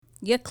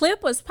Your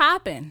clip was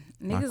popping.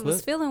 Niggas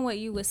was feeling what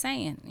you was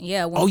saying.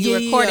 Yeah, when you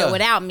recorded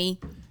without me.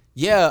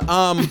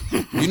 Yeah.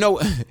 You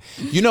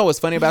know what's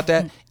funny about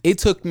that? It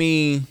took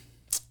me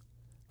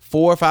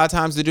 4 or 5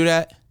 times to do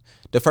that.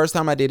 The first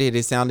time I did it,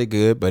 it sounded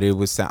good, but I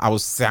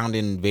was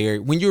sounding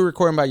when you're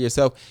recording by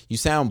yourself, you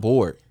sound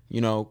bored,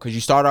 because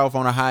you start off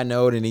on a high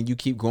note and then you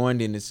keep going,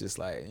 then it's just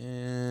like,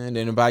 and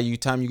then by the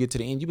time you get to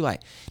the end, you be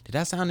like, did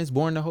that sound this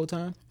boring the whole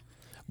time?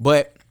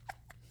 But,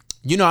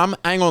 I ain't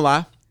gonna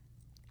lie.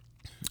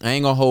 I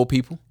ain't gonna hold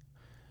people.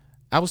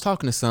 I was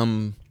talking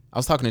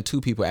to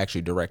 2 people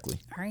actually directly.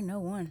 I already know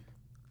one.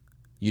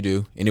 You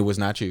do, and it was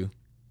not you.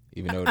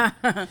 Even though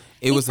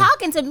He's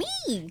talking to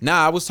me.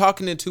 Nah, I was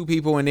talking to 2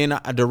 people, and then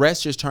the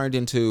rest just turned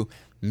into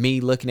me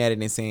looking at it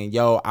and saying,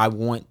 yo, I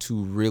want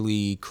to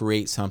really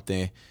create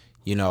something,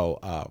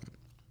 where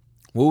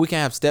we can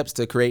have steps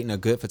to creating a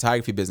good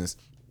photography business.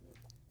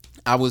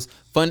 I was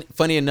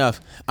funny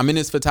enough, I'm in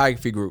this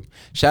photography group.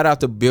 Shout out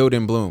to Build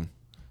and Bloom.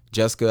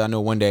 Jessica, I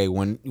know one day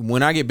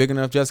when I get big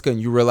enough, Jessica, and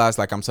you realize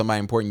like I'm somebody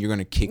important, you're going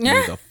to kick me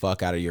the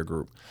fuck out of your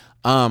group.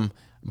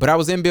 But I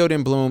was in Build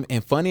and Bloom,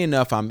 and funny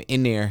enough, I'm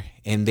in there,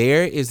 and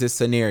there is this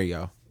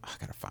scenario. I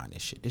gotta find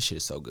this shit. This shit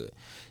is so good.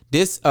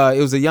 It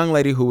was a young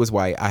lady who was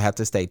white. I have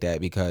to state that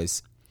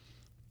because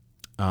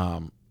I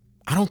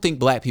don't think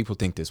black people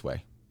think this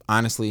way.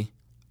 Honestly,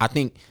 I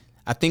think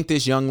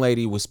this young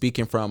lady was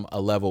speaking from a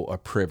level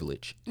of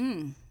privilege,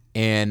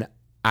 and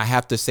I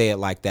have to say it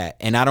like that.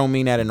 And I don't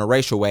mean that in a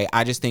racial way.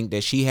 I just think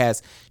that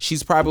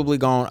she's probably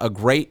gone a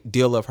great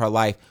deal of her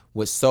life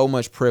with so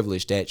much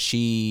privilege that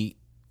she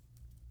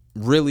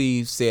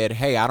really said,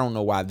 hey, I don't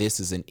know why this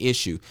is an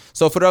issue.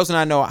 So for those that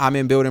I know, I'm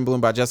in Build and Bloom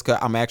by Jessica.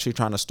 I'm actually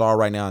trying to stall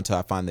right now until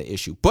I find the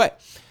issue.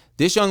 But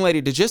this young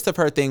lady, the gist of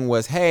her thing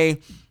was, hey,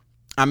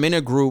 I'm in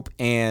a group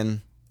and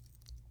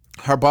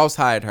her boss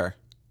hired her.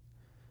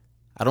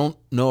 I don't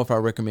know if I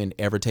recommend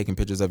ever taking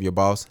pictures of your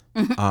boss.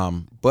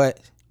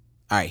 But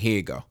all right, here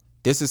you go.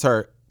 This is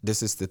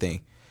the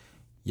thing.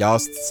 Y'all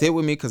sit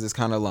with me because it's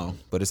kind of long,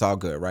 but it's all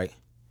good, right?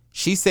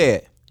 She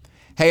said,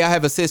 hey, I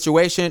have a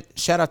situation.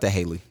 Shout out to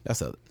Haley.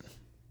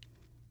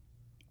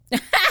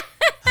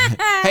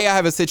 Hey, I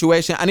have a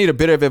situation. I need a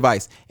bit of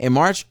advice. In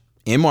March,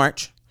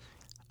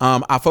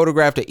 I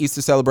photographed an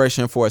Easter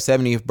celebration for a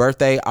 70th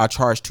birthday. I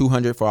charged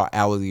 $200 for our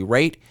hourly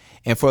rate.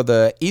 And for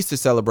the Easter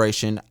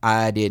celebration,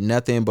 I did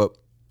nothing but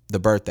the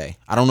birthday.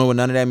 I don't know what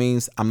none of that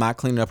means. I'm not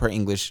cleaning up her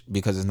English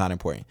because it's not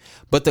important.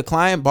 But the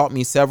client bought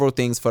me several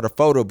things for the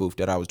photo booth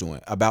that I was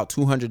doing, about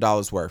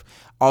 $200 worth.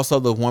 Also,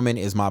 the woman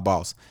is my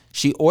boss.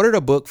 She ordered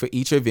a book for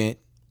each event,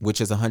 which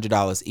is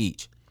 $100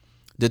 each.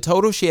 The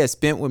total she has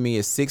spent with me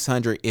is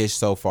 $600-ish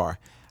so far.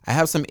 I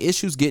have some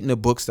issues getting the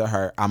books to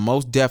her. I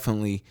most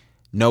definitely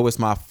know it's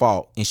my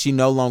fault, and she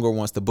no longer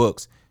wants the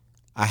books.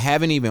 I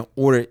haven't even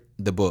ordered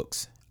the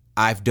books.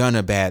 I've done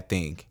a bad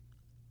thing.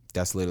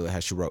 That's literally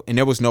how she wrote. And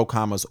there was no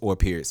commas or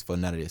periods for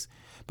none of this,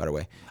 by the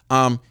way.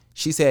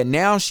 She said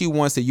now she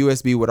wants a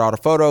USB with all the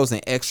photos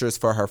and extras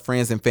for her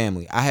friends and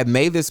family. I have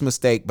made this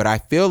mistake, but I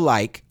feel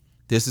like,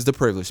 this is the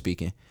privilege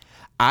speaking,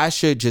 I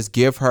should just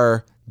give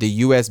her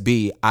the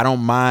USB. I don't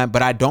mind,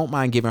 but I don't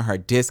mind giving her a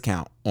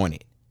discount on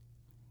it.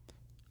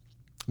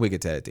 We get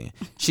to that then.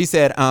 She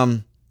said,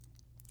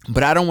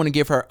 but I don't want to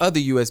give her other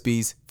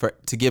USBs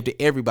to give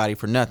to everybody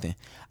for nothing.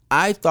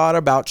 I thought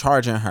about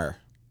charging her.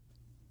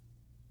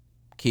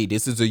 Key,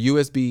 this is a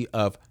USB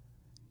of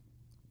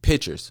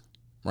pictures,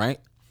 right?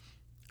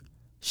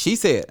 She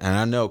said, and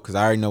I know because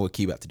I already know what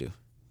Key about to do.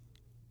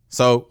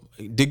 So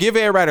to give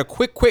everybody a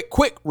quick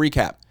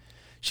recap,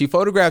 she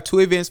photographed 2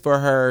 events for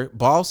her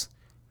boss.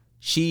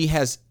 She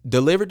has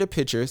delivered the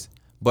pictures,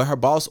 but her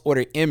boss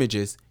ordered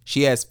images.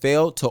 She has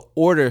failed to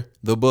order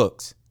the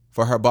books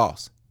for her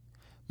boss.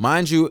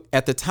 Mind you,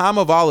 at the time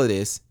of all of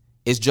this,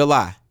 it's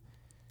July.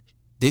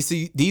 These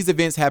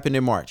events happened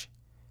in March.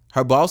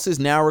 Her boss is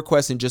now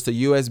requesting just a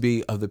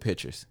USB of the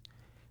pictures.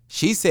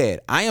 She said,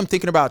 I am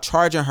thinking about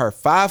charging her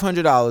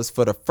 $500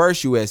 for the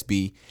first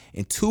USB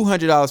and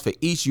 $200 for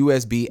each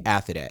USB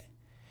after that.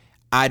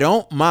 I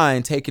don't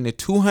mind taking the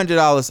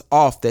 $200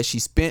 off that she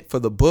spent for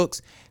the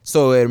books,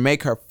 so it'll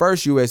make her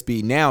first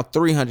USB now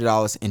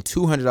 $300 and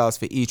 $200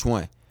 for each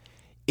one.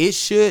 It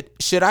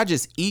should I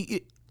just eat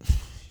it?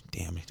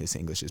 Damn it, this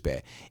English is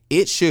bad.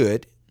 It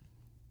should,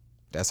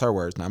 that's her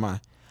words, not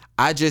mine.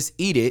 I just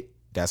eat it,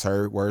 that's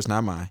her words,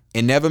 not mine,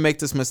 and never make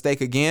this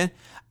mistake again.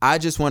 I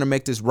just want to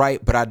make this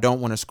right, but I don't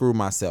want to screw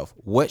myself.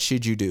 What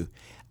should you do?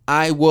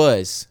 I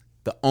was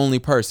the only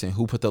person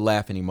who put the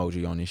laughing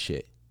emoji on this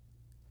shit.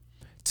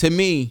 To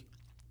me,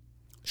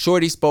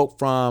 Shorty spoke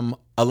from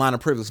a line of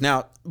privilege.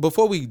 Now,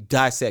 before we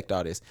dissect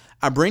all this,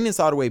 I bring this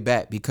all the way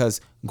back because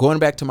going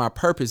back to my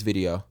purpose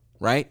video,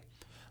 right?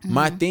 Mm-hmm.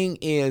 My thing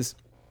is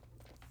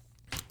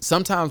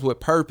sometimes with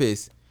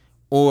purpose,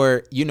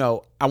 or,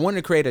 I want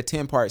to create a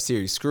 10-part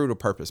series. Screw the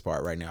purpose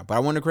part right now. But I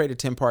want to create a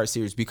 10-part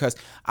series because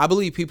I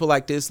believe people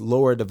like this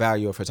lower the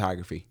value of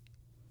photography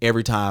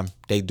every time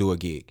they do a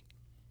gig.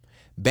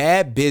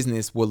 Bad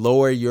business will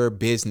lower your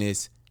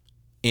business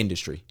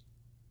industry.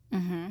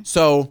 Mm-hmm.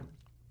 So,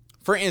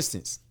 for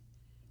instance,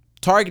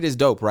 Target is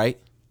dope, right?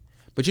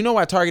 But you know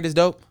why Target is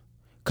dope?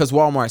 Because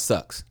Walmart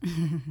sucks.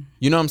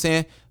 You know what I'm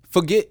saying?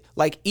 Forget,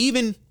 like,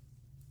 even,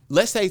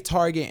 let's say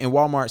Target and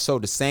Walmart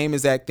sold the same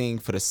exact thing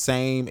for the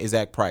same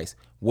exact price.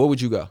 Where would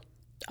you go?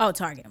 Oh,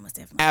 Target, most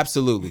definitely.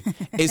 Absolutely.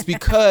 It's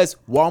because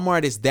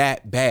Walmart is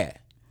that bad.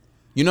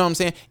 You know what I'm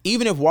saying?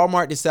 Even if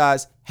Walmart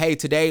decides, hey,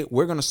 today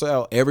we're going to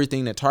sell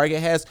everything that Target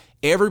has,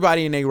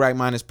 everybody in their right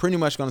mind is pretty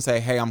much going to say,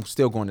 hey, I'm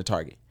still going to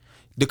Target.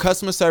 The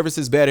customer service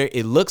is better.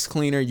 It looks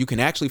cleaner. You can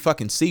actually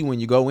fucking see when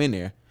you go in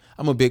there.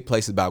 I'm a big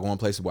place about going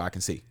places where I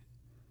can see.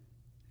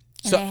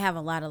 And they have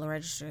a lot of the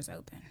registers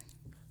open.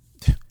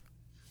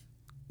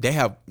 They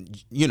have,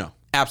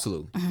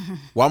 absolutely.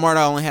 Walmart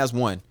only has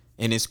one,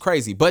 and it's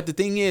crazy. But the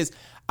thing is,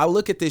 I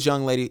look at this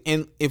young lady,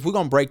 and if we're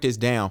going to break this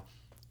down,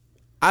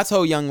 I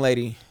told young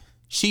lady,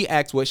 she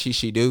asked what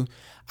she do.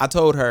 I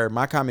told her,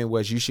 my comment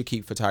was, you should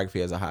keep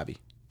photography as a hobby.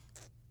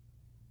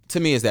 To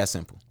me, it's that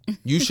simple.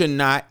 You should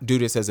not do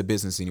this as a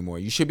business anymore.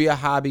 You should be a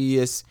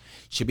hobbyist,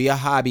 should be a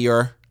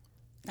hobbyer.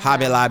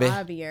 Hobby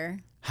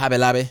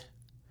lobby.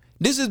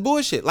 This is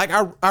bullshit. Like,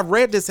 I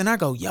read this and I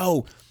go,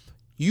 yo,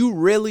 you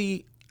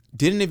really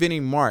didn't event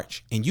in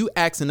March and you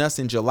asking us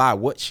in July,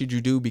 what should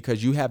you do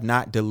because you have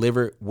not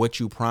delivered what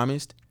you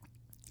promised?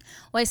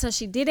 Wait, so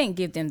she didn't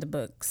give them the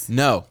books?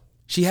 No,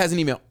 she hasn't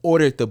even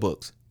ordered the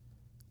books.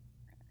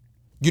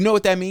 You know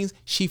what that means?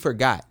 She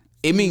forgot.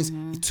 It means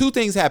two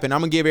things happen. I'm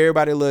going to give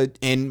everybody a little,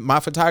 and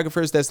my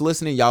photographers that's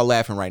listening, y'all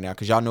laughing right now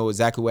because y'all know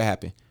exactly what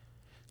happened.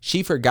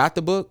 She forgot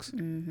the books,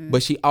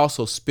 but she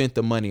also spent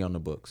the money on the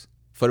books.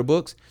 For the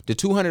books, the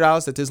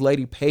 $200 that this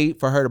lady paid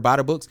for her to buy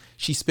the books,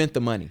 she spent the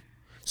money.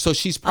 So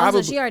she's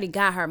probably... so she already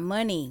got her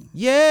money.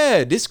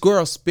 Yeah, this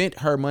girl spent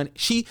her money.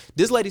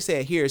 This lady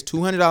said, here's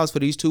 $200 for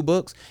these 2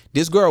 books.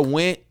 This girl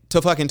went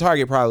to fucking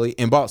Target probably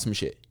and bought some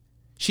shit.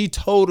 She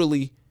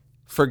totally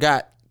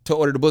forgot to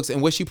order the books.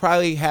 And what she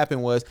probably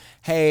happened was,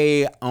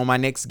 hey, on my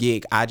next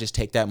gig, I just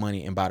take that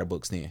money and buy the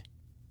books then.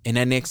 And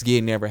that next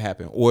gig never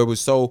happened. Or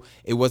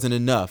it wasn't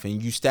enough.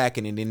 And you stack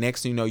it. And then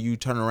next thing you know, you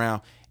turn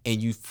around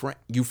and you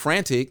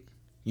frantic.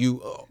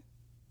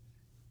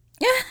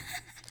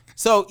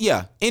 So,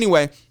 yeah.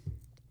 Anyway,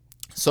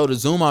 so to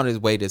zoom on his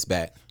way this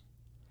back.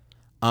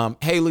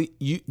 Haley,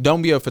 you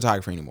don't be a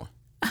photographer anymore.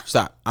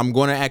 Stop. I'm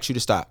going to ask you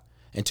to stop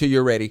until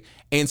you're ready.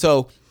 And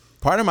so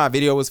part of my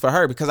video was for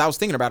her because I was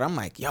thinking about it. I'm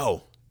like,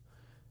 yo,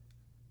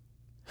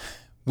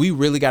 we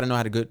really got to know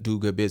how to do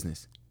good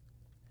business.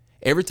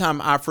 Every time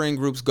our friend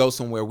groups go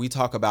somewhere, we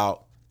talk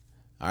about,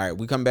 all right,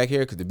 we come back here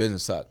because the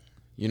business sucked.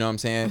 You know what I'm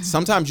saying?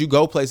 Sometimes you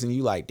go places and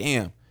you like,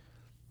 damn,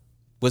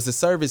 was the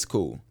service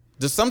cool?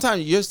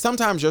 Sometimes your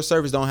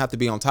service don't have to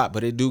be on top,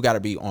 but it do got to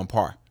be on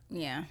par.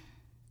 Yeah.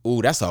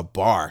 Ooh, that's a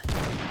bar.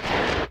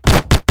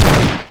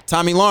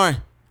 Tommy Lauren.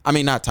 I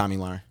mean, not Tommy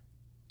Lauren.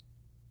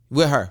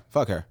 With her.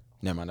 Fuck her.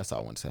 Never mind. That's all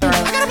I want to say.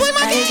 I gotta play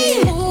my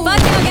game. Fuck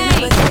your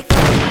game.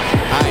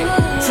 All right.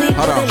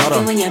 Hold on.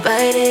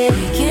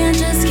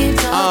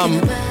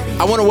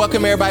 I want to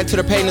welcome everybody to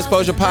the Paid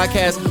Exposure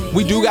Podcast.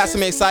 We do got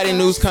some exciting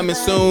news coming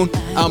soon.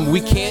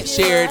 We can't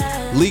share it.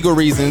 Legal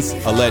reasons,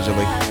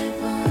 allegedly.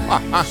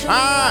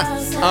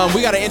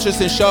 We got an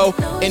interesting show.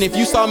 And if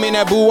you saw me in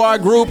that Boudoir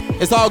group,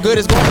 it's all good.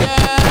 It's going down.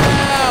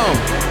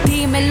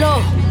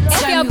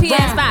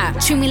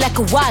 PS5. Treat me like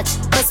a watch,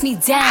 bust me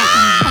down.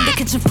 On the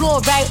kitchen floor,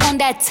 right on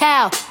that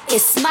towel.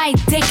 It's my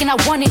dick and I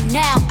want it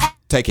now.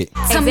 Take it.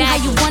 Tell me how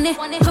you want it.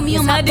 Put me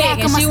on my back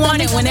and she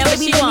want it whenever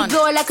she wants.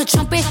 Blow it like a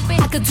trumpet.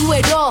 I could do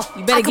it all.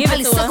 You better give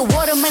it to her. I could suck a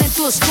watermelon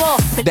through a straw.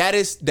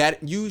 That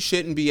you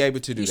shouldn't be able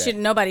to do that.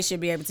 Nobody should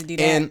be able to do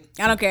that. And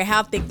I don't care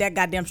how thick that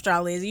goddamn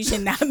straw is. You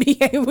should not be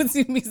able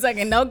to be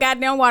sucking no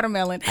goddamn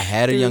watermelon. I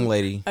had a young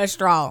lady a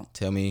straw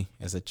tell me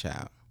as a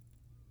child,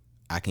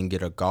 I can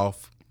get a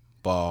golf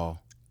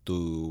ball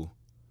through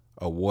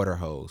a water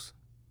hose,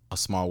 a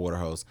small water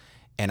hose.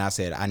 And I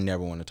said, I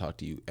never want to talk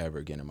to you ever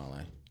again in my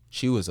life.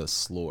 She was a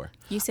slore.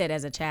 You said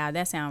as a child.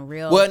 That sound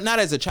real. Well, not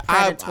as a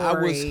child.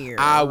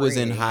 I was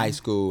in high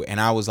school and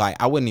I was like,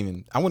 I wouldn't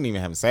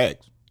even have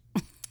sex.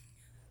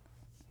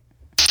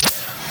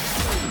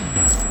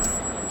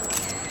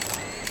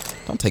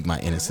 Don't take my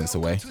innocence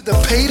away. The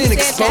Paid in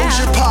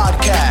Exposure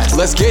Podcast.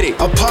 Let's get it.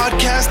 A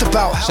podcast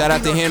about shout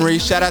out to Henry.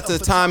 Shout out to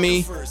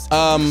Tommy.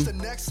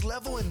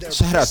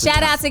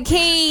 Shout out to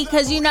Key,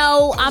 because you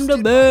know I'm the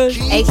best.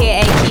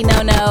 AKA Key No.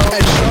 And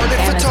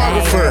Charlotte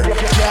photographer,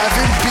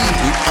 Gavin B.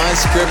 We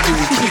unscripted.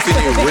 We keeping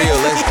it real.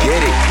 Let's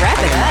get it. Wrap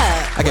it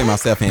up. I gave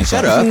myself hand.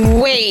 Shut up.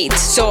 Wait,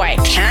 so I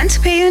can't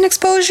pay an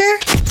exposure?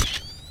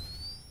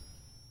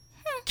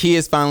 Key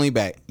is finally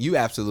back. You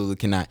absolutely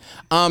cannot.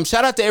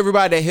 Shout out to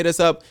everybody that hit us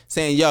up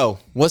saying, yo,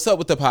 what's up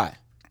with the pod?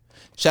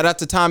 Shout out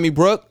to Tommy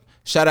Brook.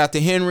 Shout out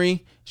to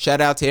Henry.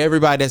 Shout out to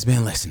everybody that's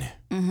been listening.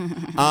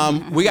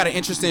 We got an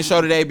interesting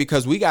show today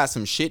because we got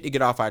some shit to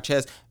get off our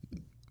chest.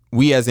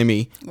 We as in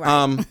me.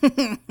 Right.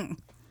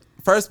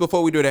 First,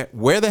 before we do that,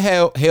 where the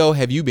hell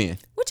have you been?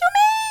 What you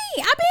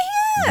mean? I've been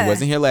here. You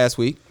wasn't here last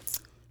week.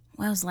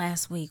 What was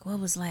last week?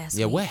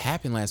 Yeah, what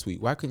happened last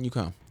week? Why couldn't you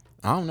come?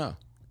 I don't know.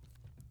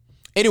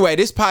 Anyway,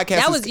 this podcast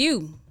that was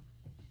you.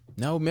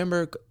 No,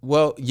 remember?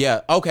 Well,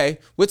 yeah. Okay.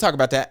 We'll talk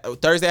about that.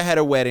 Thursday I had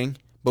a wedding,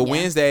 but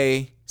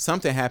Wednesday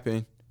something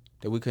happened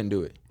that we couldn't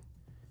do it.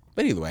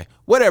 But either way,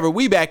 whatever.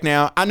 We back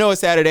now. I know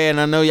it's Saturday and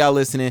I know y'all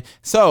listening.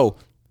 So,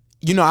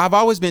 I've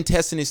always been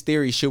testing this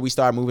theory. Should we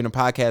start moving the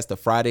podcast to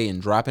Friday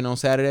and dropping on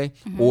Saturday?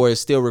 Or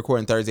still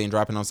recording Thursday and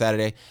dropping on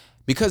Saturday?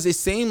 Because it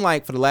seemed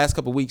like for the last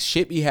couple of weeks,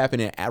 shit be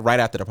happening right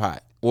after the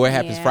pod. Or it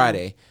happens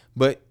Friday.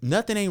 But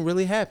nothing ain't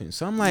really happened.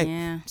 So I'm like,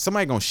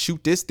 somebody gonna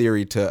shoot this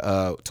theory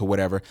to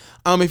whatever.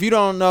 If you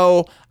don't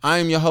know,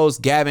 I'm your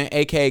host, Gavin,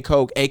 aka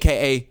Coke,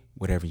 aka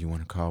whatever you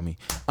want to call me.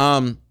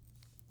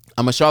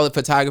 I'm a Charlotte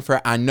photographer.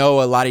 I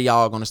know a lot of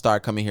y'all are going to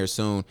start coming here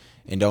soon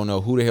and don't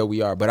know who the hell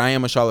we are, but I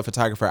am a Charlotte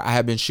photographer. I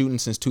have been shooting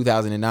since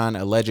 2009,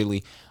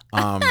 allegedly.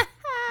 I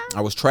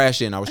was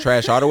trash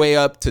all the way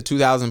up to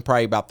 2000,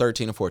 probably about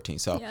 13 or 14.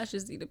 So y'all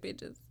should see the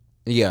pictures.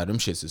 Yeah, them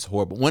shits is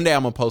horrible. One day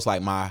I'm going to post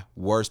like my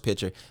worst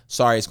picture.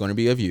 Sorry, it's going to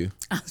be of you.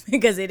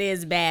 Because it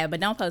is bad, but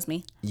don't post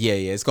me. Yeah,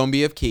 it's going to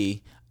be of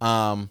Key.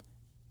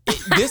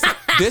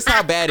 This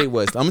how bad it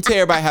was. I'm going to tell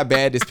everybody how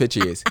bad this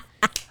picture is.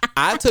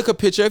 I took a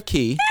picture of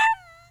Key.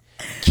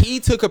 Key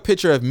took a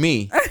picture of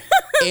me,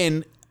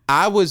 and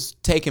I was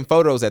taking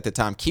photos at the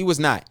time. Key was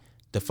not.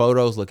 The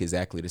photos look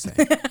exactly the same.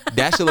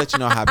 That should let you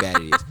know how bad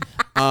it is.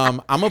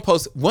 I'm going to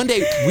post. One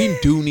day, we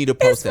do need to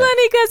post that. It's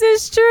funny because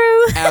it's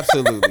true.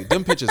 Absolutely.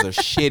 Them pictures are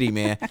shitty,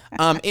 man.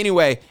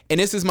 Anyway, and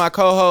this is my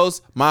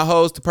co-host, my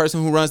host, the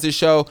person who runs this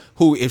show,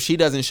 who, if she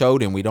doesn't show,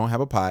 then we don't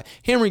have a pod.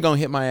 Henry going to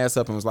hit my ass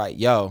up and was like,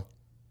 yo,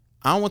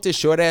 I don't want this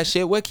short ass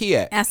shit. Where Key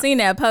at? I seen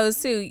that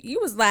post, too. You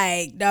was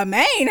like, the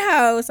main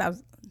host.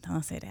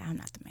 Don't say that. I'm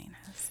not the main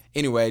host.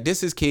 Anyway,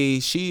 this is Key.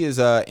 She is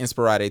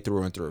Inspirade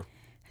through and through.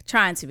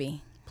 Trying to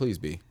be. Please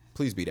be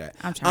that.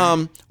 I'm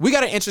trying. We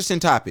got an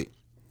interesting topic.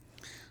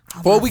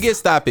 Before we get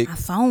started, my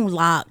phone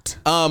locked.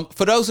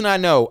 For those who not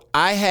know,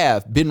 I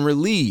have been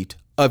relieved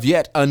of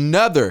yet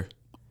another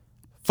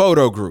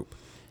photo group.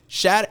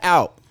 Shout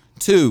out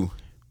to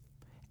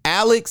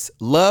Alex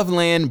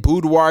Loveland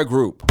Boudoir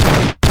Group.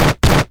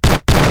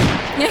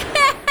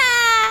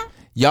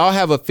 Y'all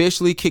have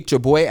officially kicked your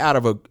boy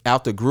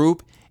out the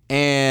group,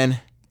 and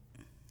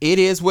it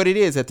is what it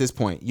is at this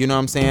point. You know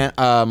what I'm saying?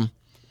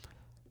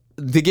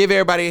 To give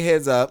everybody a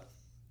heads up,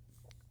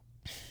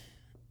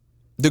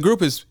 the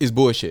group is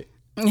bullshit.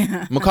 I'm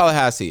gonna call it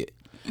how I see it.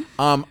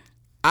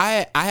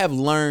 I have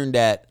learned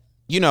that,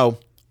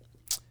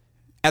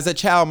 as a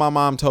child, my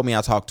mom told me I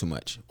talk too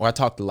much, or I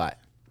talked a lot.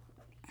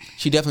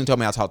 She definitely told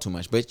me I talk too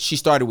much, but she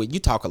started with, you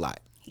talk a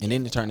lot, and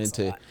then it turned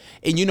into,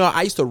 and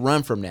I used to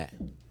run from that.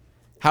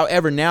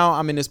 However, now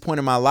I'm in this point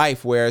in my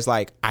life where it's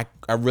like I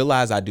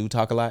realize I do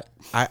talk a lot.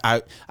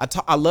 I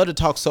love to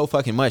talk so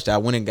fucking much that I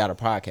went and got a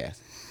podcast.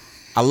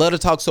 I love to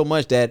talk so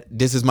much that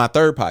this is my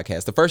third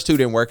podcast. The first two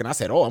didn't work, and I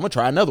said, I'm gonna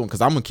try another one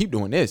because I'm gonna keep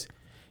doing this.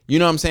 You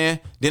know what I'm saying?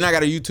 Then I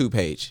got a YouTube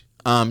page.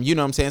 You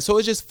know what I'm saying? So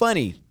it's just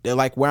funny that,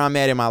 like, where I'm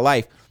at in my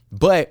life.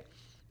 But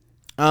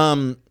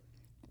I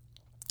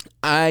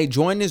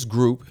joined this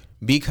group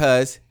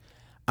because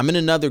I'm in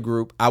another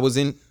group. I was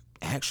in,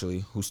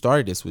 actually, who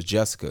started this was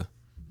Jessica.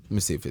 Let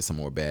me see if it's some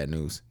more bad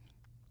news.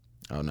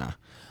 Oh, no.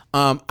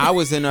 I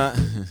was in a...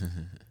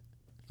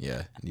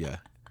 Yeah.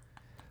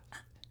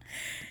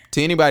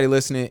 To anybody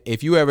listening,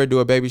 if you ever do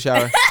a baby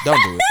shower, don't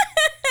do it.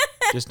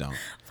 Just don't.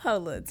 Oh,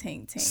 little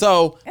tink.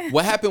 So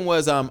what happened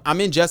was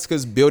I'm in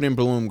Jessica's Build and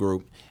Bloom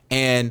group,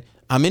 and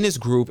I'm in this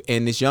group,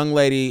 and this young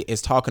lady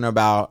is talking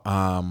about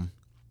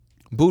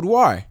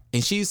boudoir.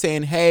 And she's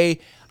saying, hey,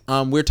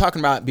 we're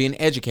talking about being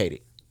educated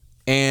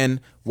and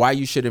why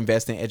you should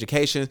invest in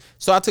education.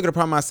 So I took it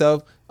upon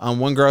myself.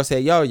 One girl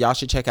said, y'all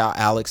should check out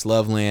Alex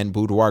Loveland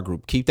Boudoir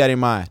Group. Keep that in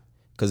mind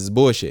because it's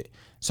bullshit.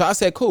 So I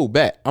said, cool,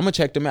 bet. I'm going to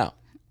check them out.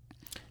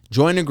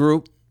 Join the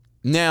group.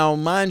 Now,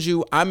 mind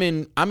you, I'm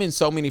in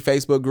so many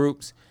Facebook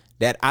groups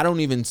that I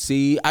don't even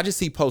see. I just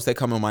see posts that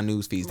come on my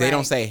news feeds. Right. They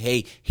don't say,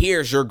 hey,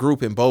 here's your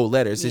group in bold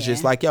letters. It's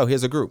just like,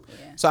 here's a group.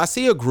 Yeah. So I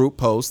see a group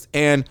post,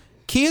 and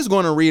Key is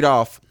going to read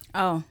off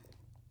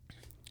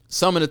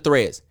some of the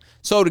threads.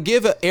 So to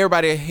give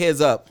everybody a heads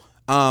up,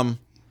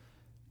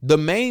 the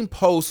main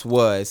post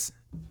was,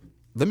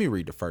 let me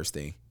read the first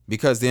thing,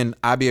 because then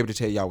I'll be able to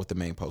tell y'all what the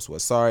main post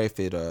was. Sorry if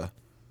it...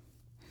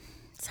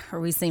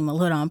 We seem a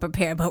little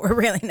unprepared, but we're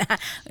really not.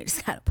 We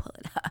just gotta pull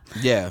it up.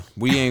 Yeah,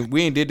 we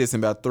ain't did this in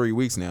about 3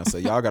 weeks now, so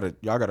y'all gotta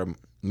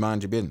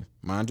mind your business.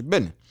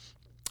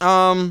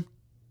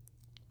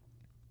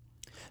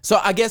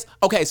 So I guess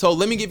so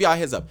let me give y'all a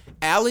heads up.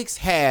 Alex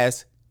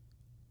has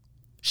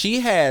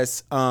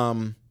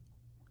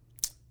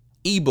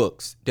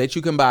ebooks that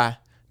you can buy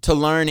to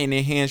learn and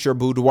enhance your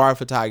boudoir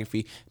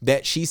photography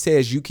that she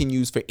says you can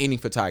use for any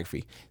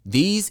photography.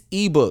 These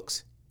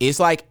ebooks, it's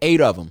like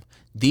 8 of them.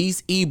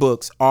 These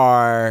ebooks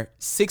are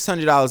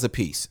 $600 a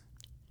piece,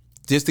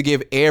 just to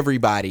give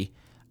everybody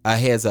a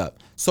heads up.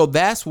 So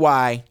that's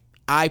why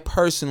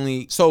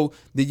so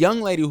the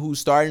young lady who's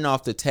starting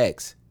off the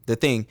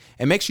thing,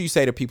 and make sure you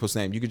say the people's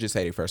name. You could just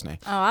say their first name.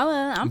 Oh, I will.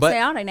 I'm say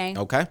all their name.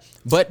 Okay.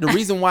 But the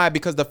reason why,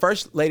 because the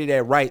first lady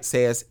that writes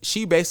says,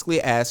 she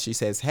basically asks, she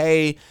says,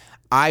 hey,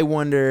 I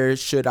wonder,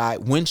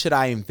 when should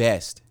I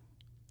invest?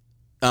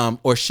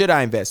 Or should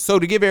I invest? So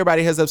to give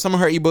everybody a heads up, some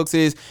of her ebooks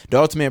is The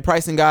Ultimate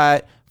Pricing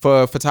Guide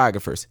for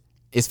Photographers.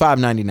 It's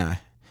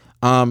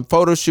 $5.99.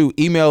 Photo shoot,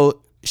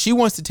 email. She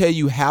wants to tell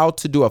you how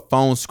to do a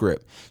phone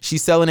script.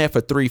 She's selling that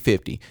for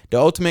 $350. The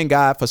Ultimate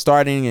Guide for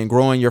Starting and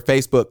Growing Your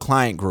Facebook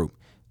Client Group.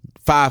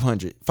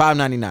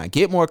 $599.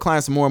 Get more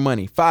clients and more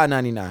money.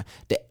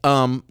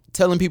 $599.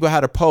 Telling people how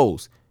to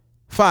pose.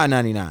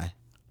 $599.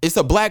 It's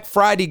a Black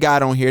Friday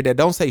guide on here that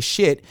don't say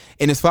shit,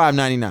 and it's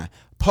 $599.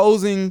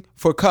 Posing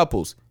for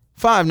couples.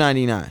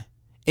 $5.99.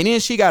 And then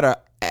she got a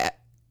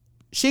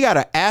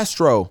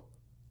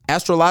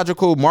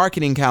astrological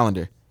marketing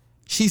calendar.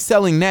 She's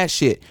selling that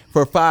shit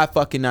for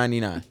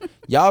 $5.99.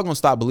 Y'all gonna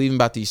stop believing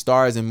about these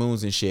stars and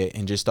moons and shit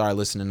and just start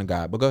listening to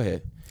God. But go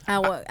ahead.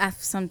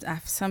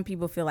 Some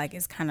people feel like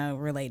it's kind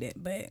of related,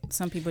 but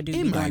some people do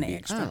be doing the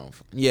extra.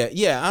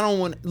 I don't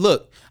want.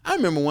 Look, I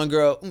remember one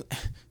girl.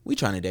 We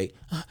trying to date.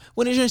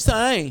 When is your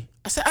sign?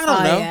 I said, I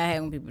don't know. Yeah, I hate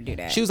when people do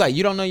that. She was like,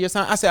 you don't know your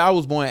sign? I said, I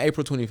was born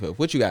April 25th.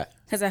 What you got?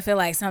 Because I feel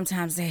like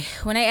sometimes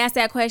when they ask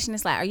that question,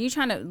 it's like,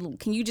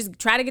 can you just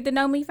try to get to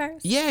know me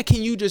first? Yeah,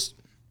 can you just,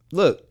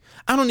 look,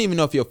 I don't even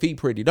know if your feet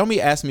pretty. Don't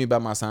be asking me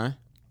about my sign.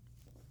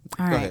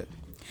 Go ahead.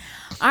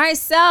 All right,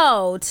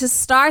 so to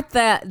start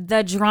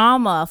the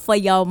drama for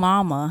your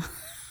mama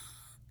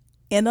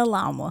in a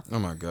llama. Oh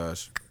my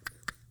gosh.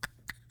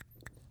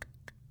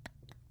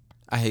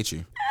 I hate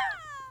you.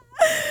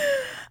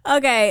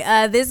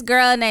 Okay, this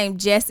girl named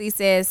Jessie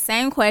says,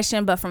 same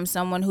question, but from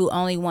someone who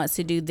only wants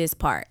to do this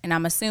part. And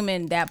I'm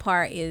assuming that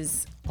part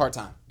is...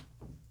 part-time.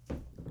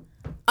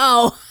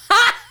 Oh.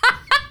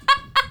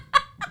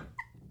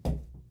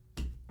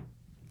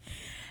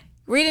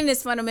 Reading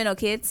is fundamental,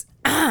 kids.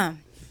 I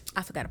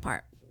forgot a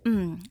part.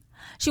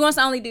 She wants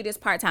to only do this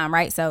part-time,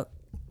 right? So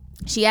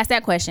she asked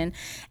that question.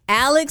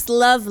 Alex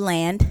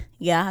Loveland,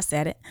 yeah, I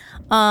said it,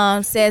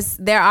 says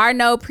there are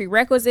no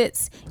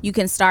prerequisites. You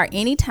can start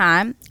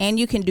anytime, and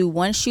you can do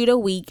one shoot a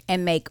week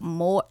and make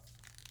more.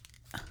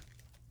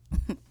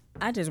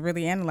 I just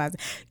really analyzed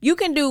it. You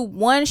can do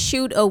one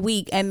shoot a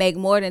week and make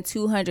more than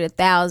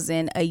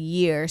 $200,000 a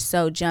year.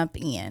 So jump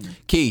in.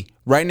 Key,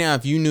 right now,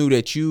 if you knew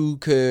that you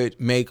could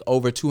make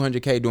over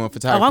 $200K doing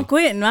photography. Oh, I'm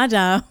quitting my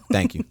job.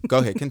 Thank you. Go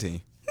ahead,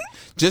 continue.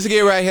 Just to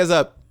get right heads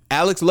up,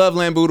 Alex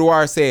Loveland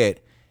Boudoir said,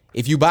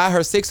 if you buy her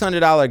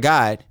 $600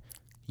 guide,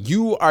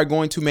 you are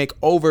going to make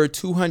over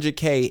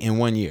 $200K in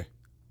 1 year.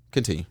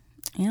 Continue.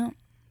 Yeah.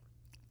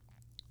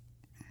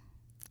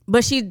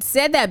 But she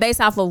said that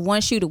based off of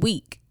one shoot a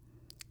week.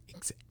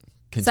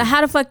 Continue. So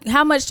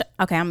how much?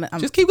 Okay, I'm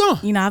just keep going.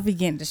 You know, I'll be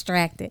getting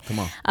distracted. Come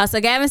on.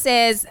 So Gavin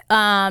says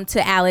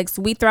to Alex,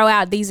 we throw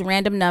out these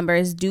random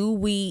numbers. Do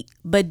we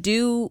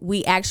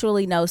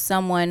actually know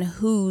someone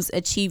who's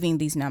achieving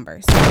these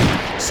numbers?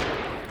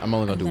 I'm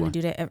only gonna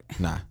do that.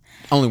 Nah,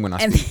 only when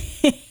I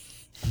speak.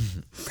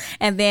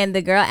 And then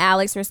the girl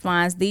Alex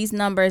responds, these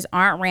numbers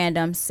aren't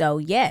random, so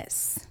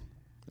yes.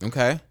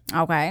 Okay.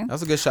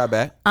 That's a good shot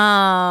back.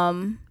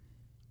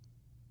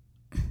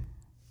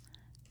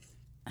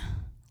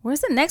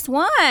 Where's the next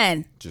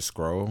one? Just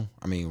scroll.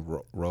 I mean,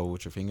 roll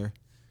with your finger.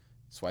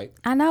 Swipe.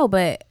 I know,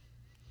 but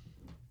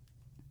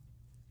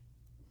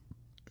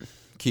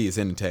Key is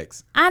in the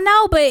text. I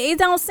know, but it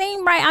don't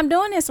seem right. I'm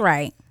doing this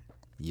right.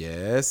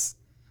 Yes.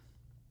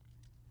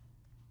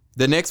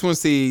 The next one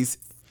is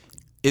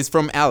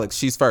from Alex.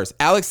 She's first.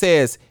 Alex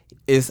says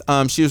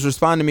she was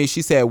responding to me.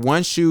 She said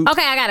one shoot.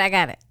 Okay, I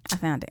got it. I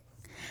found it.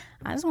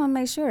 I just want to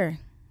make sure.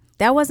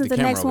 That wasn't the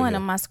next one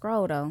on my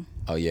scroll though.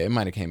 Oh yeah, it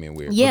might have came in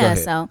weird. Yeah,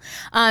 so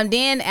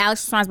then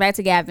Alex responds back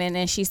to Gavin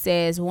and she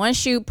says one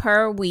shoot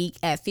per week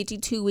at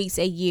 52 weeks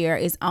a year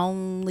is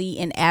only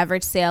an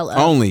average sale of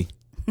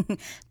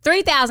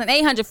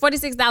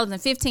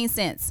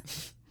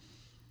 $3,846.15.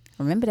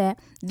 Remember that.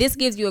 This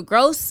gives you a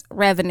gross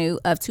revenue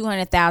of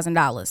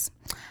 $200,000.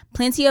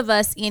 Plenty of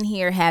us in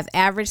here have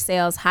average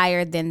sales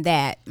higher than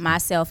that,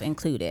 myself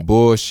included.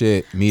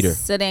 Bullshit meter.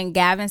 So then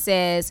Gavin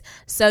says,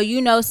 so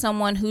you know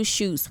someone who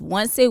shoots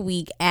once a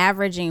week,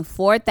 averaging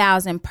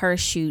 $4,000 per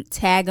shoot.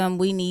 Tag them.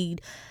 We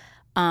need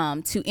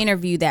to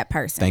interview that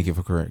person. Thank you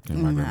for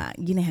correcting my girl.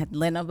 You didn't have to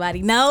let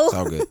nobody know. It's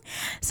all good.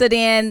 So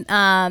then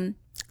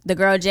the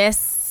girl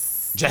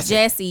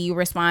Jessie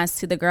responds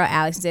to the girl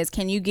Alex and says,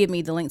 can you give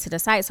me the link to the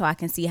site so I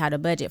can see how to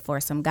budget for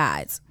some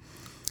guides?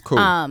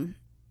 Cool.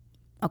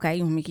 Okay,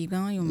 you want me to keep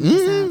going? You want me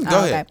to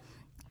go ahead.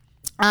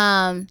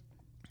 Okay.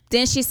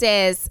 Then she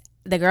says,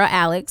 the girl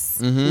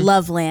Alex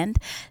Loveland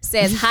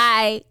says,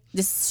 hi.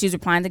 She's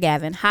replying to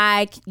Gavin.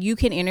 Hi, you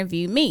can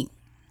interview me.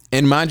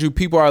 And mind you,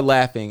 people are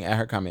laughing at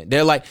her comment.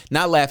 They're like,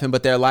 not laughing,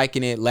 but they're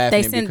liking it,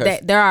 laughing.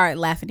 There are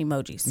laughing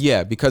emojis.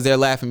 Yeah, because they're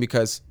laughing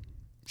because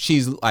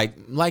she's like,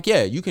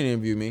 yeah, you can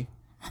interview me.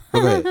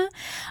 Go ahead.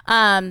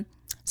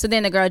 So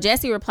then the girl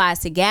Jessie replies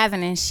to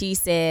Gavin and she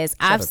says,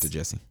 Shout out to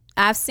Jessie.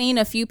 I've seen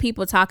a few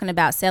people talking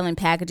about selling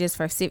packages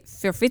for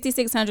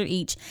 $5,600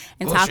 each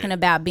and talking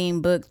about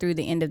being booked through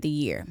the end of the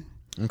year.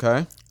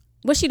 Okay.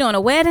 What's she doing, a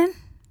wedding?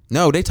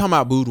 No, they talking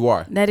about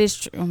Boudoir. That is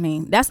true. I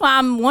mean, that's why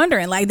I'm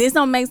wondering. Like, this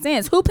don't make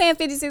sense. Who paying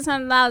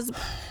 $5,600?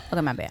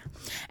 Okay, my bad.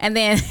 And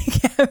then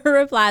Kevin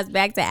replies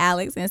back to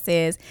Alex and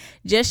says,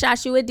 just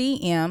shot you a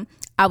DM.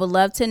 I would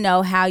love to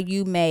know how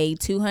you made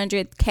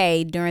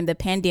 $200K during the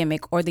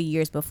pandemic or the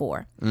years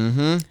before.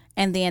 Mm-hmm.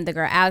 And then the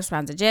girl Alex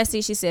responds to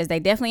Jessie. She says, they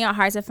definitely are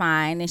hard to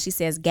find. And she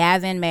says,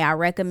 Gavin, may I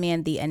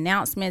recommend the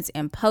announcements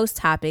and post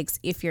topics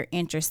if you're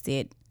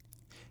interested?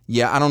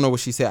 Yeah, I don't know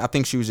what she said. I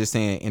think she was just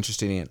saying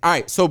interested in. All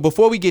right, so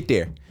before we get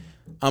there,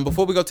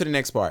 before we go to the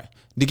next part,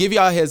 to give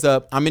y'all a heads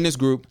up, I'm in this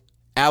group.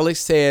 Alex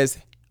says,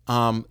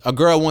 a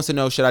girl wants to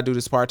know, should I do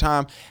this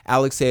part-time?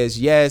 Alex says,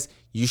 yes,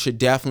 you should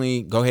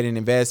definitely go ahead and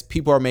invest.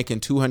 People are making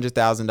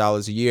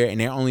 $200,000 a year, and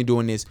they're only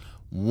doing this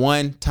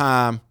one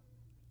time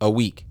a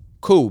week.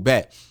 Cool,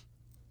 bet.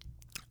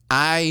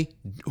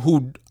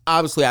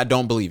 Obviously I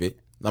don't believe it.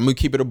 I'm going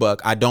to keep it a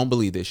buck. I don't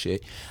believe this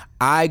shit.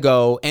 I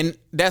go, and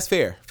that's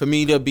fair for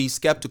me to be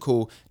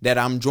skeptical that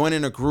I'm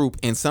joining a group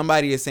and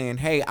somebody is saying,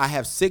 hey, I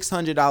have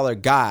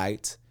 $600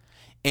 guides,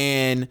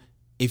 and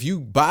if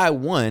you buy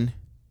one,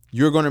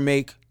 you're going to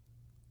make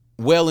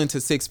well into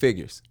six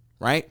figures,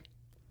 right?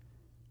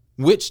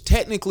 Which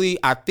technically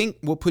I think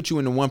will put you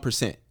in the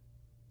 1%.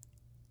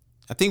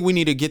 I think we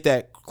need to get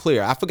that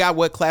clear. I forgot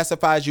what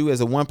classifies you as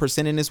a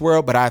 1% in this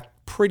world, but I'm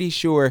pretty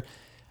sure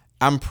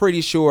almost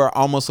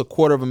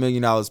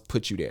 $250,000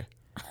 put you there.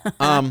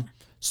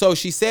 So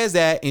she says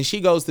that, and she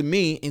goes to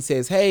me and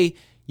says, hey,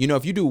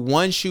 if you do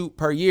one shoot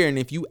per year, and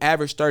if you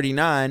average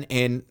 39,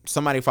 and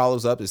somebody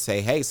follows up and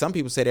say, hey, some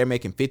people say they're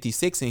making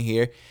 56 in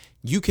here,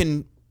 you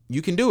can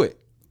do it.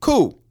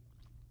 Cool.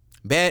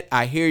 Bet,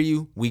 I hear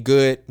you. We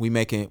good.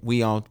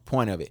 We on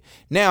point of it.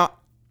 Now,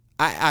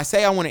 I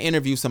say I want to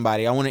interview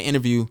somebody. I want to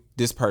interview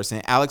this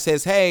person. Alex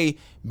says, hey,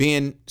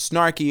 being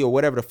snarky or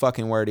whatever the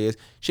fucking word is.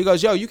 She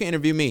goes, yo, you can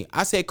interview me.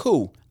 I said,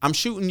 cool. I'm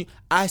shooting you.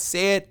 I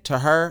said to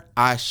her,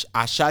 I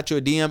shot you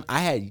a DM. I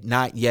had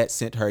not yet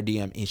sent her a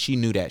DM, and she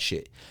knew that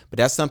shit. But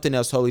that's something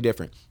else totally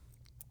different.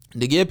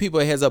 To give people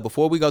a heads up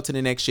before we go to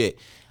the next shit,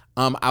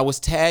 I was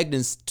tagged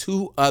in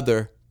 2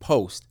 other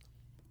posts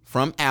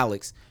from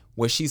Alex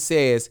where she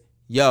says,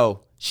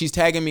 yo, she's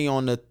tagging me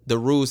on the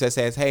rules that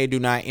says, hey, do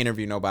not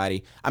interview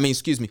nobody.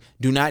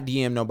 Do not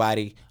DM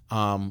nobody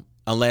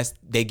unless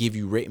they give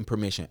you written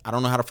permission. I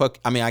don't know how to fuck.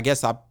 I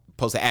guess I'm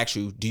supposed to ask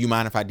you, do you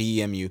mind if I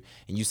DM you?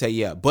 And you say,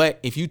 yeah. But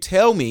if you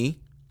tell me,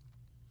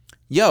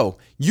 yo,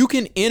 you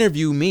can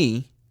interview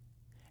me,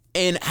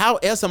 and how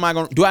else am I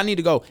going to, do I need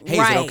to go, hey,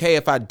 right, is it okay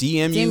if I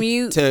DM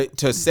you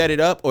to set it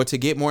up or to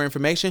get more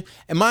information?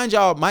 And mind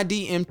y'all, my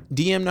DM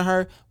to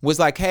her was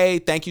like, hey,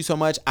 thank you so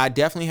much. I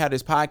definitely have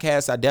this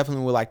podcast. I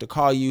definitely would like to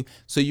call you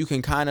so you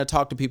can kind of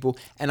talk to people.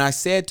 And I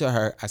said to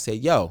her,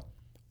 yo,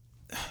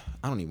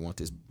 I don't even want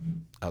this.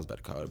 I was about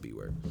to call it a B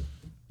word.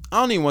 I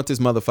don't even want this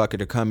motherfucker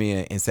to come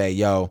in and say,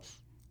 yo,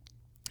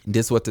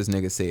 this is what this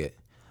nigga said.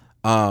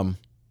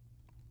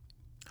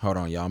 Hold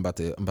on, y'all. I'm about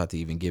to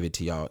even give it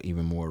to y'all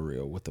even more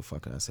real. What the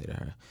fuck did I say to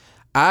her?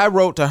 I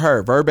wrote to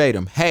her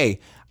verbatim, hey,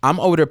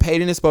 I'm over the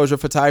Paid in Exposure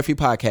Photography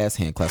Podcast,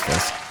 hand clap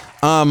first.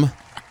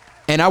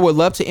 And I would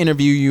love to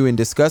interview you and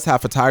discuss how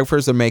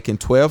photographers are making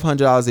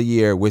 $1,200 a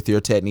year with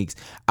your techniques.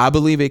 I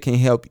believe it can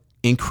help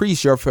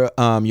increase your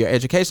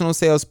educational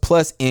sales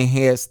plus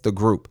enhance the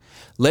group.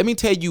 Let me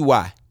tell you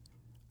why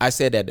I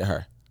said that to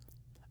her.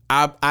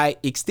 I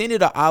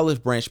extended an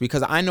olive branch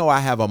because I know I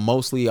have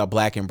mostly a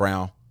black and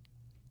brown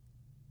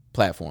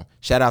platform.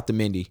 Shout out to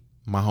Mindy,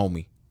 my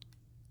homie.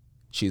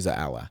 She's an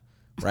ally,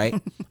 right?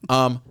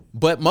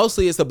 But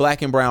mostly it's a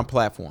black and brown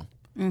platform.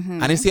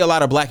 Mm-hmm. I didn't see a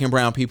lot of black and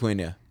brown people in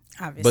there.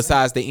 Obviously.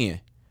 Besides the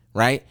end,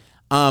 right?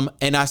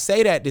 And I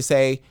say that to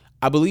say,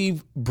 I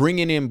believe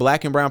bringing in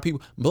black and brown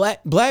people,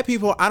 black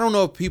people, I don't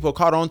know if people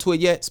caught on to it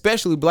yet,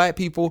 especially black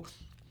people.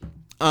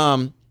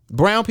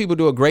 Brown people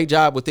do a great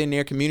job within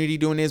their community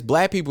doing this.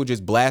 Black people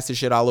just blast the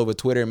shit all over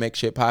Twitter and make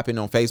shit popping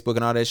on Facebook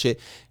and all that shit.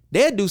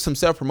 They'll do some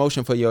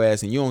self-promotion for your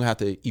ass and you don't have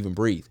to even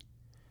breathe.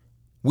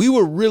 We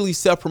will really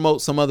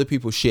self-promote some other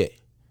people's shit.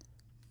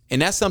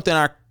 And that's something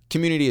our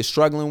community is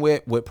struggling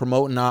with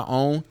promoting our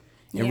own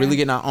and really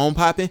getting our own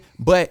popping.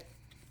 But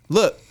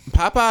look,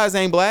 Popeyes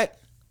ain't black.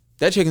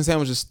 That chicken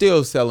sandwich is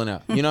still selling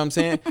out. You know what I'm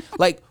saying?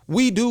 Like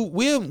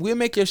we'll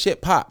make your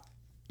shit pop.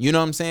 You know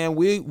what I'm saying?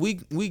 We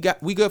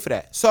good for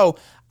that. So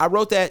I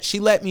wrote that. She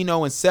let me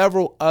know in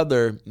several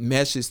other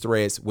message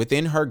threads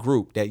within her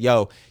group that,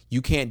 yo,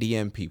 you can't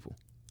DM people.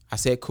 I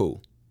said,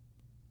 cool.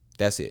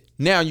 That's it.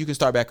 Now you can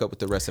start back up with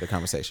the rest of the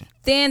conversation.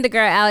 Then the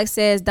girl Alex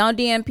says, don't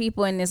DM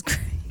people in this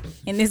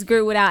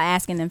group without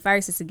asking them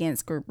first. It's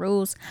against group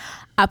rules.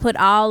 I put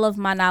all of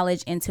my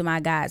knowledge into my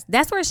guides.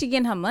 That's where she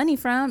getting her money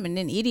from. And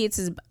then idiots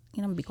is,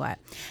 I'm gonna be quiet.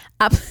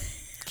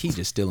 Key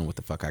just stealing what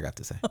the fuck I got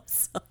to say. I'm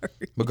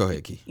sorry. But go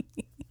ahead, Key.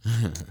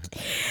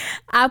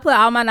 I put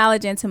all my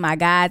knowledge into my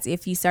guides.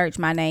 If you search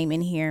my name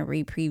in here and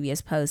read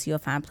previous posts, you'll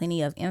find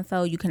plenty of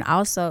info. You can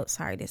also,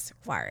 this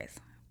virus.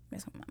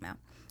 That's with my mouth.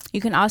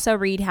 You can also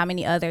read how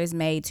many others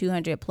made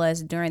 200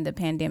 plus during the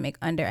pandemic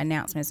under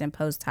announcements and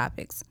post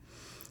topics.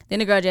 Then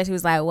the girl Jessie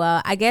was like,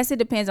 well, I guess it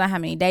depends on how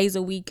many days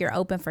a week you're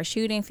open for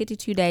shooting.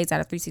 52 days out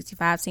of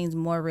 365 seems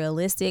more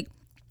realistic.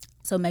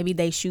 So maybe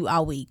they shoot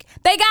all week.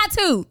 They got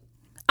to.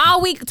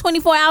 All week,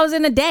 24 hours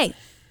in a day.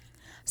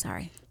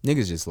 Sorry.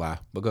 Niggas just lie.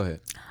 But go ahead.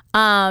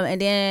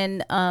 And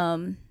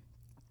then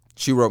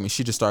she wrote me.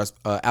 She just starts.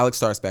 Alex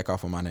starts back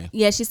off on my name.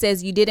 Yeah, she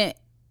says you didn't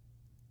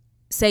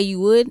say you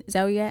would. Is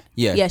that where you at?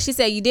 Yeah. Yeah, she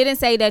said you didn't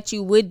say that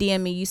you would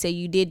DM me. You said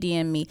you did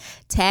DM me.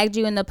 Tagged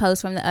you in the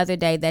post from the other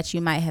day that you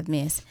might have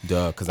missed.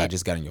 Duh, because I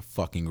just got in your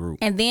fucking group.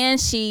 And then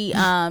she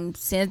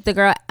sent the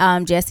girl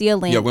Jessie a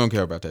link. Yeah, we don't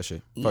care about that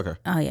shit. Fuck her.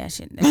 Oh yeah,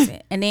 shit. That's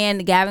it. And then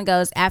Gavin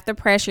goes, after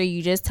pressure,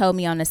 you just told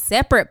me on a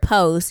separate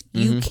post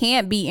you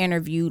can't be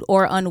interviewed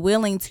or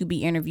unwilling to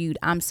be interviewed.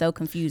 I'm so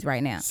confused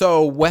right now.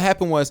 So what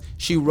happened was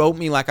she wrote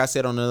me, like I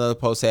said on another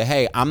post, said,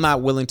 hey, I'm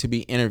not willing to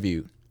be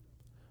interviewed.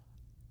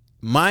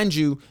 Mind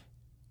you,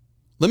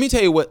 let me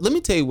tell you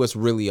what's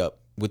really up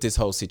with this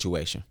whole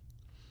situation.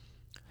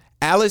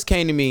 Alice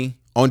came to me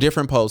on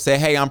different posts, said,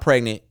 hey, I'm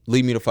pregnant.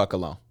 Leave me the fuck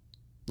alone.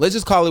 Let's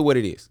just call it what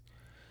it is.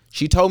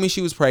 She told me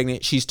she was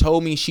pregnant. She's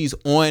told me she's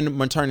on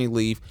maternity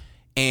leave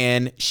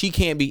and she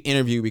can't be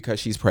interviewed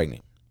because she's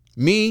pregnant.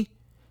 Me,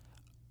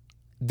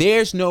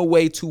 there's no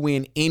way to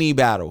win any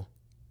battle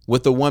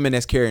with a woman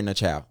that's carrying a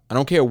child. I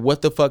don't care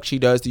what the fuck she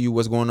does to you,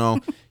 what's going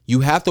on.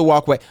 You have to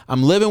walk away.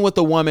 I'm living with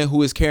a woman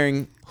who's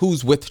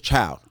with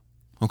child.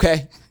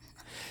 Okay?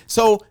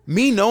 So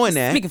me knowing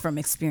that. Speaking from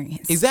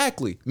experience.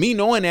 Exactly. Me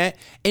knowing that,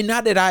 and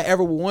not that I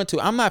ever would want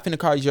to. I'm not finna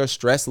cause your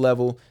stress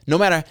level. No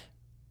matter.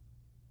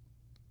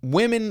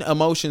 Women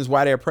emotions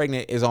while they're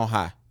pregnant is on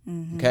high.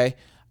 Okay?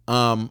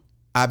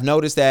 I've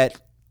noticed that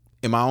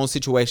in my own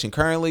situation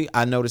currently.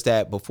 I noticed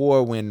that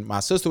before when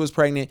my sister was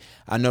pregnant.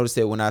 I noticed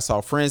that when I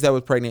saw friends that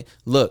was pregnant.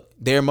 Look,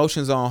 their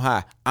emotions are on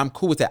high. I'm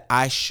cool with that.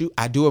 I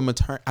do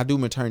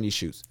maternity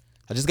shoots.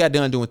 I just got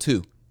done doing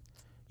 2.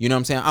 You know what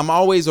I'm saying? I'm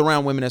always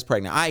around women that's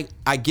pregnant.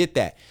 I get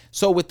that.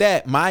 So with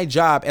that, my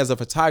job as a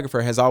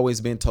photographer has always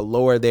been to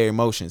lower their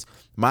emotions.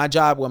 My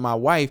job with my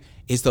wife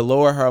is to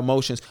lower her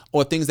emotions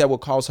or things that will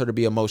cause her to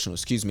be emotional.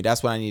 Excuse me.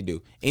 That's what I need to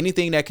do.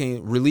 Anything that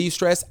can relieve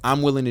stress,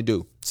 I'm willing to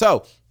do.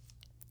 So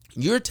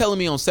you're telling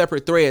me on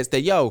separate threads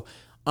that, yo,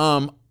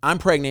 I'm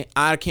pregnant.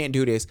 I can't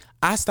do this.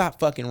 I stop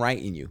fucking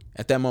writing you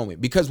at that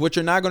moment, because what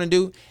you're not going to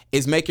do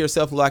is make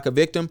yourself look like a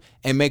victim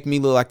and make me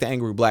look like the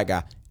angry black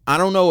guy. I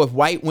don't know if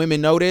white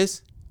women know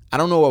this. I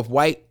don't know if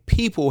white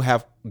people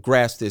have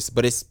grasped this,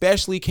 but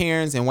especially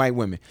Karens and white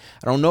women.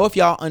 I don't know if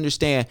y'all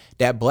understand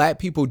that black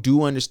people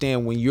do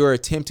understand when you're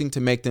attempting to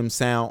make them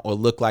sound or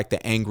look like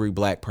the angry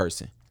black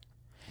person.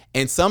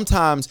 And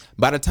sometimes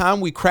by the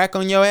time we crack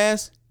on your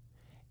ass,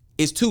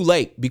 it's too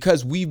late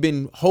because we've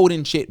been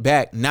holding shit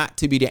back not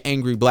to be the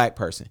angry black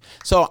person.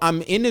 So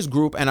I'm in this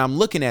group and I'm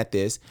looking at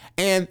this,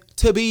 and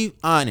to be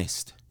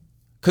honest,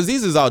 because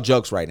these is all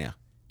jokes right now.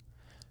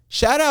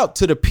 Shout out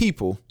to the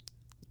people.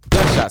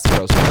 Gunshots,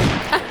 girls.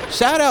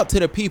 Shout out to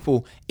the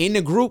people in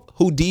the group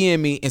who DM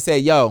me and say,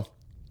 yo,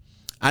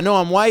 I know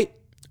I'm white,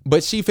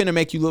 but she finna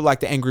make you look like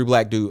the angry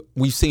black dude.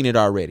 We've seen it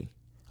already.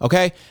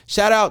 Okay?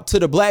 Shout out to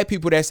the black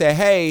people that say,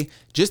 hey,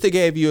 just to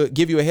give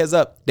you a heads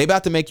up, they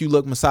about to make you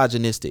look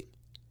misogynistic.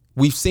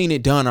 We've seen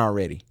it done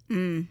already.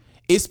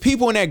 It's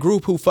people in that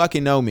group who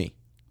fucking know me.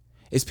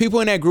 It's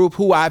people in that group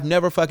who I've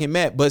never fucking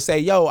met, but say,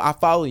 yo, I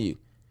follow you.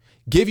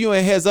 Give you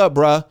a heads up,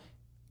 bruh.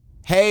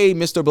 Hey,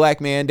 Mr. Black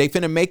Man, they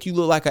finna make you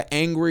look like an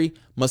angry,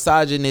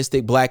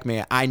 misogynistic black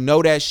man. I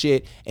know that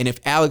shit. And if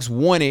Alex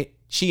wanted,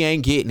 she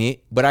ain't getting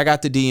it, but I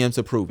got the DMs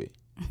to prove it.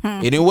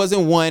 And it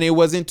wasn't 1, it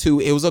wasn't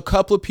 2. It was a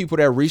couple of people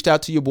that reached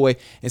out to your boy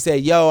and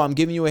said, yo, I'm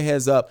giving you a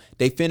heads up.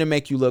 They finna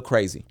make you look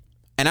crazy.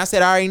 And I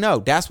said, I already know.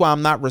 That's why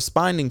I'm not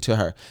responding to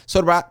her.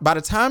 So by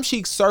the time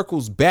she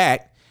circles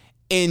back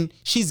and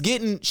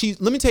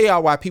let me tell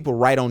y'all why people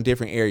write on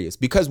different areas.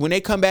 Because when they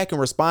come back and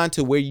respond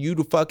to where you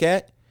the fuck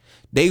at,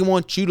 they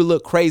want you to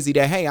look crazy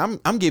that, hey,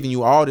 I'm giving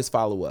you all this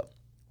follow-up.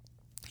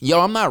 Yo,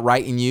 I'm not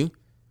writing you.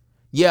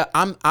 Yeah,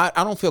 I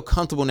don't feel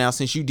comfortable now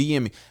since you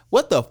DM me.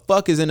 What the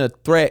fuck is in a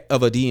threat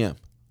of a DM?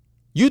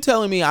 You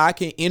telling me I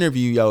can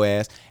interview your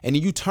ass, and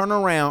then you turn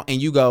around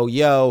and you go,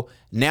 yo,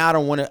 now I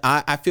don't want to,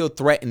 I feel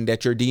threatened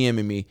that you're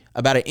DMing me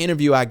about an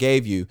interview I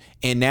gave you,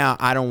 and now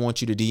I don't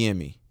want you to DM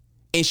me.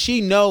 And she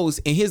knows,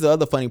 and here's the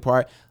other funny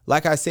part,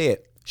 like I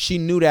said, she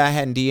knew that I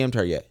hadn't DM'd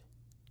her yet.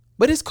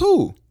 But it's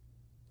cool.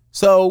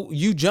 So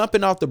you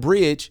jumping off the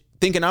bridge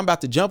thinking I'm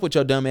about to jump with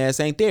your dumb ass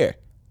ain't there.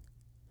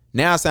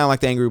 Now I sound like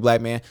the angry black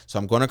man, so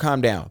I'm going to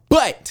calm down.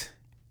 But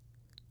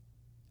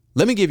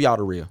let me give y'all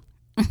the real.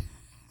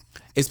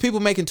 Is people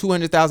making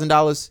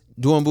 $200,000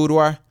 doing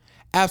boudoir?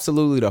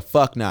 Absolutely the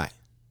fuck not.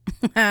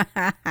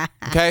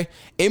 Okay?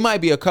 It might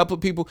be a couple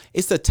of people.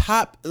 It's the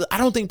top. I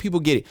don't think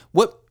people get it.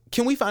 What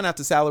can we find out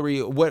the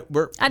salary?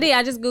 I did.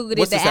 I just Googled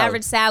it. The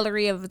average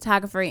salary of a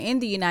photographer in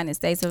the United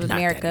States of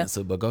America. Not that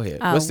answer, but go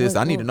ahead. What's this?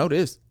 I need to know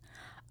this.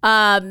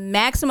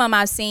 Maximum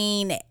I've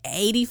seen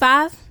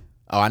 85.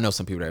 Oh, I know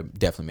some people that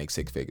definitely make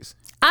 6 figures.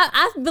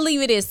 I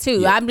believe it is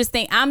too. Yeah.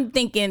 I'm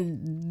thinking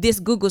this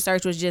Google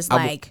search was just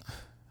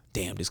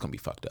damn, this gonna be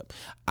fucked up.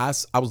 I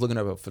was looking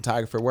up a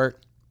photographer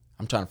work.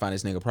 I'm trying to find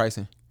this nigga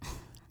pricing.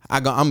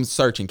 I'm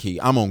searching key.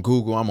 I'm on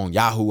Google. I'm on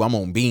Yahoo. I'm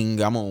on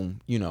Bing. I'm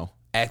on,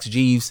 Ask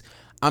Jeeves.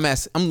 I'm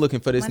looking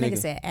for this My nigga. nigga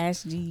said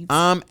Ash Jeeves.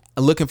 I'm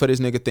looking for this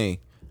nigga thing.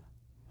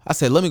 I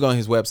said, let me go on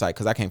his website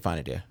because I can't find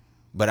it there.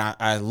 But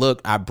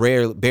I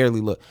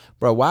barely look.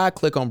 Bro, why I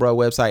click on bro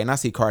website and I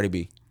see Cardi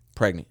B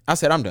pregnant? I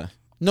said, I'm done.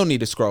 No need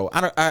to scroll.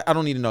 I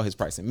don't need to know his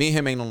pricing. Me and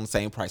him ain't on the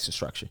same pricing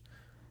structure.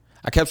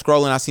 I kept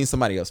scrolling. I seen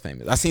somebody else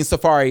famous. I seen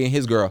Safari and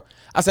his girl.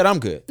 I said, I'm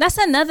good. That's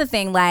another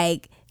thing.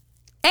 Like,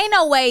 ain't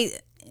no way,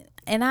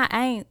 and I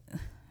ain't,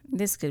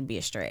 this could be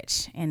a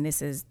stretch. And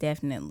this is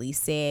definitely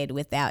said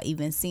without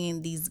even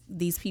seeing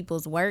these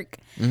people's work.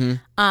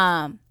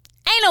 Mm-hmm.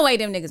 Ain't no way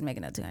them niggas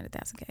making up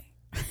 200,000 K.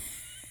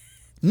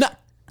 No.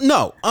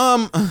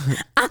 I'm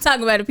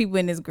talking about the people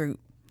in this group.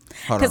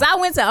 Because I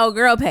went to old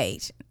girl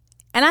page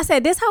and I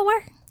said, this how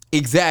work?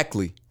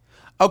 Exactly.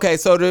 Okay,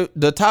 so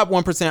the top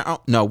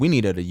 1%, no, we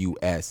need it the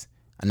U.S.,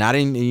 not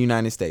in the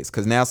United States,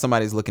 because now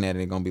somebody's looking at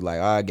it and going to be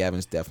like,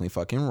 Gavin's definitely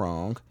fucking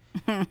wrong.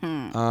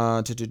 The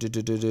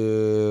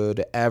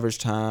average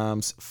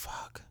times,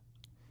 fuck.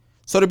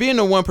 So to be in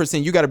the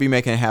 1%, you got to be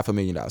making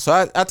 $500,000.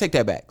 So I take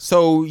that back.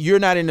 So you're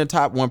not in the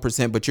top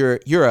 1%, but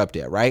you're up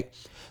there, right?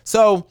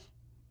 So,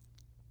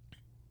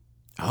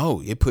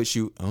 it puts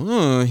you,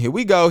 here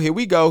we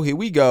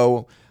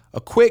go.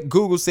 A quick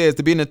Google says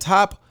to be in the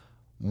top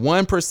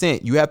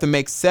 1%, you have to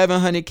make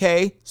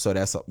 $700K. So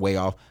that's way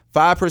off.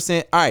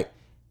 5%. All right.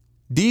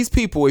 These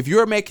people, if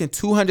you're making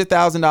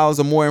 $200,000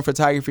 or more in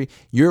photography,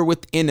 you're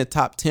within the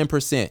top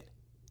 10%.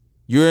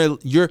 You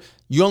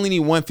only need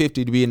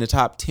 150 to be in the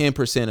top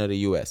 10% of the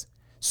US.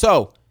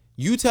 So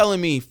you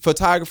telling me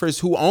photographers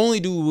who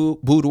only do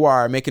boudoir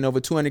are making over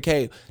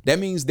 200K, that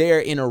means they're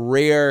in a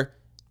rare,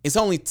 it's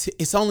only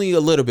a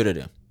little bit of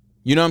them.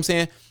 You know what I'm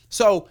saying?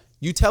 So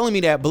you telling me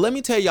that, but let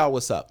me tell y'all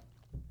what's up.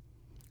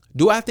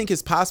 Do I think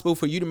it's possible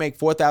for you to make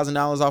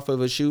 $4,000 off of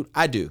a shoot?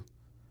 I do.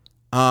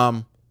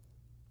 And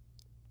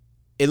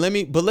let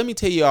me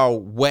tell y'all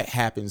what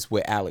happens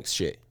with Alex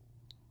shit.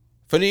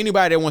 For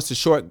anybody that wants the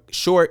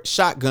short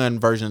shotgun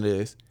version of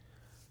this,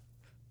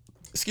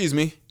 excuse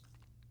me.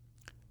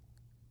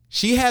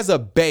 She has a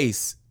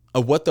base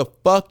of what the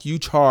fuck you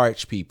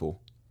charge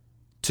people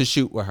to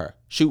shoot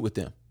with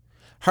them.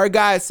 Her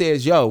guy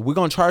says, yo, we're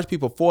going to charge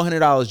people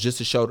 $400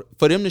 just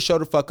for them to show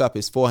the fuck up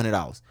is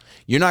 $400.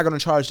 You're not going to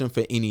charge them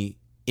for any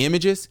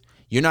images.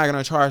 You're not going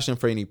to charge them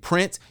for any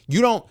prints.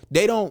 Only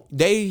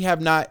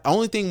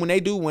thing when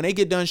they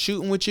get done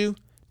shooting with you,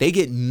 they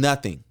get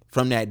nothing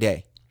from that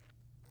day.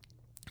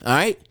 All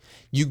right.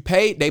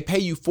 They pay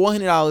you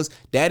 $400.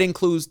 That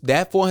includes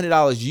that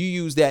 $400. You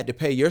use that to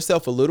pay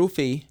yourself a little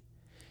fee.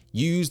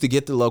 You use to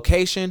get the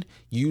location.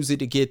 You use it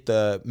to get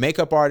the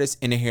makeup artist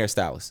and the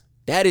hairstylist.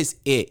 That is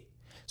it.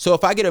 So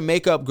if I get a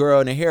makeup girl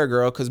and a hair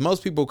girl, because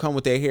most people come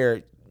with their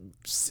hair,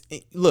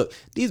 look,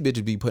 these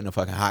bitches be putting a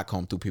fucking hot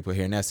comb through people's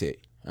hair and that's it.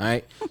 All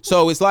right.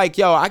 So it's like,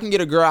 yo, I can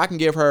get a girl, I can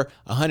give her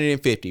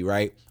 150,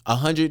 right?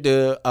 100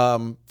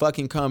 to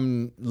fucking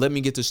come, let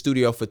me get to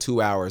studio for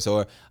 2 hours,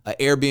 or an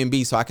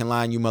Airbnb so I can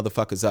line you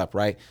motherfuckers up,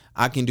 right?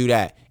 I can do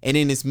that. And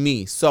then it's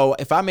me. So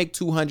if I make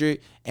 200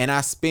 and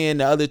I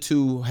spend the other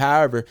two,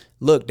 however,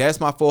 look,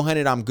 that's my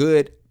 400. I'm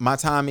good. My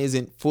time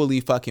isn't fully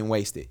fucking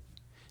wasted.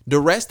 The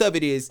rest of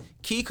it is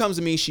Key comes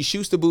to me. She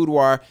shoots the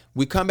boudoir.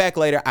 We come back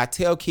later. I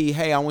tell Key,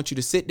 hey, I want you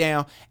to sit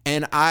down,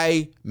 and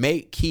I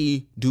make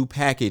Key do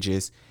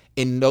packages.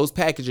 And those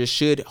packages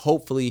should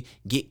hopefully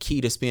get Key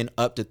to spend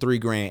up to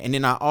 $3,000. And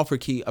then I offer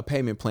Key a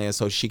payment plan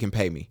so she can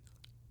pay me.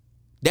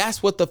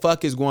 That's what the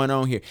fuck is going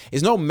on here.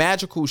 It's no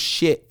magical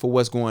shit for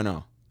what's going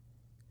on.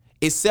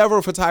 It's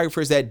several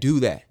photographers that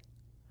do that.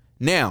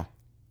 Now,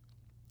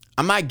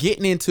 I'm not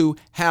getting into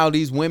how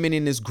these women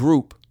in this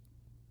group.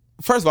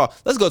 First of all,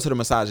 let's go to the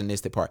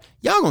misogynistic part.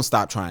 Y'all gonna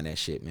stop trying that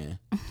shit, man.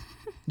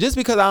 Just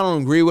because I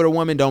don't agree with a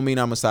woman don't mean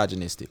I'm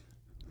misogynistic.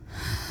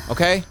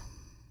 Okay?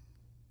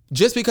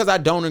 Just because I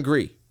don't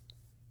agree.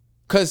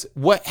 Because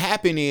what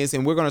happened is,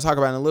 and we're going to talk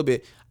about it in a little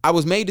bit, I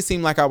was made to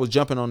seem like I was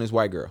jumping on this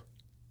white girl.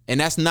 And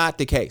that's not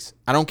the case.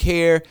 I don't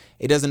care.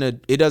 It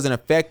doesn't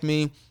affect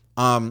me.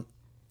 And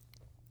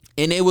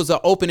it was an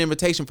open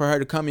invitation for her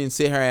to come in and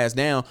sit her ass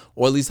down,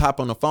 or at least hop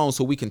on the phone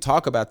so we can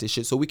talk about this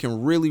shit, so we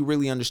can really,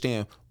 really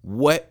understand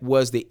what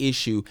was the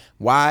issue,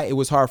 why it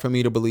was hard for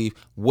me to believe,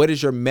 what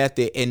is your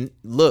method. And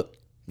look,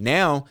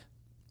 now,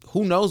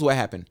 who knows what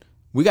happened?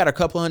 We got a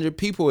couple hundred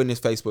people in this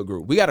Facebook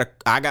group.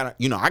 I got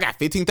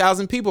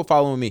 15,000 people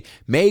following me.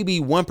 Maybe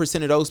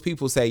 1% of those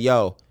people say,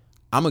 yo,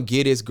 I'm going to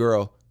give this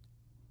girl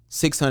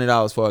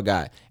 $600 for a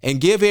guy. And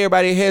give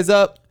everybody a heads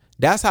up,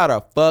 that's how the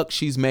fuck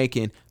she's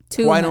making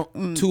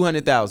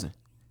 $200,000.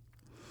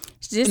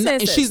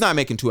 She's not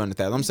making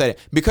 $200,000. I'm saying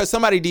because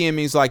somebody DM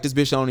me is like, this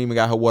bitch don't even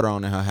got her water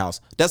on in her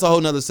house. That's a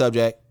whole nother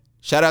subject.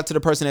 Shout out to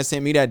the person that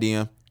sent me that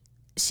DM.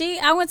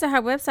 I went to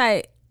her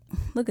website.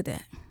 Look at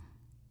that.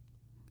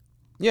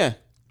 Yeah,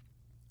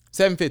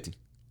 $750.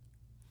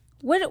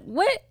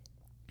 What?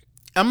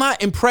 I'm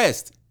not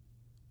impressed.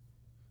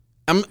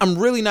 I'm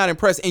really not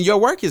impressed. And your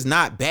work is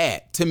not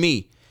bad to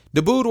me.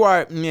 The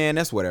boudoir, man,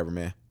 that's whatever,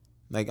 man.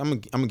 Like, I'm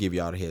gonna give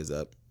y'all the heads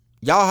up.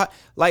 Y'all,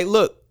 like,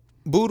 look,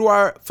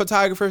 boudoir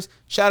photographers,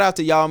 shout out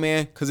to y'all,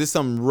 man, because there's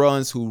some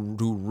runs who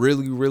do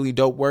really, really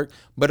dope work.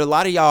 But a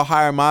lot of y'all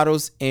hire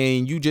models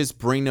and you just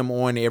bring them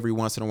on every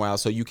once in a while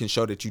so you can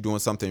show that you're doing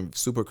something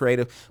super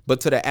creative.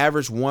 But to the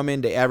average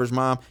woman, the average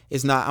mom,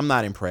 I'm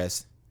not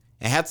impressed.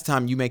 And half the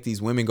time you make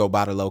these women go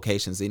by the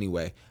locations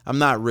anyway. I'm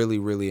not really,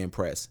 really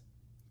impressed.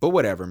 But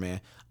whatever,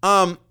 man.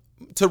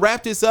 To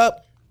wrap this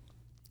up,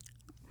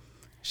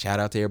 shout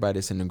out to everybody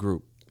that's in the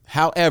group.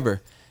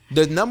 However,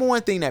 the number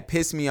one thing that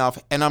pissed me off,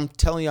 and I'm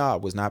telling y'all I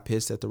was not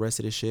pissed at the rest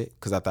of this shit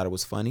because I thought it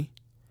was funny.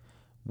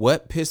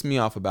 What pissed me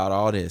off about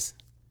all this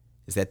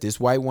is that this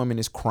white woman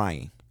is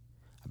crying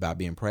about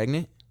being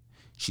pregnant.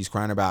 She's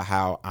crying about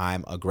how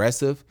I'm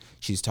aggressive.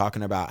 She's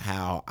talking about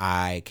how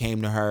I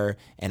came to her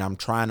and I'm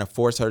trying to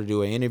force her to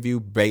do an interview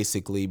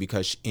basically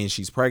because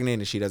she's pregnant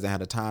and she doesn't have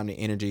the time, the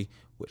energy,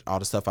 with all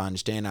the stuff I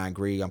understand, I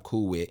agree, I'm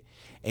cool with.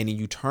 And then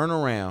you turn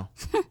around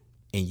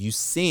and you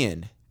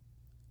send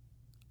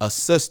a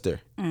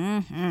sister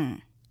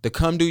to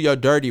come do your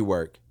dirty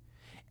work.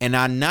 And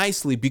I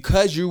nicely,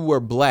 because you were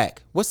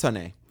black, what's her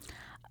name?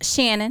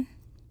 Shannon,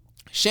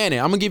 I'm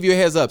going to give you a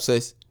heads up,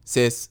 sis.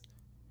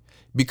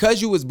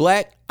 Because you was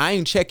black, I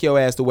ain't check your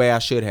ass the way I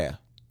should have.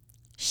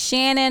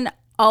 Shannon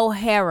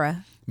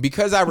O'Hara.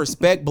 Because I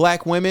respect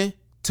black women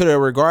to the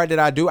regard that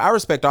I do, I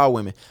respect all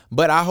women.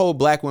 But I hold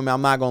black women,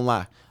 I'm not going to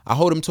lie. I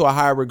hold them to a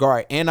higher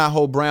regard. And I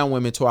hold brown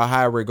women to a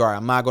higher regard.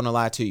 I'm not going to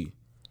lie to you.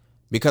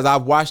 Because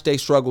I've watched their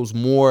struggles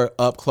more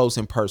up close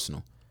and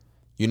personal.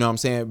 You know what I'm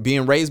saying?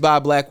 Being raised by a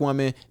black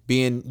woman,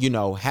 being,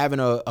 having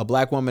a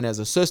black woman as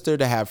a sister,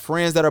 to have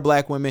friends that are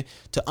black women,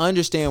 to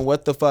understand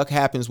what the fuck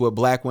happens with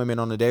black women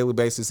on a daily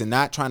basis and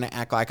not trying to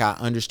act like I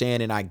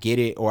understand and I get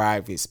it or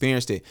I've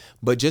experienced it,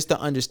 but just to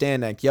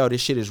understand that,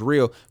 this shit is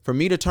real. For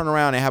me to turn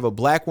around and have a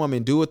black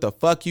woman do what the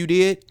fuck you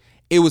did,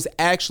 it was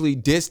actually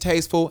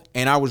distasteful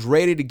and I was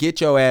ready to get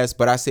your ass,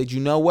 but I said, you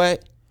know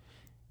what?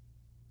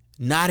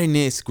 Not in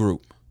this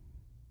group.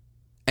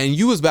 And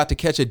you was about to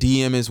catch a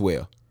DM as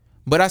well.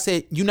 But I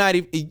said,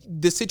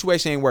 the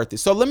situation ain't worth it.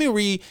 So let me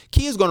read.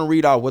 Kia's going to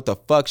read off what the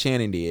fuck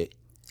Shannon did.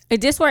 Is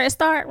this where it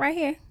start right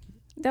here?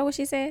 Is that what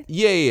she said?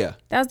 Yeah.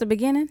 That was the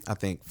beginning? I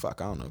think, I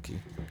don't know, Kia.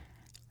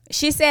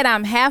 She said,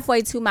 I'm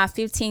halfway to my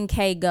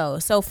 15K goal.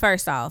 So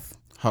first off.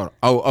 Hold on.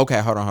 Oh, okay.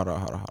 Hold on.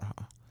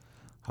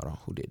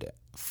 Who did that?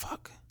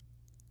 Fuck.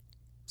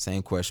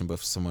 Same question, but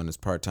for someone that's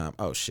part-time.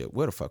 Oh, shit.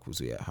 Where the fuck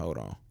was we at? Hold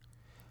on.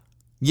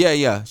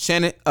 Yeah.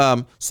 Shannon.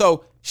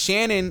 So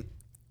Shannon,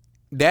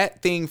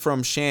 that thing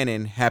from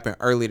Shannon happened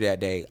earlier that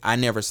day. I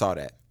never saw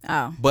that.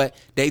 Oh. But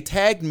they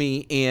tagged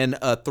me in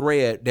a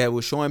thread that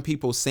was showing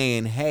people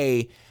saying,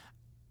 hey,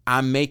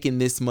 I'm making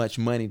this much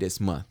money this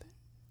month.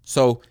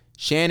 So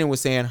Shannon was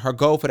saying her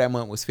goal for that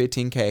month was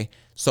 15K.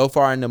 So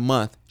far in the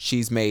month,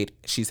 she's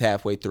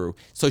halfway through.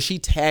 So she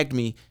tagged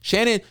me.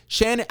 Shannon,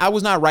 I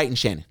was not writing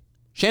Shannon.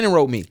 Shannon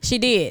wrote me. She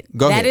did.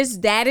 Go ahead.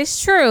 That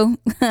is true.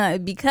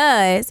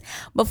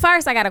 But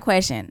first I got a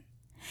question.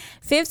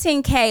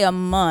 15K a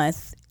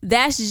month,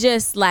 that's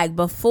just like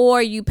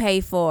before you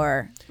pay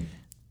for.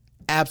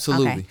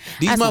 Absolutely. Okay.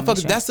 These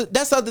motherfuckers, sure.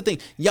 that's the other thing.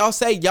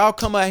 Y'all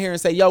come out here and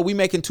say, yo, we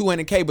making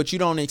 200K, but you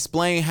don't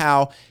explain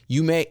how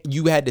you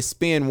had to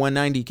spend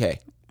 190K.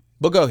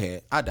 But go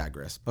ahead. I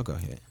digress. But go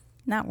ahead.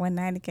 Not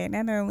 190K.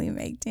 That only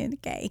make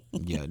 10K.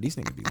 Yeah, these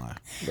niggas be lying.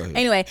 Go ahead.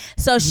 Anyway,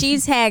 so she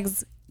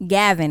tags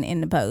Gavin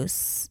in the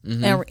post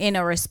in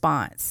a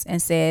response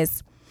and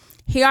says,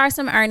 here are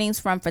some earnings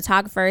from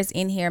photographers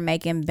in here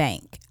making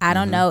bank. I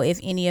don't know if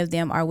any of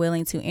them are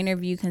willing to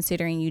interview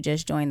considering you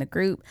just joined the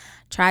group.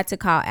 Tried to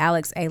call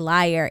Alex a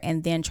liar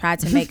and then tried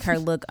to make her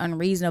look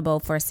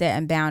unreasonable for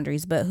setting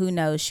boundaries. But who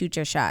knows? Shoot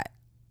your shot.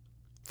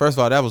 First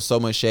of all, that was so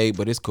much shade,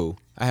 but it's cool.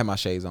 I had my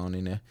shades on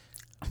in there.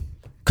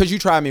 Because you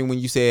tried me when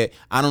you said,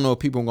 I don't know if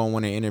people are going to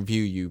want to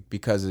interview you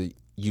because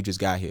you just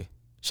got here.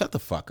 Shut the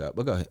fuck up.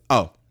 But go ahead.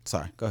 Oh,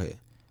 sorry. Go ahead.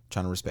 I'm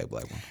trying to respect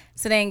black women.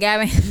 So then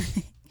Gavin...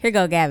 Here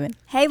go Gavin.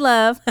 Hey,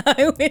 love.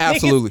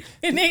 Absolutely.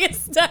 Niggas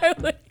start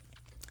with...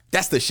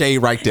 That's the shade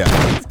right there.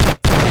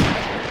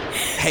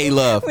 Hey,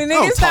 love. When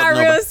niggas start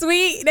real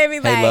sweet, they be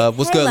like, hey, love.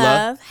 What's good,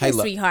 love? Hey,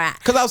 sweetheart.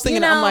 Because I was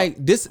thinking, I'm like,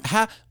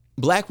 how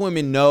black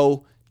women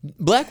know.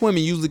 Black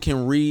women usually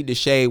can read the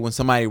shade when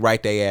somebody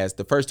write their ass.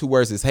 The first two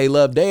words is, hey,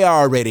 love. They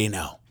already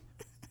know.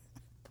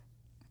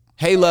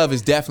 Hey, love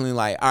is definitely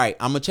like, all right,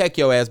 I'm going to check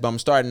your ass, but I'm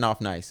starting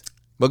off nice.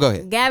 But go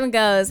ahead. Gavin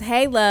goes,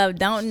 hey, love,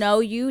 don't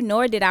know you,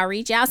 nor did I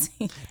reach out to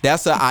you.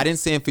 I didn't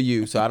send for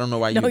you, so I don't know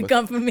why you... Don't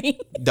come for me.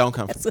 Don't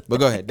come for me. But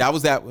go ahead. That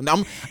was that.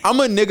 I'm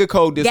a nigga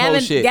code this whole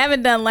shit.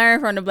 Gavin done learn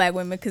from the black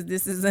women because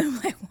this is a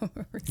black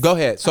woman. Go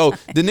ahead. So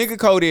the nigga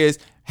code is,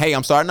 hey,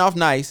 I'm starting off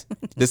nice.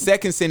 The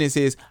second sentence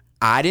is,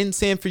 I didn't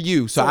send for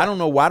you, so I don't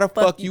know why the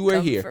fuck you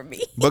were here. For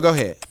me. But go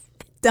ahead.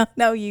 don't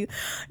know you,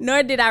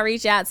 nor did I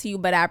reach out to you,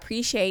 but I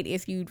appreciate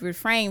if you'd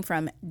refrain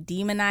from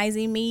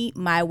demonizing me,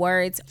 my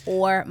words,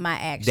 or my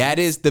actions. That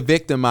is the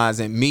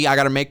victimizing. Me, I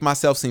got to make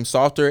myself seem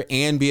softer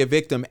and be a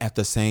victim at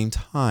the same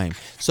time.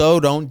 So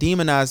don't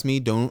demonize me.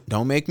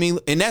 Don't make me,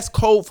 and that's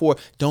code for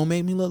don't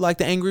make me look like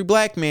the angry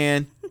black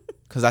man.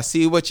 Cause I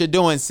see what you're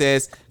doing,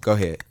 sis. Go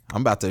ahead. We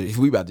about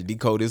to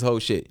decode this whole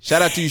shit.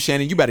 Shout out to you,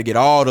 Shannon. You better get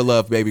all the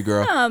love, baby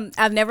girl.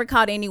 I've never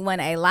called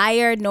anyone a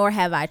liar, nor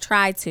have I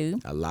tried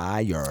to. A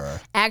liar.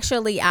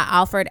 Actually, I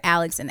offered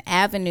Alex an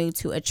avenue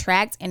to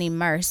attract and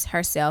immerse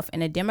herself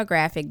in a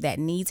demographic that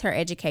needs her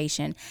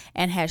education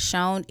and has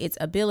shown its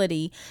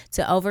ability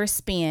to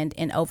overspend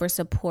and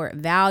oversupport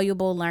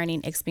valuable learning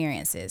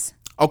experiences.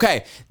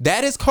 Okay,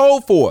 that is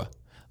code for,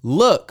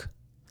 look,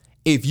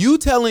 if you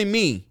telling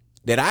me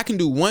that I can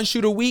do one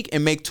shoot a week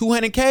and make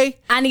 $200K,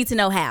 I need to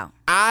know how.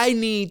 I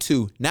need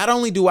to. Not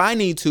only do I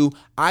need to,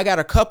 I got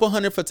a couple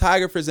hundred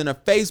photographers in a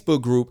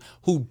Facebook group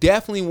who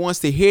definitely wants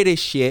to hear this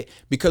shit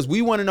because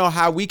we want to know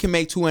how we can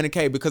make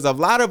 $200K because a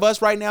lot of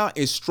us right now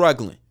is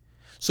struggling.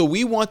 So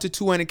we want the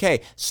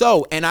 $200K.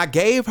 So, and I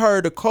gave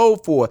her the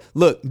code for,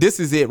 look, this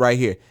is it right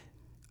here.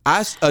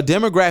 A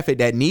demographic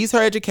that needs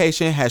her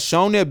education has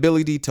shown the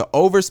ability to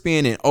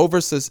overspend and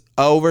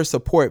over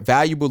support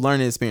valuable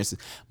learning experiences.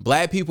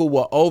 Black people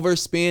will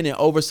overspend and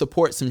over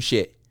support some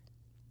shit.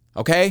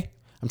 Okay?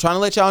 I'm trying to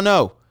let y'all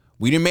know.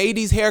 We done made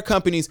these hair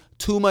companies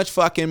too much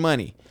fucking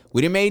money.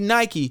 We done made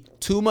Nike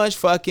too much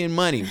fucking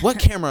money. What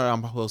camera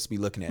am I supposed to be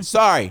looking at?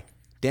 Sorry.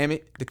 Damn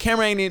it. The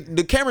camera ain't in.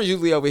 The camera's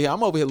usually over here.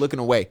 I'm over here looking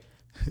away.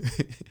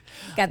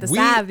 Got the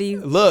side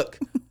view. Look.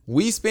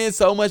 We spend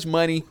so much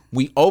money.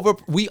 We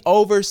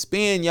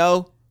overspend,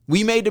 yo.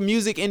 We made the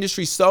music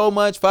industry so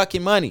much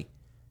fucking money.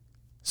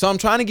 So I'm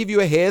trying to give you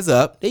a heads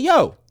up that,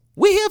 yo,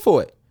 we here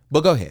for it.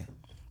 But go ahead.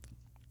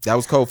 That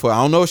was code for,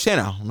 I don't know,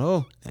 Shannon. I don't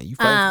know. Now you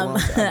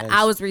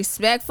I was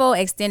respectful,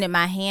 extended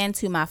my hand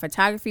to my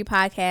photography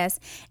podcast,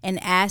 and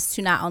asked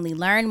to not only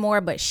learn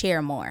more, but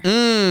share more.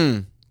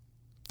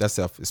 That's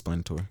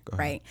self-explanatory. Go ahead.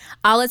 Right.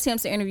 All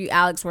attempts to interview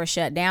Alex were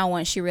shut down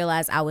once she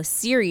realized I was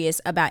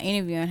serious about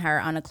interviewing her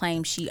on a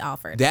claim she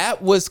offered.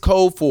 That was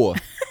code for.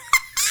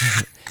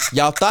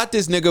 Y'all thought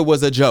this nigga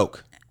was a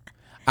joke.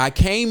 I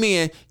came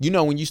in, you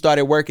know, when you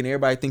started working,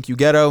 everybody think you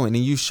ghetto, and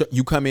then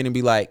you come in and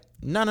be like,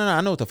 no, I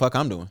know what the fuck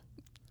I'm doing.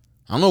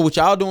 I don't know what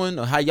y'all doing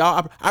or how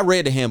y'all. I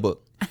read the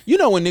handbook. You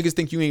know when niggas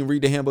think you ain't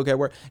read the handbook at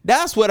work?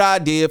 That's what I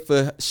did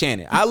for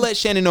Shannon. I let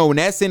Shannon know in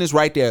that sentence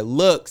right there,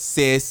 look,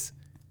 sis,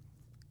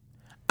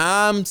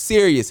 I'm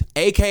serious.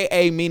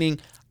 AKA meaning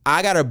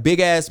I got a big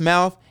ass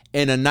mouth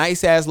and a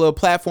nice ass little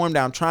platform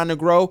that I'm trying to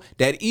grow,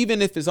 that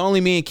even if it's only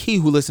me and Key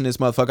who listen to this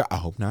motherfucker, I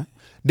hope not,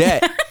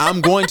 that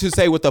I'm going to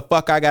say what the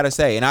fuck I gotta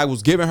say. And I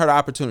was giving her the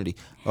opportunity.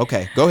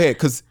 Okay, go ahead.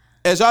 Because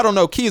as y'all don't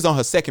know, Key is on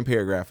her second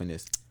paragraph in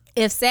this.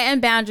 If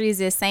setting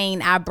boundaries is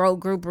saying I broke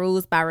group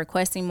rules by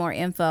requesting more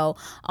info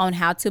on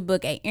how to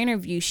book an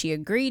interview she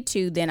agreed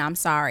to, then I'm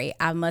sorry.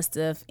 I must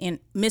have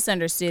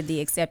misunderstood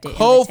the accepted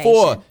Code invitation.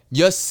 for,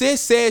 your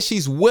sis says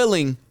she's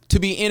willing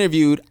to be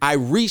interviewed. I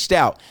reached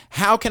out.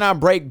 How can I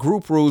break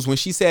group rules when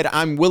she said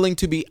I'm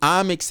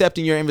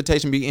accepting your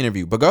invitation to be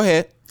interviewed? But go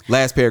ahead.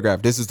 Last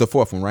paragraph. This is the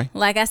fourth one, right?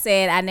 Like I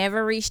said, I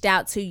never reached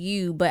out to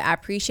you, but I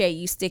appreciate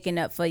you sticking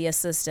up for your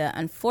sister.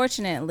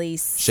 Unfortunately,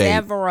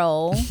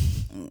 several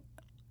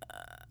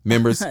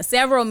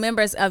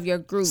members of your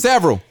group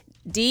DM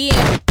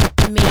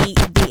me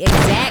the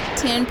exact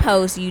 10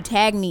 posts you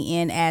tagged me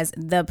in as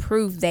the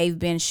proof they've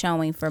been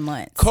showing for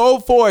months.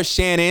 Code 4,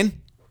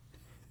 Shannon.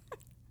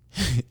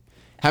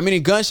 How many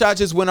gunshots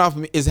just went off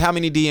is how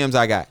many DMs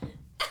I got.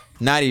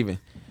 Not even.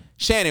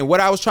 Shannon, what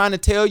I was trying to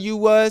tell you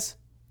was,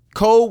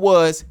 code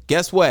was,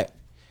 guess what?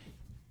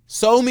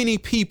 So many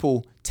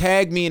people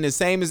tagged me in the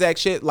same exact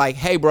shit like,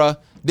 hey, bruh,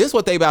 this is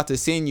what they about to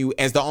send you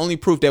as the only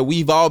proof that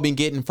we've all been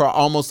getting for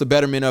almost a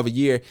betterment of a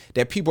year,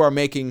 that people are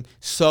making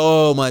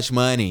so much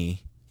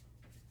money.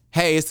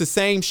 Hey, it's the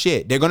same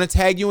shit. They're going to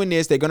tag you in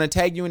this. They're going to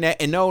tag you in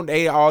that. And no,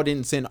 they all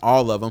didn't send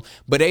all of them,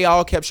 but they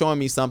all kept showing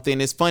me something.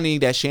 It's funny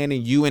that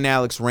Shannon, you and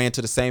Alex ran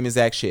to the same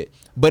exact shit,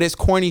 but it's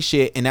corny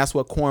shit. And that's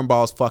what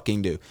cornballs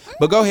fucking do.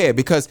 But go ahead,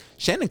 because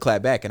Shannon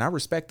clapped back and I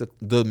respect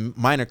the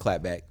minor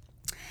clap back.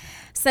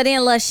 So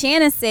then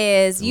LaShannon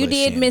says, you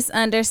did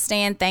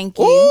misunderstand. Thank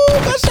you.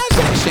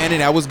 Ooh, Shannon,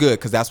 that was good,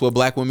 because that's what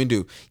black women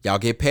do. Y'all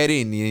get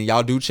petty and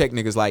y'all do check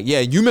niggas like, yeah,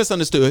 you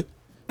misunderstood.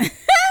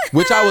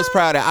 Which I was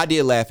proud of. I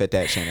did laugh at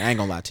that, Shannon. I ain't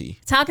gonna lie to you.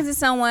 Talking to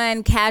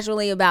someone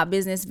casually about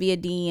business via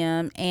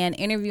DM and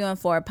interviewing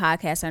for a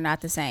podcast are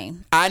not the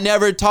same. I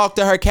never talked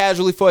to her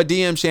casually for a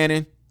DM,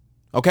 Shannon.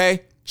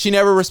 Okay? She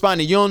never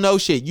responded. You don't know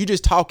shit. You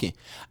just talking.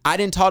 I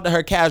didn't talk to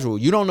her casual.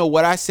 You don't know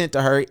what I sent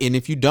to her. And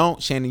if you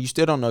don't, Shannon, you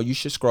still don't know. You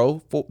should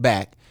scroll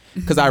back,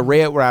 because I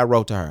read what I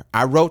wrote to her.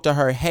 I wrote to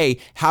her, hey,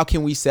 how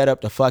can we set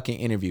up the fucking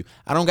interview?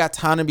 I don't got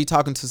time to be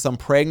talking to some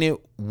pregnant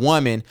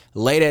woman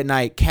late at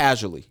night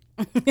casually.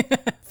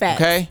 Facts.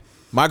 Okay?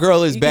 My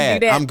girl is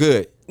bad. I'm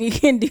good. You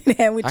can do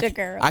that with your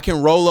girl. I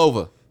can roll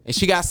over. And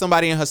she got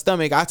somebody in her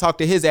stomach. I talk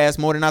to his ass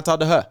more than I talk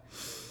to her.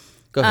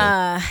 Go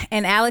ahead.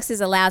 And Alex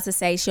is allowed to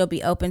say she'll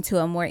be open to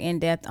a more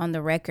in-depth on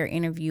the record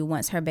interview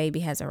once her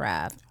baby has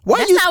arrived.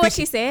 That's not what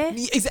she said.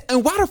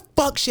 And why the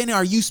fuck, Shannon,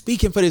 are you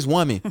speaking for this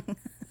woman?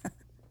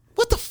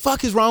 What the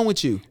fuck is wrong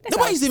with you?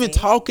 Nobody's even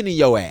talking to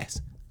your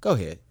ass. Go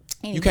ahead.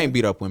 Anyway. You can't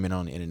beat up women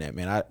on the internet,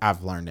 man.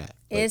 I've learned that.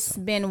 It's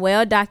been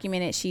well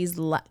documented she's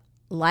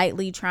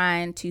lightly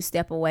trying to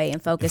step away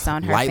and focus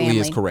on her family. Lightly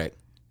is correct.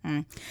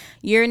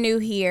 You're new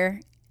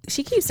here.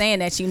 She keeps saying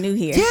that you new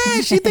here. Yeah,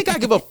 she think I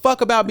give a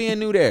fuck about being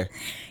new there.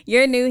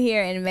 You're new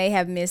here and may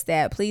have missed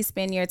that. Please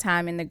spend your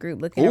time in the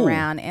group looking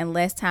around and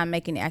less time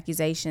making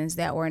accusations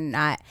that we're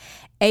not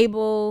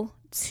able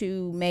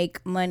to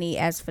make money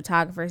as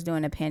photographers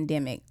during a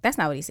pandemic. That's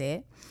not what he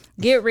said.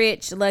 Get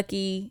Rich,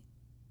 Lucky.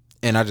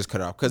 And I just cut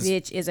off because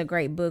Bitch is a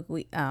great book.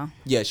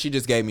 Yeah, she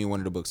just gave me one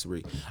of the books to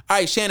read. All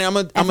right,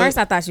 Shannon, At first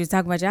I thought she was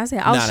talking about you. I said,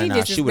 she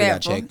disrespectful. She would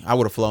have got checked. I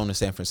would have flown to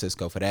San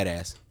Francisco for that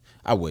ass.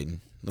 I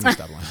wouldn't. Let me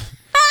stop lying.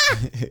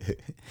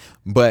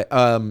 But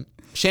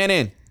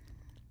Shannon,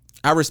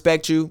 I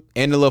respect you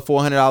and the little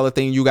 $400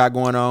 thing you got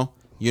going on.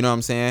 You know what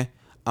I'm saying?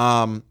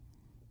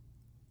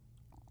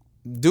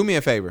 Do me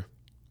a favor.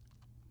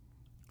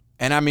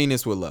 And I mean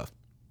this with love.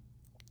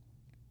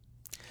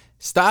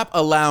 Stop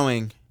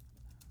allowing,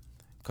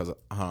 because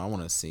I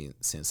want to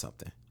send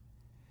something.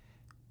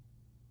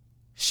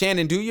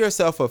 Shannon, do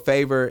yourself a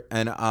favor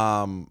and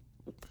how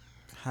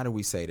do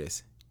we say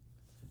this?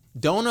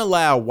 Don't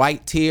allow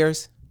white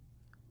tears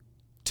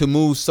to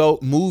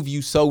move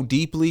you so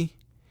deeply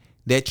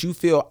that you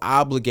feel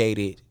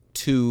obligated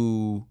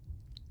to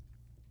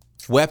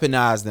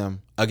weaponize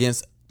them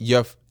against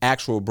your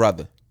actual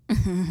brother.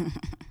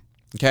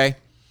 Okay?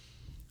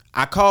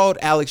 I called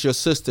Alex your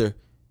sister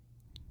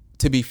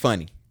to be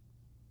funny.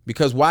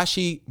 Because why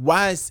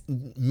is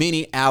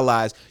many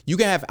allies, you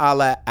can have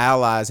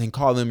allies and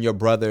call them your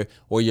brother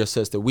or your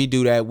sister. We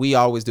do that. We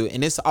always do it.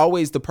 And it's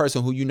always the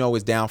person who you know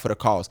is down for the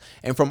cause.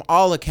 And from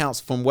all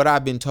accounts, from what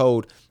I've been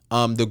told,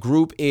 the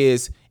group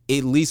is,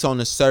 at least on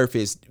the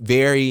surface,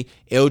 very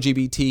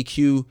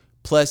LGBTQ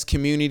plus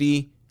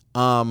community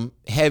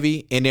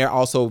heavy. And they're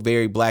also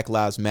very Black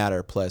Lives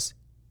Matter plus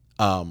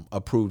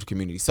approved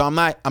community. So I'm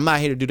not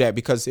here to do that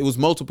because it was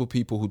multiple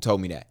people who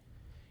told me that.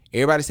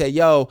 Everybody said,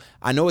 yo,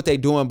 I know what they're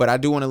doing, but I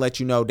do want to let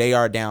you know they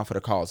are down for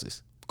the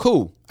causes.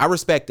 Cool. I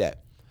respect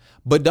that.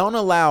 But don't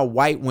allow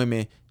white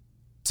women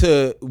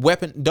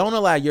don't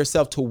allow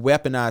yourself to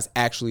weaponize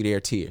actually their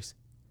tears.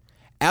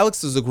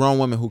 Alex is a grown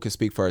woman who can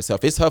speak for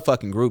herself. It's her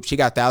fucking group. She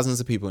got thousands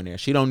of people in there.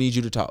 She don't need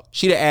you to talk.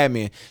 She the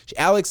admin.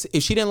 Alex,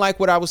 if she didn't like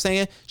what I was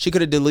saying, she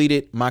could have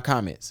deleted my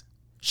comments.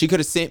 She could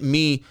have sent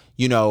me,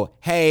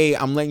 hey,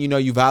 I'm letting you know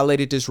you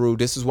violated this rule.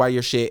 This is why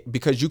you're shit.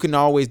 Because you can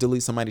always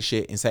delete somebody's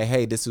shit and say,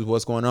 hey, this is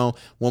what's going on.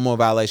 One more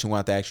violation, we'll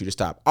have to ask you to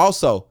stop.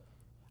 Also,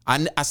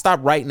 I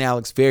stopped writing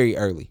Alex very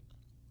early.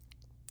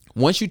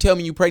 Once you tell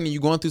me you're pregnant,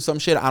 you're going through some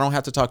shit, I don't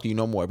have to talk to you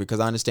no more because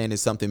I understand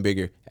there's something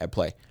bigger at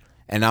play.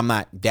 And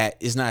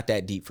it's not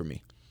that deep for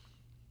me.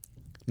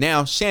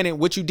 Now, Shannon,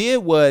 what you did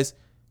was,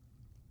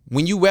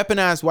 when you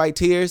weaponize white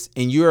tears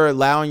and you're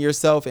allowing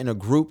yourself in a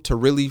group to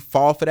really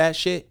fall for that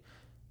shit,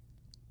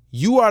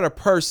 you are the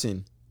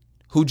person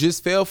who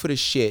just fell for the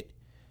shit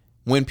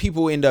when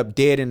people end up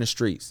dead in the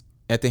streets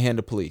at the hand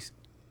of police.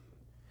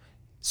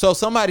 So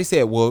somebody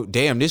said, well,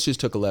 damn, this just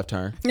took a left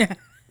turn.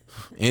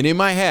 And it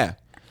might have.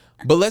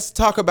 But let's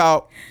talk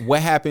about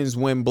what happens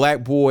when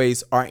black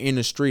boys are in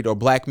the street or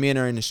black men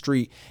are in the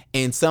street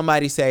and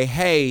somebody say,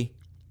 hey,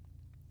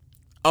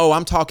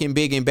 I'm talking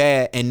big and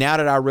bad. And now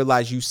that I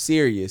realize you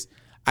serious,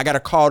 I got to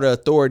call the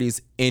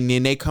authorities. And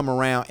then they come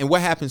around. And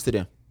what happens to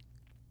them?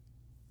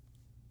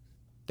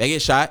 They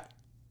get shot.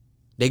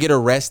 They get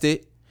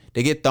arrested.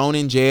 They get thrown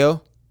in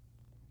jail.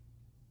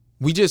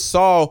 We just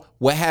saw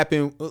what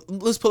happened.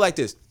 Let's put it like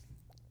this.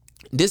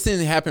 This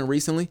didn't happen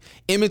recently.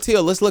 Emmett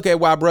Till, let's look at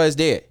why bruh is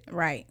dead.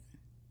 Right.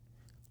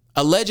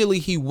 Allegedly,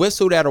 he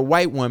whistled at a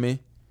white woman.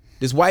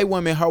 This white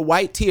woman, her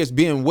white tears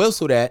being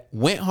whistled at,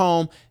 went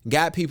home,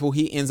 got people,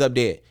 he ends up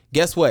dead.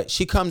 Guess what?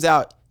 She comes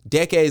out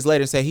decades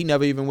later and say he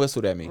never even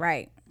whistled at me.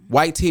 Right.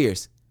 White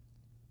tears.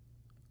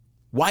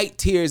 White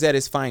tears at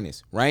its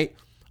finest, right?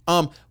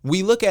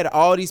 We look at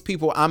all these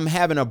people. I'm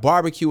having a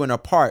barbecue in a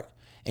park.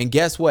 And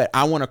guess what?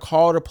 I want to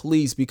call the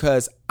police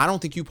because I don't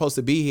think you're supposed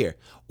to be here.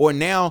 Or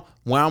now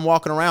when I'm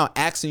walking around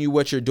asking you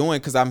what you're doing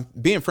because I'm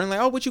being friendly.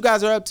 Oh, what you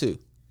guys are up to?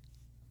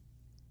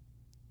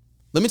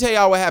 Let me tell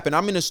y'all what happened.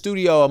 I'm in the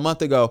studio a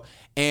month ago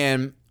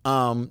and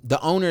the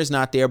owner is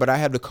not there, but I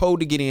have the code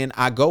to get in.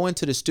 I go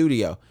into the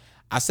studio.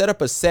 I set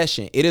up a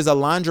session. It is a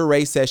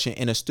lingerie session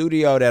in a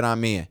studio that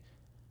I'm in.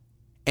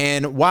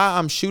 And while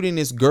I'm shooting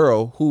this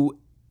girl who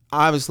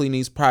obviously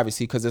needs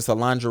privacy because it's a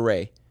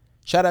lingerie.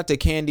 Shout out to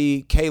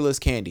Kayla's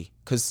Candy,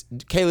 because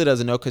Kayla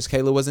doesn't know because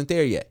Kayla wasn't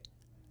there yet.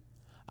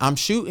 I'm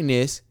shooting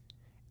this,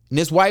 and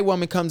this white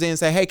woman comes in and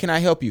say, hey, can I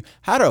help you?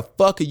 How the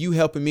fuck are you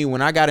helping me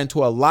when I got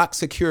into a locked,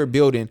 secure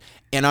building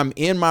and I'm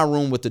in my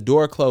room with the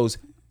door closed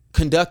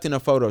conducting a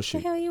photo shoot?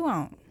 What the hell you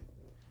want?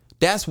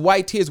 That's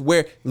white tears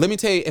where, let me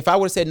tell you, if I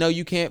would have said, no,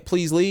 you can't,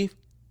 please leave,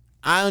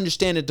 I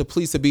understand that the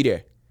police would be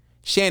there.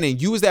 Shannon,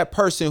 you was that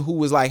person who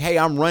was like, hey,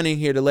 I'm running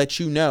here to let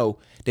you know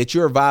that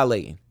you're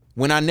violating.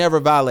 When I never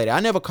violated.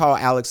 I never called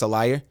Alex a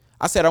liar.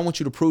 I said, I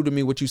want you to prove to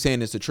me what you're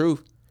saying is the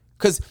truth.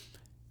 Because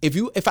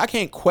if I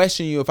can't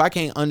question you, if I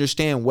can't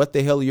understand what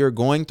the hell you're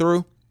going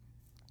through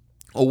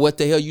or what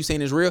the hell you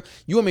saying is real,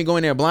 you want me to go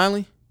in there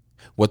blindly?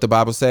 What the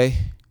Bible say?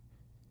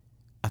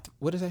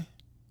 What does it say?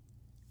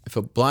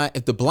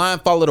 If the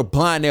blind follow the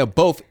blind, they'll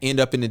both end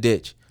up in the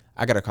ditch.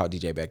 I got to call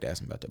DJ back to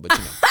ask him about that. But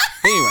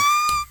anyway,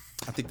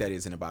 I think that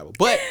is in the Bible.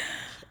 But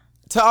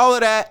to all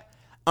of that,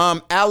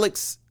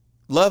 Alex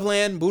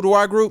Loveland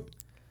Boudoir group,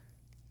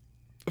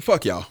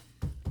 fuck y'all.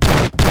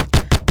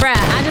 Bruh,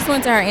 I just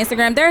went to her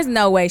Instagram. There's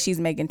no way she's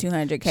making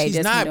 200K. She's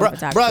just not, from doing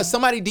photography. bro.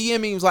 Somebody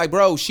DM me was like,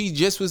 bro, she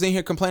just was in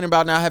here complaining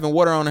about not having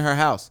water on in her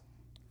house.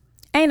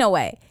 Ain't no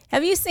way.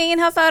 Have you seen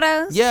her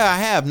photos? Yeah, I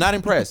have. Not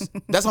impressed.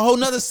 That's a whole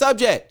nother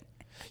subject.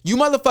 You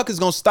motherfuckers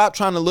gonna stop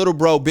trying to little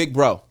bro, big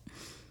bro.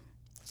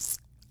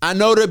 I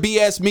know the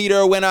BS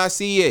meter when I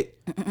see it.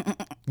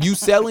 You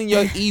selling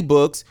your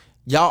ebooks.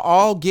 Y'all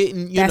all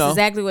getting, That's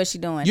exactly what she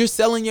doing. You're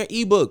selling your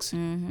ebooks.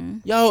 Mm-hmm.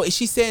 Yo, is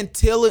she saying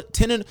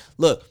 10?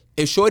 Look,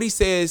 if Shorty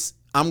says,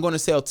 I'm going to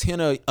sell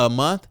 10 a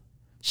month,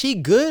 she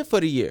good for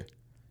the year.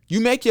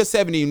 You make your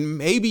 70,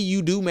 maybe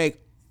you do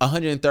make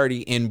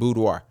 130 in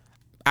Boudoir.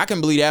 I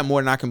can believe that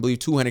more than I can believe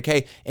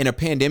 200K in a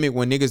pandemic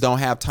when niggas don't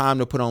have time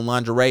to put on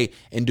lingerie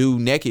and do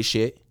naked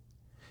shit.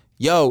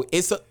 Yo,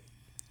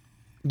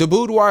 the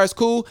Boudoir is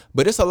cool,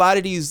 but it's a lot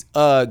of these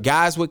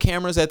guys with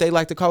cameras that they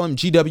like to call them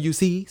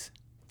GWCs.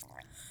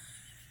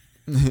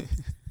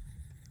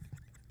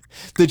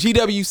 The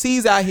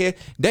GWCs out here,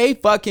 they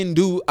fucking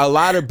do a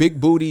lot of big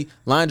booty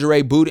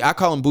lingerie booty. I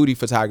call them booty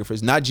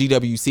photographers, not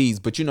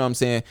GWCs, but you know what I'm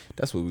saying?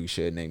 That's what we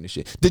should name this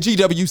shit. The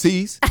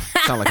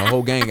GWCs. Sound like a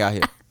whole gang out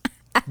here.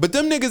 But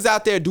them niggas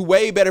out there do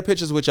way better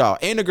pictures with y'all.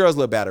 And the girls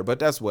look better, but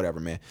that's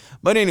whatever, man.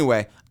 But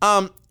anyway,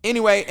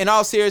 in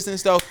all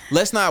seriousness though,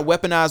 let's not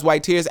weaponize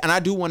white tears. And I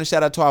do want to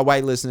shout out to our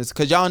white listeners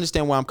because y'all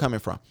understand where I'm coming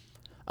from.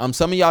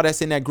 Some of y'all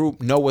that's in that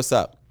group know what's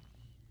up.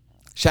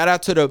 Shout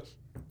out to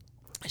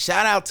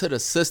the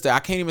sister. I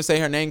can't even say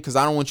her name because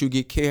I don't want you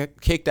to get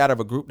kicked out of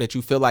a group that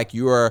you feel like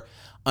you're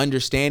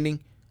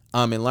understanding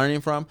and learning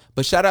from.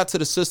 But shout out to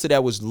the sister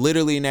that was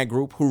literally in that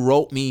group who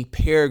wrote me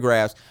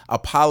paragraphs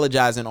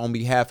apologizing on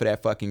behalf of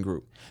that fucking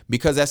group.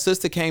 Because that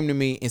sister came to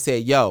me and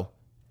said, yo,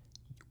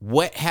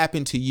 what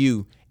happened to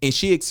you? And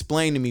she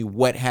explained to me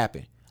what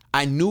happened.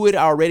 I knew it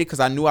already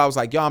because I knew I was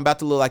like, yo, I'm about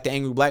to look like the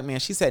angry black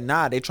man. She said,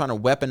 nah, they trying to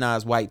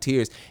weaponize white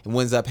tears. And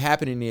what ends up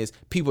happening is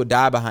people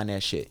die behind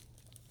that shit.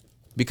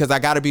 Because I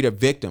got to be the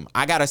victim.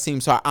 I got to seem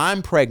sorry.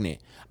 I'm pregnant.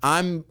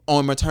 I'm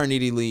on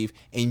maternity leave.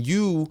 And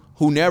you,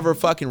 who never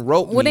fucking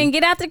wrote me. Well, then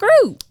get out the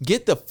group.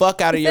 Get the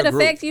fuck out of your group. If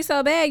it affects you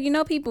so bad, you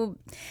know people...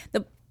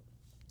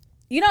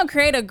 You don't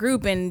create a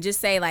group and just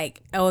say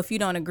like, oh, if you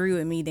don't agree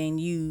with me, then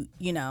you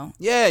know.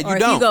 Yeah, you or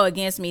don't. If you go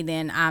against me,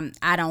 then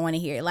I don't want to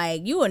hear it.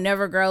 Like, you will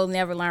never grow,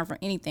 never learn from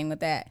anything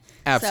with that.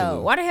 Absolutely.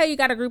 So why the hell you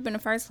got a group in the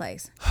first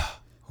place?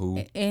 Who?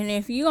 And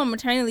if you on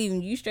maternity leave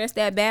and you stress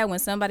that bad when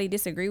somebody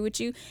disagree with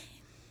you,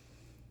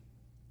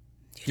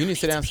 you need to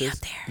sit down, sis.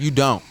 You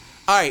don't.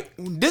 All right,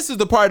 this is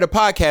the part of the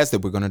podcast that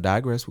we're going to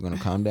digress. We're going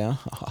to calm down.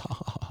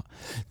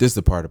 This is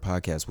the part of the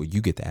podcast where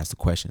you get to ask the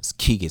questions.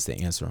 Key gets to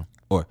answer them.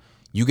 Or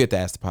you get to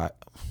ask the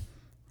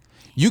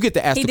You get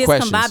to ask the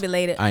questions.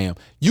 Discombobulated. I am.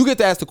 You get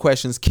to ask the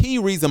questions. Key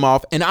reads them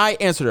off, and I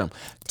answer them.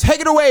 Take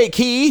it away,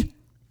 Key.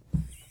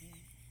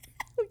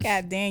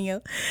 God,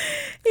 Daniel.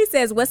 He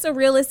says, "What's a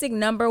realistic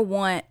number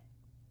one?"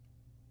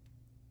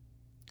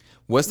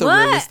 What's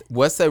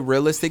a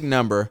realistic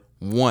number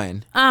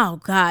one? Oh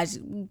gosh,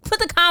 put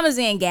the commas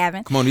in,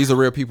 Gavin. Come on, these are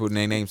real people and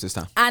their names this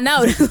time. I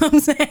know. That's what I'm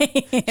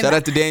saying. Shout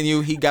out to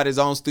Daniel. He got his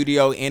own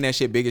studio and that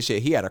shit big as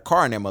shit. He had a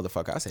car in that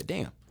motherfucker. I said,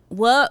 damn.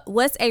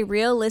 What's a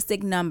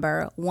realistic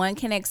number one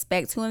can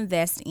expect to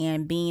invest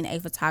in being a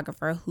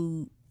photographer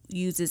who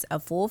uses a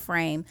full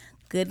frame,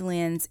 good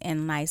lens,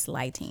 and nice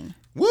lighting?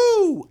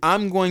 Woo!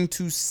 I'm going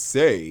to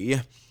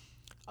say,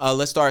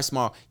 let's start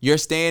small. Your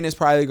stand is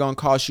probably going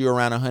to cost you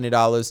around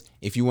 $100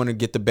 if you want to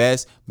get the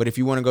best. But if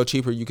you want to go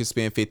cheaper, you can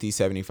spend $50,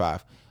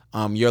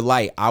 $75. Your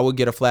light, I would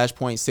get a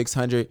Flashpoint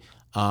 600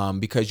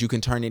 because you can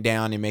turn it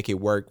down and make it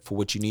work for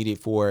what you need it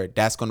for.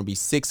 That's going to be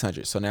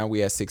 $600. So now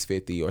we at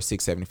 $650 or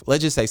 $670.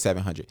 Let's just say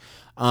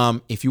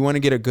 $700. If you want to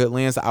get a good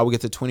lens, I would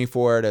get the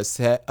 24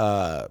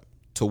 to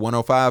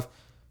 105.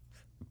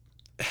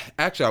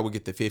 Actually, I would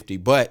get the 50,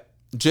 but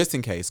just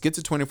in case, get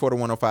to 24 to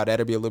 105.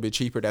 That'll be a little bit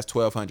cheaper. That's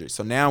 $1,200.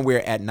 So now we're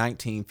at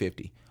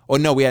 $1,950. Or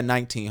no, we're at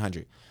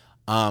 $1,900.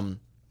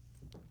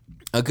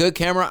 A good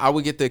camera, I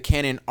would get the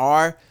Canon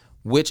R,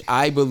 which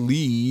I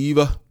believe,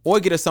 or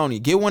get a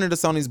Sony. Get one of the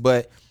Sonys,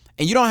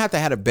 and you don't have to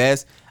have the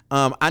best.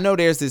 I know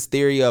there's this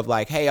theory of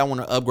like, hey, I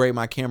want to upgrade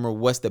my camera.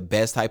 What's the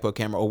best type of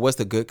camera, or what's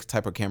the good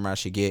type of camera I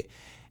should get?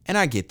 And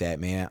I get that,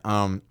 man.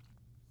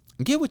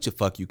 Get what the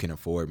fuck you can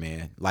afford,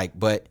 man. Like,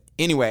 but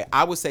anyway,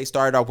 I would say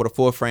start off with a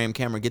full frame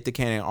camera. Get the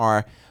Canon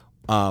R.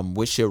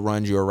 which should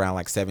run you around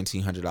like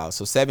 $1,700.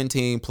 So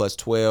 17 plus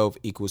 12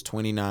 equals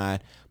 29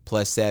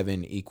 plus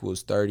 7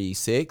 equals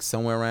 36,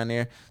 somewhere around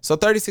there. So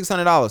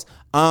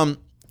 $3,600.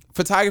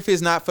 Photography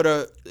is not for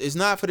the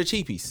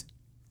cheapies.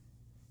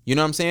 You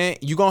know what I'm saying?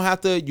 You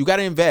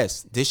gotta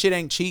invest. This shit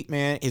ain't cheap,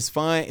 man. It's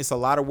fun. It's a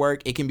lot of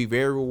work. It can be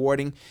very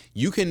rewarding.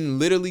 You can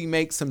literally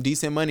make some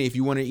decent money if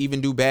you want to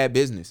even do bad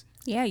business.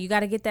 Yeah, you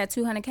got to get that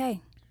 200K.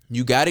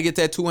 You got to get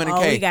that 200K.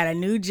 Oh, we got a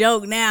new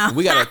joke now.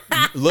 We got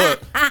to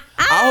look. I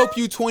hope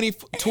you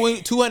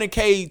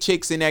 200K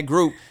chicks in that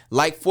group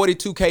like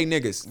 42K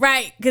niggas.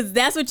 Right, because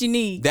that's what you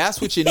need. That's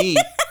what you need.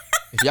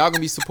 If y'all gonna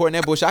be supporting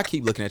that bullshit, I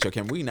keep looking at your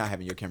camera. We not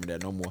having your camera there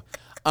no more.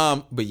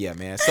 But yeah,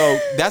 man. So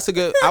that's a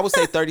good. I would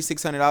say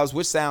 $3,600,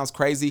 which sounds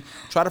crazy.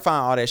 Try to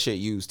find all that shit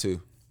used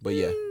too. But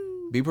yeah,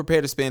 be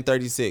prepared to spend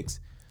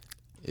 36.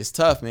 It's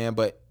tough, man.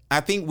 But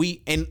I think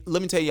and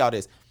let me tell y'all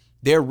this.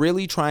 They're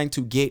really trying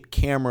to get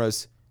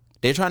cameras.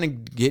 They're trying to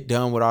get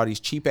done with all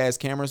these cheap ass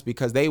cameras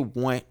because they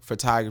want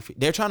photography.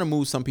 They're trying to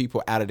move some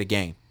people out of the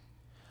game.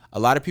 A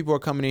lot of people are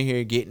coming in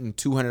here getting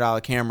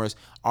 $200 cameras,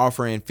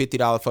 offering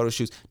 $50 photo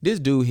shoots. This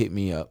dude hit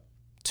me up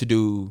to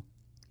do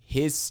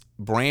his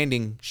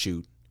branding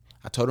shoot.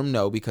 I told him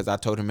no because I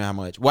told him how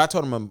much. Well, I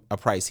told him a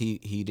price. He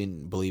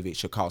didn't believe it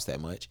should cost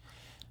that much.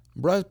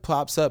 Bruh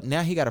pops up.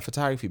 Now he got a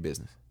photography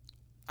business.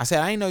 I said,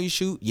 I didn't know you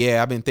shoot.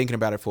 Yeah, I've been thinking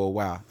about it for a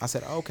while. I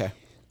said, okay.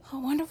 Oh,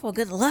 wonderful.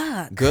 Good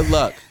luck. Good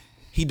luck.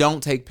 He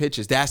don't take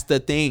pictures. That's the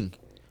thing.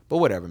 But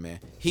whatever, man.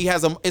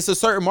 It's a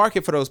certain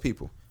market for those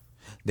people.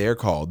 They're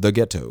called the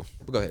ghetto.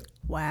 But go ahead.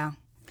 Wow.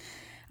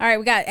 All right,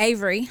 we got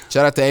Avery.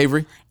 Shout out to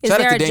Avery. Shout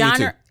out to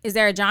Daniel too. Is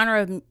there a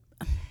genre of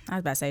I was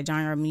about to say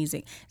genre of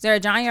music. Is there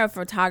a genre of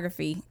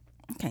photography?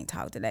 I can't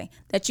talk today.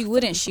 That you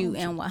wouldn't shoot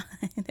and why?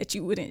 That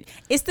you wouldn't.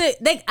 It's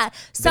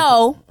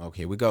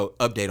Okay, we go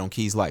update on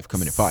Key's life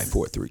coming in 5,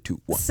 4, 3,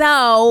 2, 1.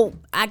 So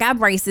I got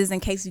braces in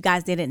case you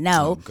guys didn't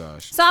know. Oh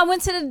gosh. So I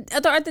went to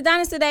the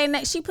orthodontist today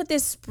and she put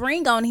this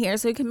spring on here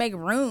so it can make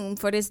room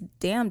for this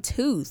damn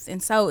tooth,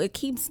 and so it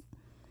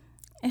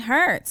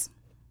hurts.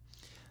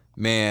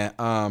 Man,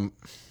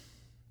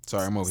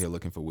 sorry, I'm over here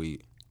looking for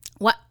weed.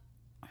 What?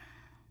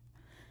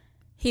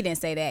 He didn't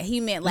say that. He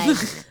meant like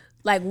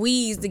like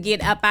weeds to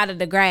get up out of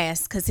the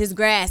grass, because his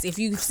grass, if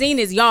you've seen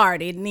his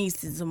yard, it needs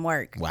some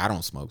work. Well, I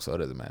don't smoke, so it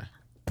doesn't matter.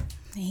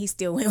 And he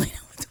still went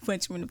to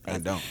punch him in the face. I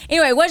don't.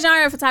 Anyway, what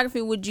genre of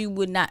photography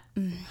would not?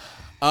 You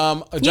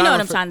know what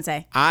I'm trying to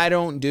say. I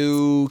don't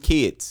do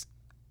kids.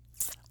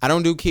 I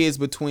don't do kids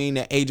between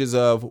the ages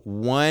of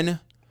 1.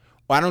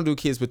 Well, I don't do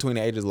kids between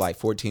the ages of like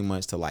 14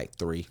 months to like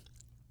 3.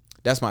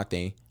 That's my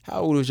thing.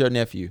 How old was your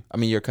nephew? I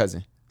mean, your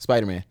cousin,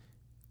 Spider-Man.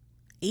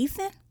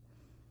 Ethan?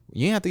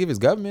 You didn't have to give his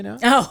government out.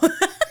 Oh.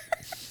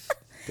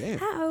 Damn.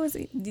 How old was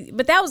he?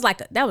 But that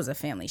was a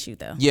family shoot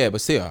though. Yeah, but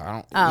still,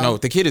 I don't know.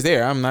 If the kid is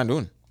there, I'm not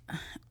doing it.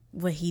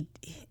 Well,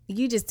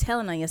 you just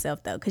telling on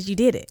yourself though, because you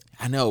did it.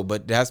 I know,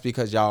 but that's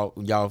because y'all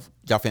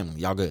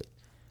family, y'all good.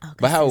 Oh,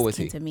 but how old was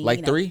he? Me,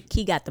 like 3?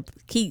 Key got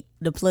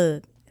the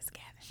plug.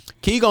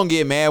 Key gonna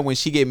get mad when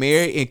she get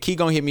married, and Key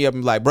gonna hit me up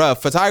and be like, bruh,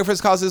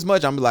 photographers cost this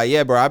much. I'm be like,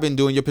 yeah, bro, I've been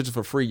doing your pictures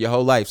for free your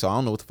whole life, so I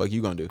don't know what the fuck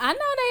you gonna do. I know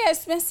they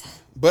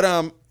expensive. But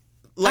I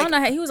don't know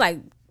how he was like,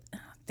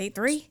 they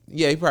 3?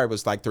 Yeah, he probably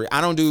was like 3. I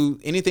don't do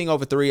anything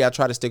over 3. I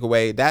try to stick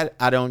away. That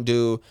I don't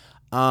do.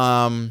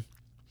 I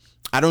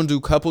don't do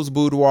couples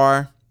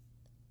boudoir.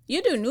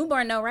 You do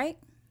newborn though, right?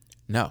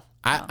 No,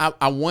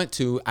 I want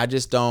to. I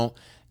just don't.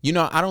 You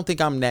know, I don't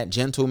think I'm that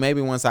gentle. Maybe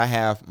once I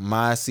have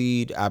my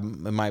seed, it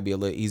might be a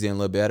little easier and a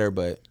little better.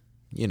 But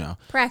you know,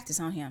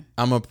 practice on him.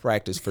 I'm gonna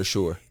practice for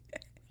sure.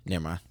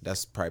 Never mind.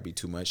 That's probably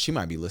too much. She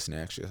might be listening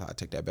actually. So I'll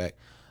take that back.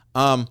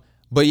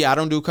 But yeah, I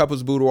don't do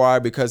couples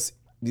boudoir because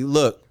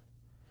look,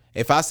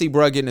 if I see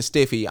bruh getting a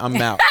stiffy, I'm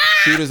out.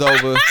 Shoot is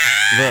over.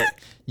 Look,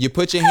 you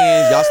put your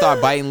hands, y'all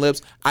start biting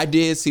lips. I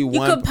did see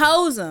one. You could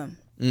pose them.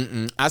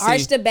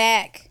 Arch the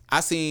back. I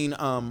seen,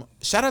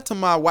 shout out to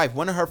my wife.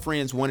 One of her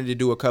friends wanted to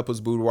do a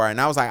couples boudoir, and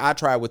I was like, I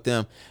tried with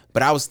them,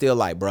 but I was still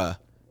like, bruh,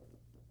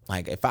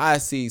 like if I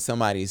see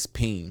somebody's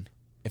peen,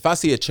 if I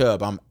see a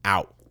chub, I'm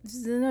out. This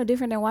is no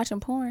different than watching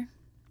porn.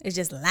 It's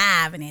just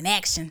live and in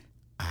action.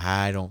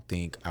 I don't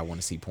think I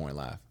want to see porn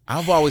live.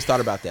 I've always thought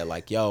about that.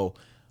 Like, yo,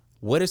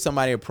 what if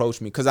somebody approached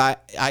me? Because I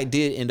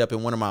did end up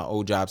in one of my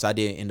old jobs. I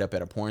did end up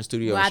at a porn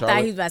studio in Charlotte. I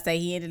thought he was about to say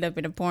he ended up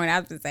in a porn. I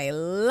was going to say,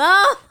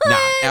 Lord. Nah,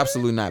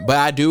 absolutely not. But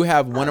I do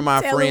have one of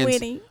my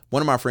friends.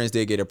 One of my friends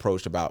did get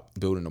approached about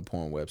building a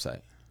porn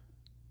website.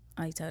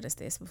 Oh, you told us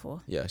this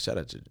before. Yeah, shout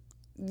out to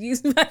you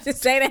was about to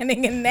say that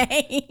nigga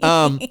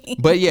name.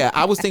 But yeah,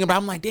 I was thinking about,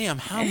 I'm like, damn,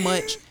 how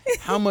much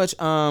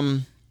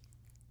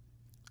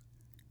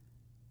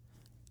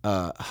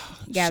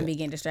gotta be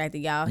getting distracted,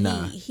 y'all.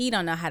 Nah. He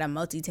don't know how to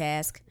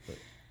multitask.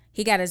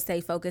 He gotta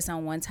stay focused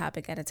on one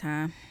topic at a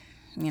time.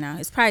 You know,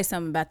 it's probably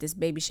something about this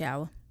baby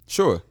shower.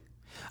 Sure.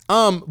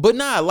 But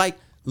nah, like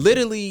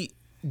literally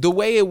the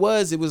way it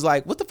was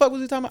like, what the fuck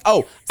was he talking about?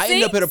 Oh, I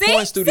ended up at a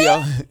porn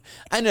studio.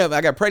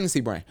 I got pregnancy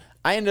brain.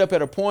 I ended up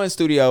at a porn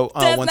studio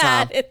one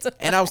time,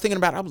 and I was thinking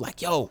about it. I was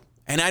like, yo,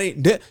 And I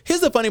didn't.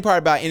 Here's the funny part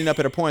about ending up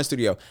at a porn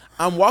studio.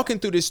 I'm walking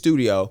through this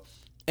studio,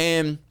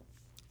 and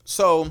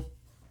so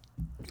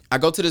I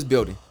go to this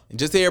building. And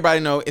just so everybody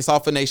know, it's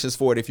off of Nations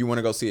Ford if you want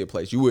to go see a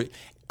place. You would.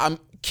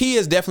 Key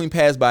has definitely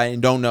passed by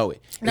and don't know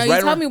it. No,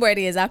 you told me where it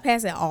is. I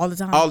pass it all the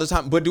time. All the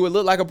time. But do it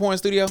look like a porn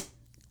studio?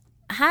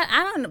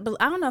 I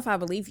don't know if I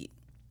believe you.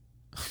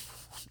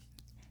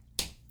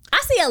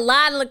 I see a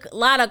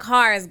lot of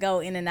cars go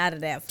in and out of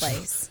that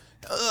place.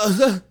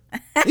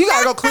 You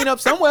gotta go clean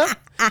up somewhere.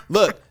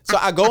 Look, so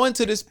I go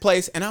into this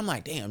place and I'm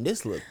like, damn,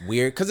 this look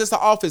weird. Cause it's an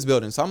office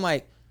building. So I'm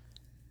like,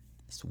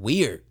 it's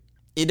weird.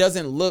 It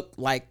doesn't look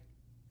like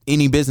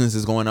any business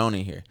is going on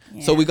in here.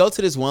 Yeah. So we go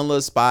to this one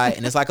little spot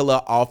and it's like a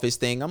little office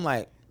thing. I'm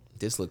like,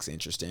 this looks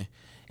interesting.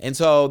 And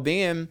so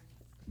then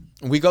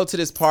we go to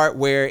this part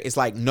where it's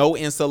like no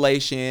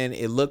insulation.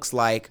 It looks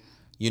like,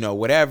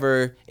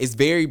 whatever. It's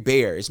very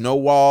bare. It's no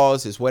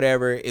walls. It's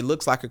whatever. It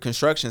looks like a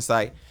construction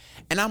site.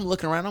 And I'm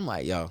looking around. I'm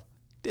like, yo,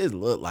 this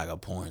look like a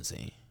porn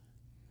scene.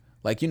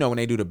 Like, when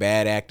they do the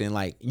bad acting,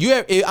 like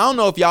I don't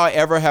know if y'all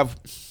ever have.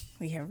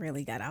 We have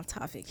really got off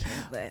topic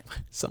here, but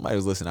somebody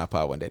was listening to our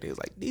pod one day. They was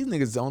like, these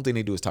niggas, the only thing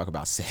they do is talk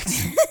about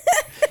sex.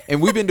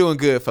 And we've been doing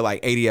good for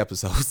like 80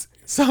 episodes.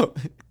 So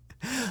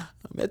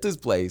I'm at this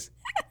place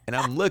and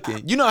I'm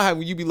looking. You know how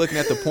when you be looking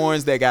at the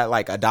porns that got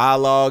like a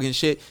dialogue and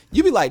shit,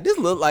 you be like, this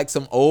look like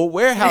some old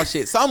warehouse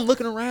shit. So I'm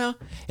looking around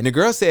and the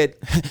girl said,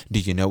 do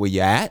you know where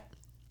you're at?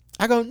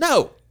 I go,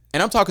 no.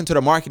 And I'm talking to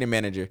the marketing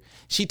manager.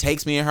 She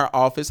takes me in her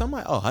office. I'm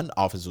like, oh, her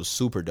office was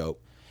super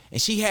dope.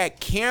 And she had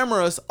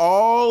cameras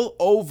all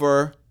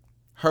over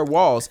her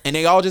walls. And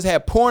they all just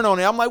had porn on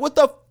it. I'm like, what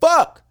the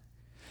fuck?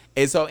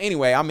 And so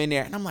anyway, I'm in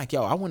there. And I'm like,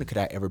 yo, I wonder could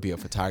I ever be a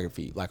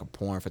photography, like a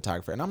porn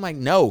photographer? And I'm like,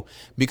 no.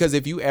 Because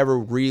if you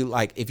ever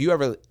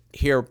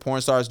hear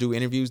porn stars do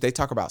interviews, they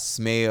talk about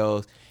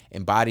smells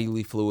and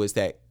bodily fluids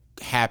that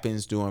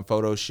happens during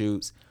photo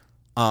shoots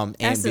and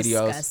That's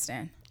videos.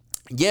 Disgusting.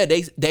 Yeah,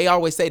 they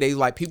always say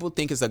people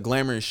think it's a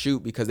glamorous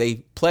shoot because they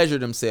pleasure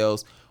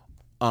themselves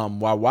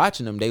while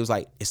watching them. They was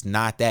like, it's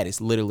not that. It's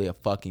literally a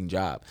fucking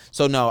job.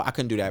 So no, I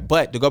couldn't do that.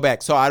 But to go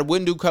back, so I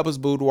wouldn't do Alex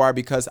Boudoir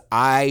because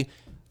I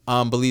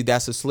believe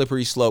that's a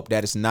slippery slope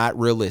that is not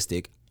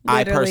realistic.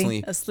 Literally, I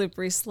personally a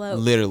slippery slope.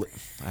 Literally,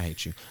 I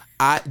hate you.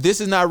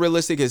 This is not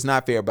realistic. It's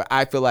not fair. But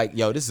I feel like,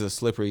 yo, this is a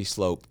slippery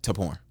slope to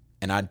porn,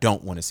 and I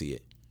don't want to see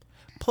it.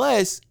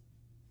 Plus,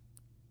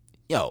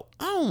 yo,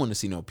 I don't want to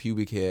see no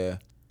pubic hair.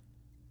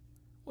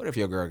 What if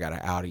your girl got an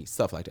Audi?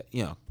 Stuff like that.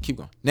 Keep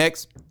going.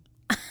 Next.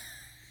 All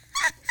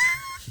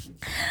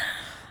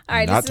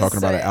right, not talking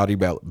about an Audi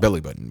belly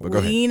button, but go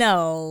ahead. We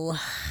know.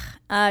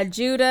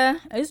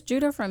 Judah. Is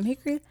Judah from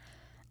Hickory?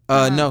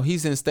 No,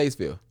 he's in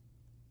Statesville.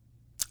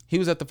 He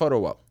was at the photo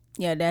walk.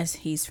 Yeah,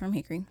 he's from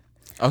Hickory.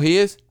 Oh, he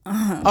is?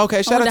 Uh-huh.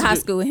 Okay, shout out to high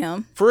school with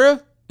him. For real?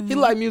 Mm-hmm. He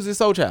like music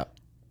soul child.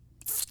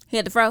 He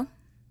had the fro?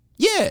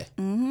 Yeah.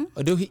 Mm-hmm.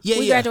 Oh, do he? Yeah,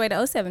 we graduated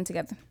 2007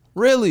 together.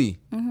 Really?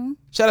 Mm-hmm.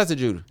 Shout out to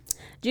Judah.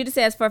 Judah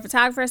says, for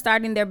photographers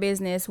starting their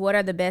business, what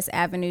are the best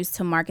avenues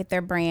to market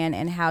their brand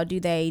and how do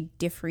they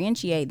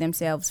differentiate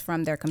themselves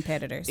from their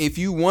competitors? If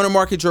you want to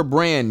market your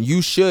brand,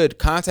 you should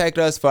contact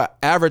us for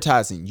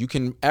advertising. You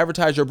can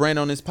advertise your brand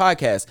on this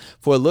podcast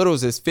for as little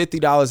as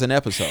 $50 an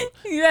episode.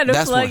 You had to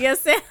plug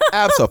yourself.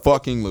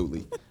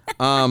 Absolutely.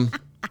 Hold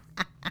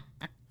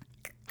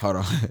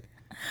on.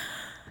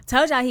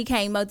 Told y'all he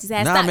can't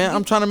multitask. Nah, man,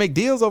 I'm trying to make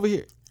deals over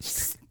here.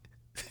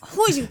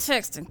 Who are you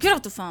texting? Get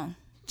off the phone.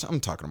 I'm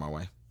talking to my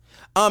wife.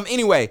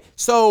 Anyway,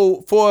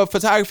 so for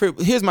photography,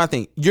 here's my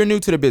thing. You're new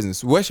to the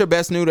business. What's your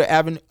best new to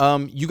avenue?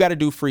 You got to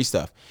do free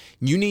stuff.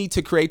 You need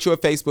to create your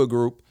Facebook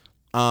group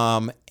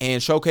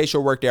and showcase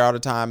your work there all the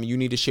time. You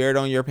need to share it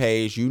on your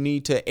page. You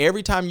need to,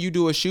 every time you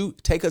do a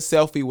shoot, take a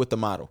selfie with the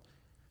model.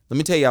 Let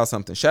me tell y'all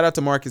something. Shout out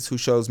to Marcus who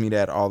shows me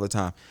that all the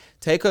time.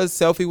 Take a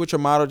selfie with your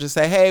model. Just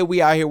say, hey,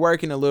 we out here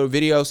working, a little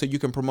video so you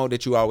can promote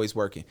that you always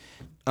working.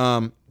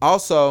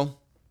 Also,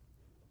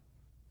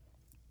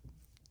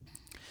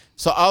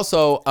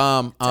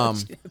 I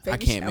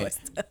can't, man.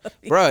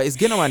 Bruh, it's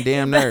getting on my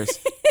damn nerves.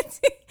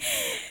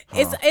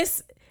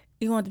 It's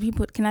you want the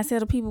people, can I tell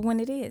the people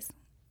when it is?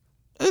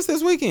 It's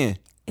this weekend.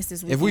 It's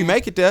this weekend. If we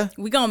make it there.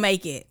 We gonna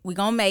make it. We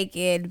gonna make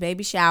it. The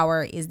baby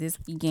shower is this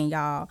weekend,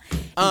 y'all.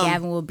 And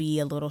Gavin will be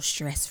a little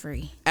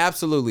stress-free.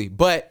 Absolutely.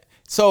 But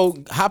so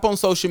hop on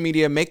social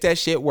media, make that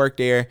shit work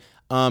there.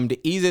 The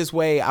easiest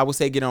way, I would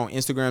say, get on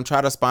Instagram,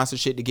 try to sponsor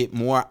shit to get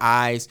more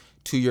eyes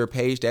to your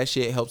page. That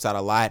shit helps out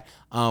a lot.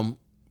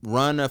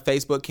 Run a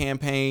Facebook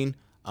campaign.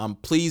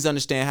 Please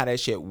understand how that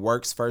shit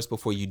works first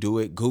before you do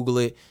it. Google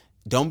it.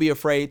 Don't be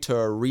afraid to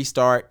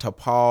restart, to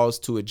pause,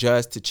 to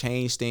adjust, to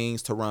change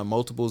things, to run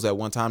multiples at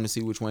one time to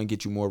see which one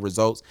get you more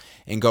results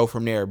and go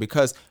from there.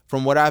 Because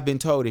from what I've been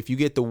told, if you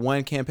get the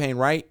one campaign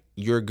right,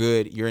 you're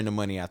good. You're in the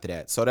money after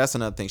that. So that's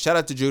another thing. Shout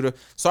out to Judah.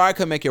 Sorry I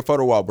couldn't make your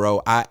photo wall,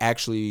 bro. I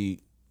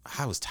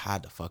was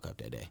tired to fuck up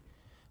that day.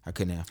 I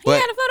couldn't have. He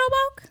had a photo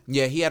walk?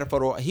 Yeah, he had a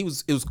photo walk. It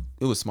was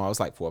small. It was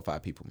like 4 or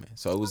 5 people, man.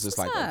 So it was just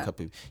like a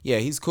couple people. Yeah,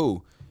 he's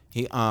cool.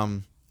 I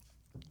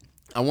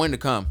wanted to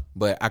come,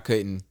 but I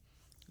couldn't.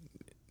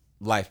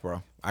 life,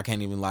 bro. I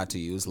can't even lie to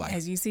you. It's life.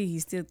 As you see, he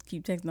still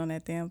keep texting on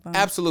that damn phone.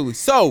 Absolutely.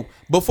 So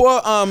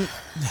before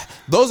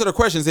those are the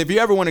questions. If you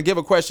ever want to give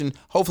a question,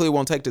 hopefully it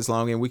won't take this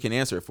long and we can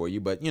answer it for you.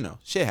 But you know,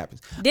 shit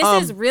happens. This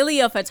is really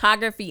a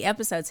photography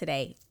episode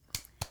today.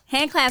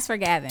 Hand claps for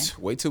Gavin.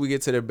 Wait till we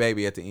get to the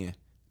baby at the end.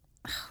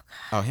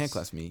 Oh, hand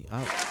claps me.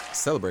 Oh,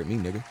 celebrate me,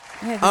 nigga.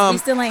 Yeah, 'cause we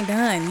still ain't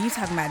done. You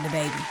talking about the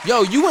baby.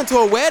 Yo, you went to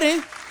a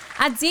wedding?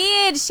 I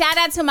did. Shout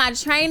out to my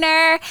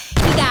trainer.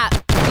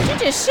 Did you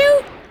just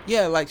shoot?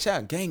 Yeah, like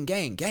shout gang.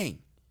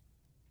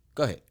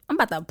 Go ahead. I'm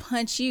about to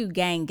punch you,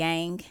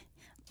 gang.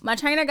 My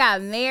trainer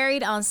got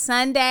married on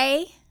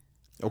Sunday.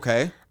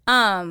 Okay.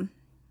 To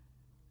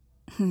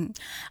So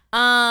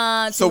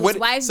his what?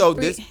 wife, So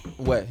this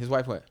what? His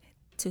wife what?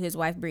 To his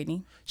wife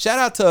Brittany. Shout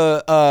out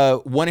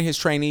to one of his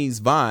trainees,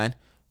 Vaughn.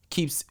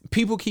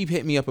 People keep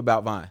hitting me up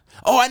about Vaughn.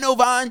 Oh, I know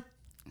Vaughn.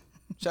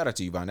 Shout out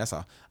to you, Vaughn. That's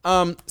all.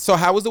 So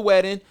how was the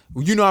wedding?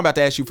 You know I'm about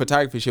to ask you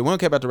photography shit. We don't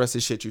care about the rest of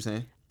the shit you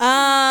saying.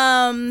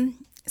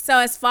 So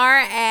as far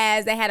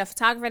as they had a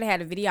photographer, they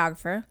had a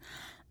videographer.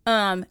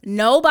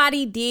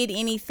 Nobody did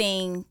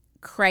anything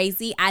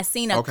crazy. I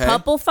seen a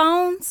couple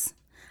phones,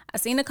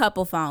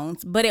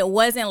 but it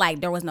wasn't like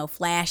there was no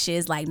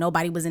flashes. Like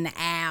nobody was in the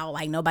aisle.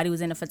 Like nobody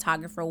was in the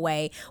photographer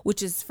way,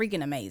 which is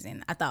freaking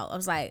amazing. I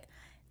was like,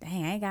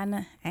 dang, I ain't got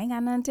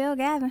nothing to tell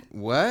Gavin.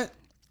 What?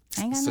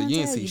 I ain't got So nothing you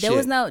to didn't tell see you.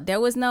 shit.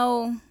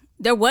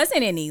 There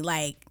wasn't any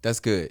like. That's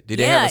good. Did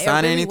they have a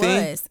sign or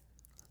anything? Was.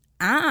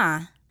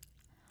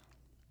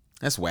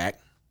 That's whack.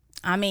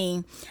 I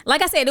mean,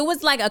 like I said, it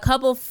was like a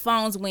couple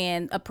phones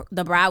when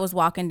the bride was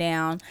walking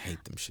down. I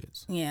hate them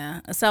shits.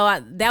 Yeah.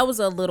 So that was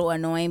a little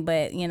annoying,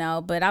 but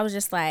I was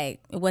just like,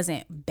 it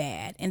wasn't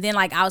bad. And then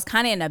like I was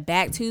kind of in the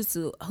back too,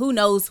 so who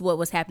knows what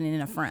was happening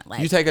in the front.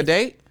 Like, you take a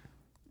date?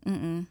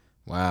 Mm-mm.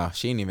 Wow.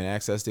 She didn't even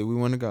ask us, did we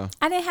want to go?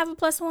 I didn't have a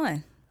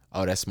 +1.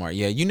 Oh, that's smart.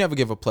 Yeah, you never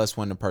give a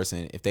 +1 to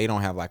person if they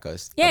don't have like a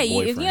Yeah,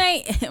 boyfriend. if you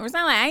ain't, it's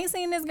not like I ain't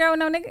seen this girl with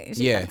no nigga.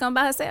 She got to come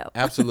by herself.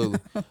 Absolutely.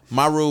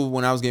 My rule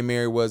when I was getting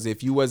married was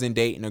if you wasn't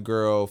dating a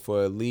girl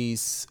for at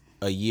least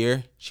a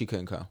year, she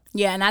couldn't come.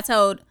 Yeah, and I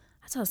told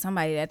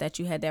somebody that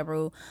you had that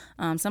rule.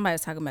 Somebody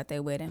was talking about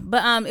their wedding,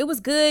 but it was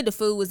good. The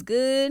food was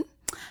good.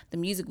 The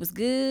music was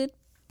good.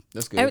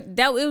 That's good.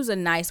 It was a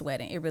nice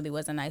wedding. It really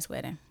was a nice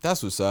wedding.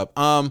 That's what's up.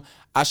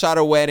 I shot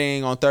a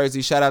wedding on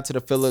Thursday. Shout out to the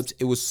Phillips.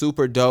 It was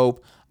super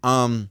dope.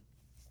 I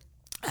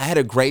had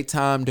a great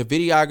time. The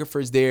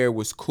videographers there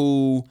was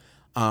cool.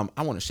 I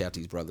want to shout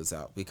these brothers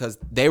out because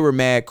they were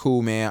mad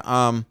cool,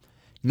 man.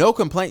 No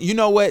complaint. You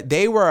know what?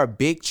 They were a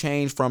big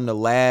change from the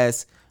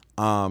last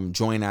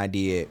joint I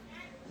did.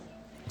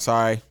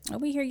 Sorry. Oh,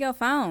 we hear your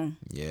phone.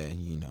 Yeah,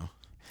 you know.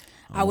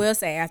 I will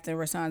say after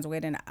Rashawn's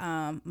wedding,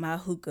 my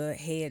hookah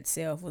head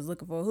self was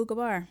looking for a hookah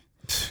bar.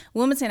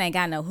 Wilmington ain't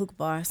got no hookah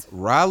bars.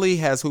 Raleigh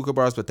has hookah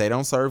bars, but they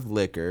don't serve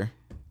liquor.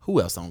 Who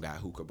else don't got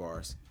hookah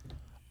bars?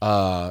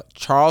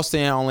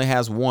 Charleston only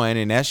has one,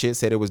 and that shit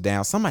said it was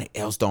down. Somebody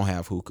else don't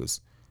have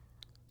hookahs.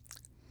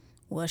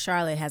 Well,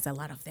 Charlotte has a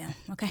lot of them.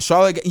 Okay.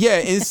 Charlotte, yeah,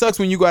 and it sucks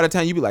when you go out of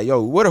town. You be like,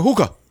 yo, what a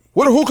hookah?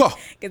 What a hookah?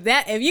 Cause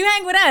if you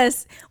hang with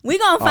us, we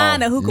gonna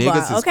find a hookah bar.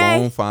 Niggas is Okay.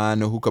 gonna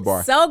find a hookah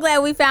bar. So glad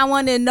we found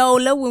one in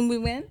NOLA when we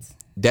went.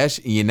 That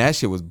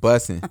shit was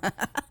busting.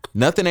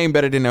 Nothing ain't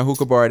better than a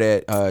hookah bar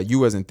that you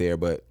wasn't there,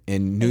 but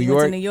in New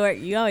York. New York,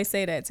 you always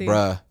say that too.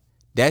 Bruh,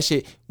 that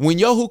shit. When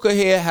your hookah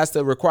head has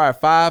to require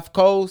 5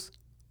 coals.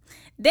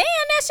 Damn,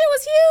 that shit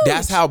was huge.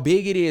 That's how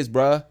big it is,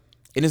 bruh.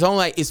 And it's only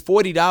like it's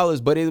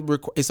 $40, but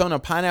it's on a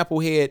pineapple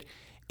head,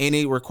 and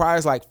it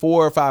requires like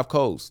 4 or 5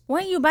 coals.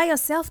 Weren't you by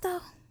yourself though?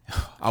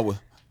 I was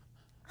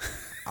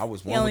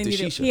one with the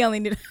shisha. He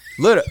only did.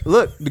 Look,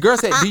 the girl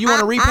said, "Do you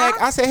want to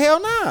repack?" I said, "Hell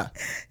nah."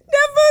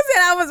 That fool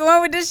said I was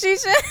one with the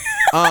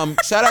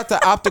shisha. Shout out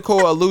to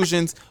Optical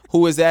Illusions, who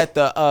was at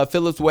the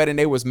Phillips wedding.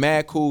 They was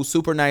mad cool,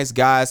 super nice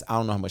guys. I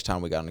don't know how much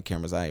time we got on the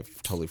cameras. I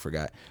totally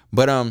forgot.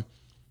 But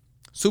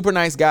super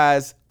nice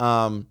guys.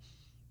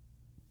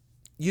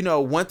 You know,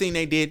 one thing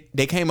they did,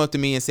 they came up to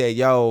me and said,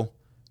 "Yo,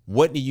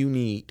 what do you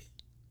need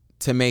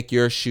to make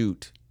your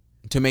ship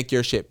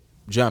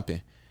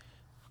jumping?"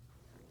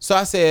 So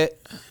I said,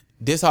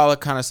 this all the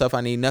kind of stuff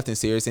I need, nothing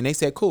serious. And they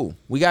said, cool,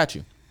 we got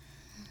you.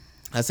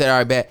 I said, all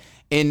right, bet.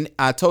 And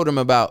I told them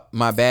about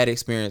my bad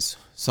experience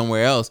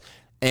somewhere else,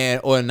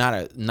 or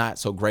not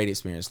so great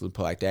experience, let's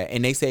put it like that.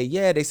 And they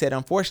said,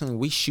 unfortunately,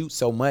 we shoot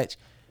so much,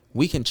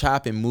 we can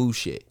chop and move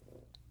shit.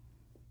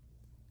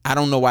 I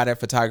don't know why that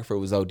photographer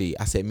was OD.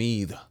 I said,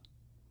 me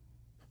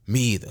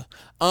either.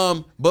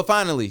 But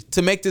finally,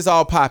 to make this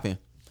all popping,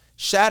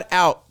 shout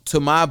out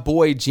to my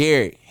boy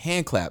Jared.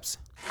 Hand claps.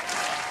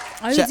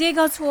 Oh, you did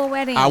go to a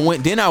wedding. I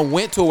went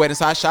to a wedding.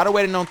 So I shot a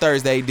wedding on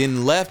Thursday,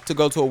 then left to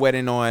go to a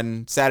wedding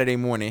on Saturday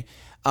morning.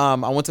 I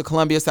went to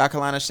Columbia, South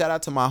Carolina. Shout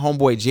out to my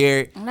homeboy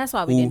Jared. That's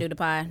why we didn't do the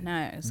pod.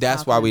 No,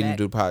 that's why we didn't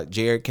do the pod.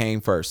 Jared came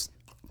first.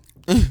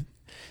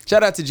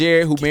 Shout out to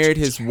Jared who married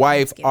his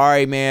wife,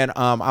 Ari, man.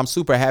 I'm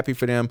super happy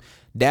for them.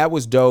 That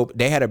was dope.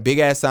 They had a big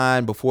ass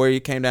sign before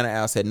he came down the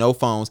aisle, said no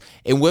phones.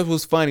 And what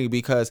was funny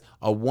because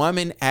a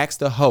woman asked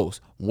the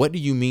host, "What do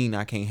you mean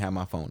I can't have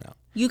my phone out?"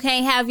 You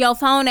can't have your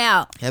phone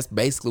out. That's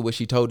basically what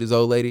she told this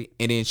old lady.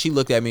 And then she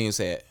looked at me and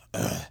said,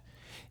 ugh.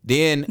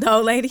 Then The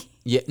old lady?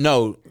 yeah,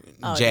 no,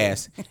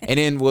 Jazz. And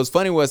then what's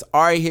funny was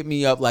Ari hit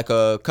me up like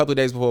a couple of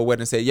days before the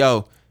wedding and said,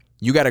 yo,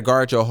 you got to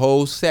guard your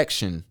whole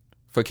section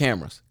for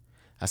cameras.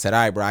 I said,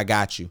 all right, bro, I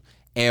got you.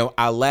 And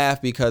I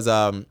laughed because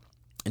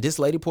this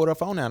lady pulled her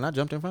phone out and I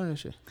jumped in front of this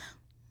shit.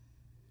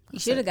 You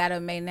should have got to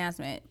make an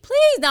announcement.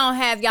 Please don't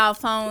have y'all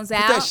phones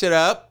out. Put that shit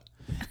up.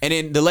 And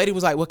then the lady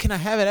was like, well, can I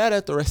have it out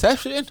at the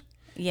reception?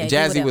 Yeah, and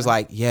Jazzy was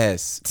like,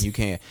 yes, you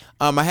can.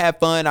 I had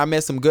fun. I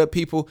met some good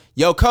people.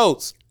 Yo,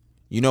 Coates,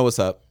 you know what's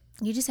up.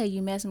 You just say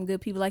you met some good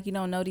people like you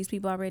don't know these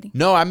people already?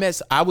 No,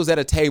 I was at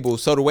a table.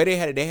 So the way they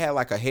had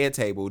like a head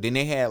table. Then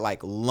they had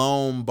like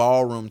lone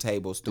ballroom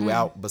tables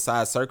throughout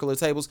besides circular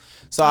tables.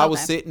 So I was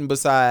sitting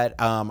beside,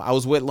 I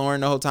was with Lauren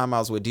the whole time. I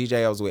was with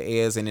DJ, I was with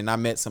Ez. And then I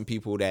met some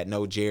people that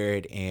know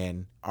Jared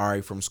and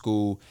Ari from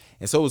school.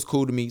 And so it was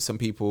cool to meet some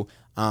people.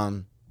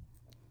 I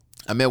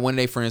met one of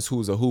their friends who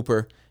was a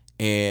hooper.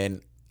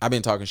 And I've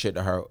been talking shit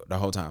to her the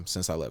whole time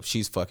since I left.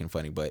 She's fucking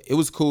funny. But it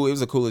was cool. It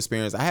was a cool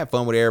experience. I had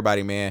fun with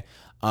everybody, man.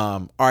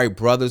 Ari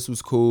Brothers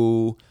was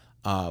cool.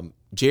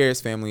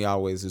 Jared's family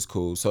always is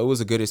cool. So it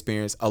was a good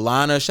experience.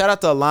 Alana, shout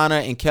out to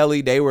Alana and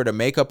Kelly. They were the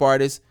makeup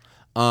artists.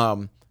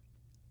 Neither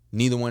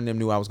one of them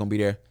knew I was going to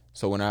be there.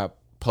 So when I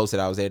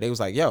posted I was there, they was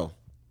like, yo,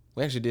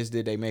 we actually just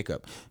did their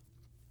makeup.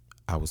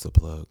 I was the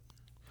plug.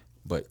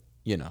 But,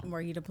 you know.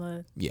 Were you the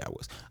plug? Yeah, I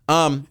was.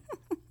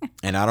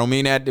 And I don't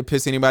mean that to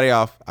piss anybody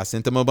off. I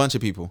sent them a bunch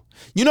of people.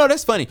 You know,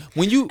 that's funny.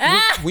 When you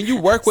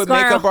work with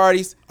makeup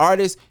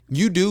artists,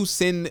 you do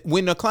send,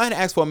 when a client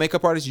asks for a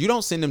makeup artist, you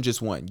don't send them just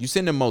one. You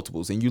send them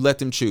multiples and you let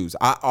them choose.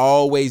 I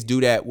always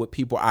do that with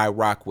people I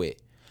rock with.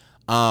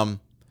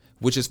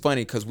 Which is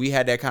funny because we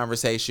had that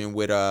conversation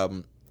with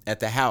at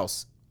the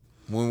house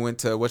when we went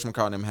to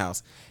whatchamacallit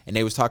house and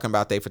they was talking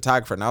about their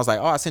photographer. And I was like,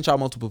 oh, I sent y'all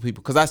multiple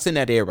people because I send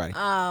that to everybody.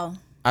 Oh.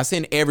 I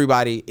send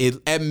everybody.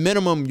 At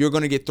minimum, you're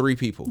going to get 3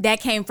 people. That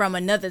came from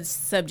another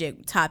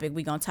topic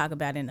we're going to talk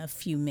about in a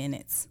few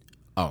minutes.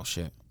 Oh,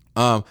 shit.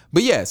 But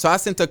yeah, so I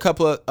sent a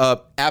couple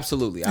of,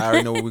 absolutely. I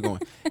already know where we're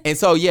going. And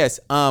so, yes,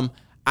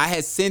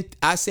 I sent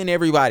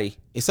everybody.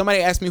 If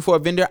somebody asks me for a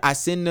vendor, I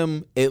send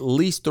them at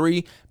least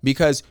 3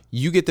 because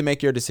you get to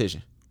make your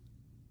decision.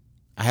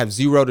 I have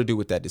 0 to do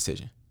with that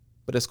decision.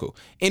 But that's cool.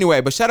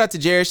 Anyway, but shout out to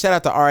Jared. Shout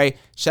out to Ari.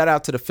 Shout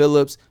out to the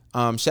Phillips.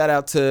 Shout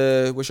out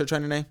to, what's your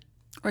trainer name?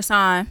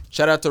 Rasan.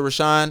 Shout out to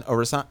Rashawn or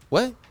Rasan.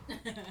 What?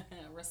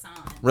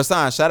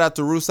 Rasan. Shout out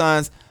to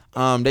Rusan's.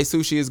 They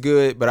sushi is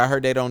good, but I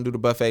heard they don't do the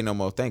buffet no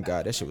more. Thank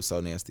God. That shit was so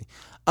nasty.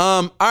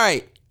 All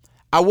right.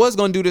 I was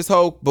gonna do this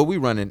whole, but we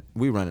running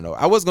over.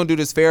 I was gonna do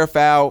this fair or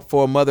foul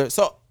for a mother.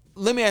 So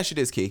let me ask you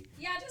this, Key.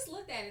 Yeah, I just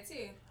looked at it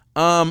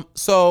too.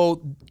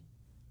 So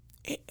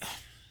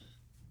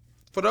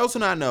for those who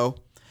not know,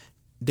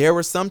 there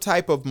was some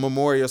type of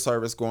memorial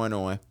service going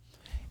on,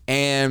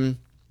 and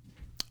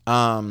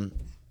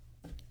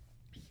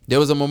there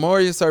was a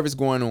memorial service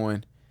going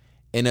on,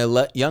 and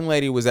a young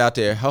lady was out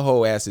there. Her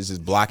whole ass is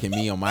just blocking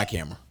me on my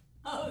camera.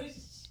 Oh,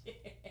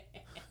 shit.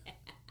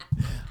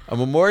 A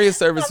memorial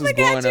service was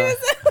going on.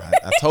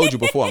 I told you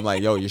before. I'm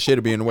like, yo, your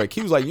shit'll be in the way.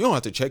 He was like, you don't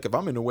have to check if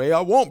I'm in the way.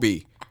 I won't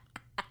be.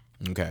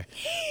 Okay.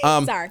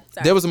 Sorry.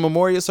 There was a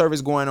memorial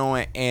service going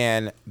on,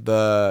 and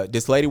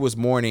this lady was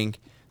mourning.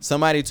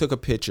 Somebody took a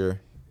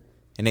picture,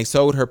 and they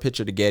sold her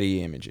picture to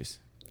Getty Images.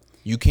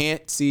 You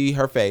can't see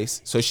her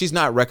face, so she's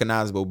not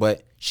recognizable,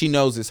 but she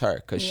knows it's her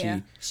because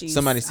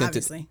somebody sent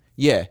obviously. it.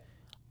 Yeah.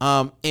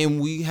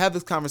 And we have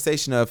this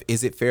conversation of,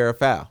 is it fair or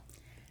foul?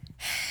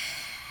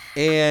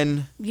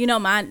 And you know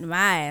my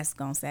ass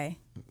gonna say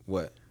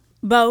what?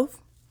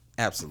 Both.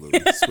 Absolutely.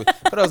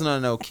 For those who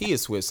don't know, Key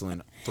is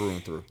Switzerland through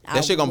and through.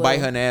 That shit gonna bite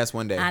her in the ass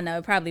one day. I know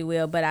it probably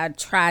will, but I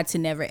try to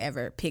never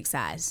ever pick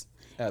sides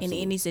in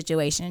any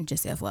situation.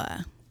 Just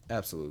FYI.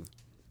 Absolutely.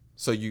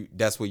 So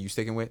that's what you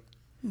sticking with?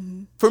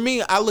 Mm-hmm. For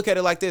me, I look at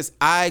it like this.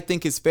 I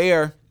think it's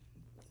fair.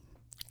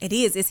 It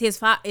is. It's his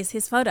photo. It's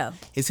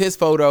his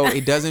photo.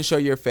 It doesn't show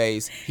your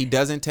face. He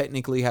doesn't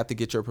technically have to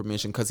get your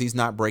permission because he's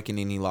not breaking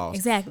any laws.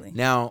 Exactly.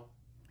 Now,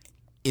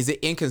 is it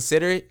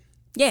inconsiderate?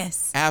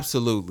 Yes.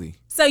 Absolutely.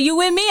 So you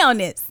with me on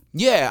this?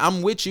 Yeah,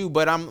 I'm with you,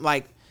 but I'm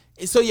like,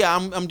 so yeah,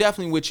 I'm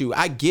definitely with you.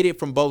 I get it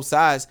from both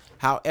sides.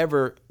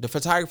 However, the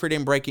photographer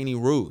didn't break any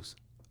rules.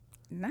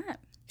 Not.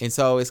 And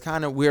so it's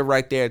kind of weird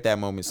right there at that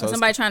moment. So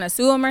somebody trying to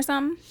sue him or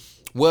something?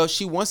 Well,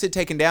 she wants it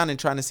taken down and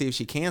trying to see if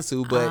she can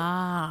sue,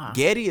 but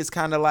Getty is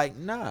kind of like,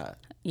 nah.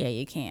 Yeah,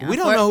 you can't. We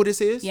don't know who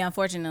this is. Yeah,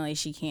 unfortunately,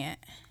 she can't.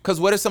 Because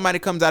what if somebody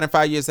comes out in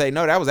 5 years and say,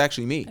 no, that was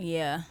actually me?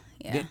 Yeah.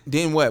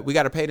 Then what? We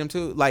got to pay them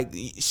too? Like,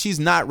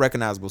 she's not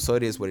recognizable, so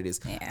it is what it is.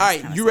 Yeah, all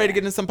right, you ready to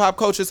get into some pop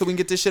culture so we can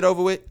get this shit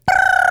over with?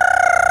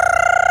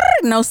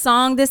 No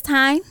song this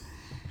time?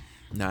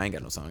 Nah, I ain't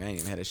got no song. I ain't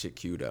even had that shit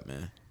queued up,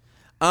 man.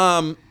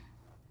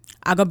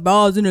 I got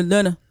balls in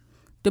Atlanta.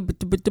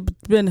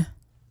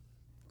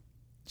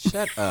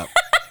 Shut up.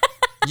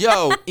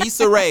 Yo,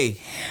 Issa Rae.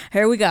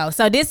 Here we go.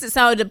 So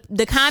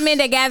the comment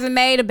that Gavin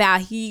made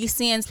about he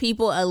sends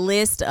people a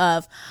list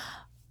of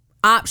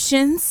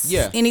options.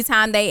 Yeah.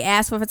 Anytime they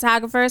ask for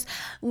photographers,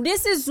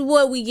 this is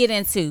what we get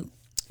into,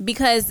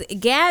 because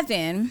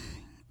Gavin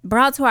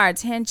brought to our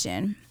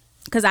attention,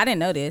 because I didn't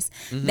know this,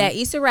 that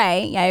Issa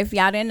Rae, yeah, if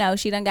y'all didn't know,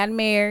 she done got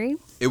married.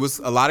 It was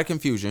a lot of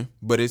confusion,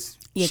 but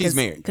she's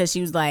married. Because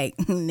she was like,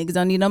 niggas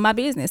don't need to know my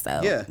business,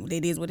 so Yeah.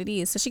 it is what it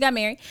is. So she got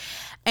married,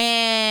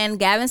 and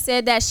Gavin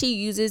said that she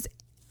used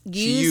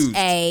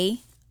a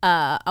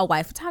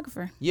white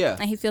photographer. Yeah.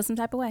 And he feels some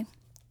type of way.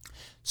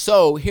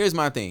 So here's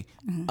my thing.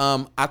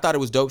 I thought it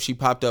was dope she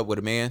popped up with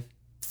a man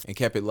and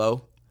kept it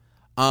low.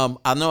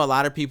 I know a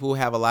lot of people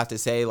have a lot to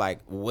say, like,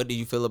 what do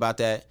you feel about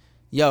that?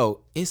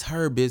 Yo, it's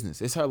her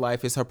business. It's her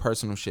life. It's her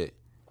personal shit.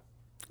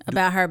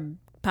 About her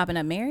popping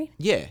up married?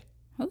 Yeah.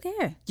 Who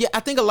cares? Yeah, I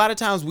think a lot of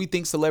times we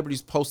think celebrities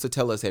supposed to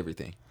tell us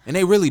everything, and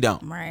they really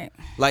don't. Right.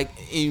 Like,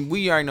 and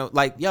we already know,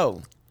 like,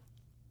 yo,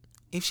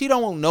 if she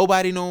don't want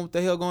nobody know what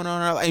the hell going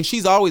on in her life, and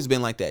she's always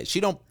been like that. She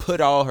don't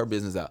put all her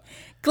business out.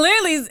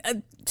 Clearly,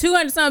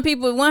 200-some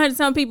people,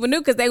 100-some people knew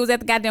because they was at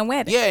the goddamn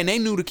wedding. Yeah, and they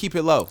knew to keep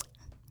it low.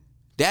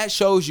 That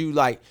shows you,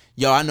 like,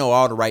 yo, I know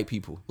all the right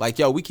people. Like,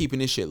 yo, we keeping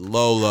this shit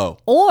low.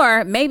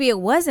 Or maybe it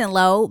wasn't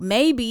low.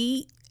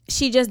 Maybe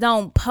she just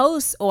don't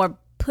post or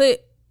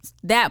put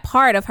that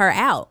part of her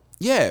out.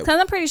 Yeah. Because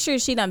I'm pretty sure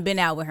she done been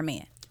out with her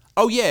man.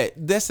 Oh, yeah.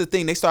 That's the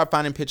thing. They start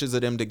finding pictures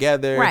of them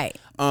together. Right.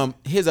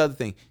 Here's the other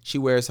thing. She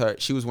was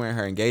wearing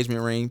her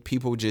engagement ring.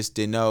 People just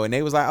didn't know. And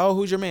they was like, oh,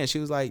 who's your man? She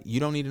was like, you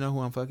don't need to know who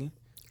I'm fucking.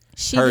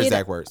 Her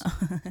exact words.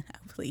 I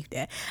believe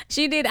that.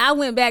 She did. I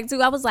went back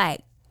too. I was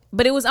like,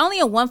 but it was only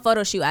in one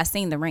photo shoot I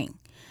seen the ring.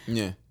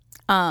 Yeah.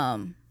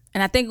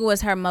 And I think it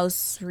was her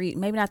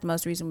maybe not the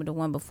most recent, but the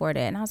one before that.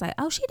 And I was like,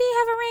 oh, she did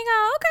have a ring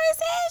on.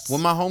 Okay, sis.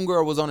 When my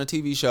homegirl was on a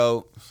TV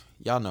show,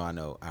 y'all know I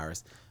know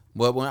Iris.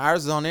 But when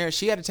Iris was on there,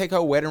 she had to take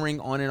her wedding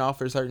ring on and off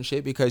for certain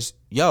shit because,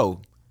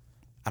 yo,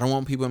 I don't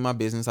want people in my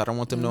business. I don't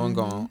want them knowing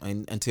going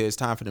on until it's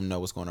time for them to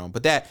know what's going on.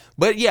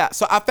 But yeah,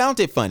 so I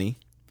found it funny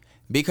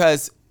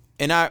because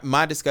in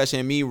my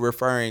discussion, me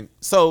referring,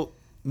 so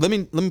let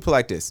me put it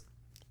like this.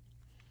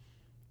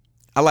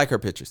 I like her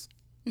pictures.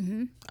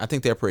 I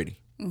think they're pretty.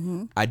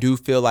 I do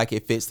feel like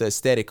it fits the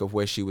aesthetic of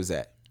where she was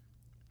at.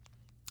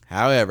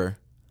 However,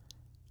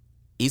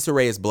 Issa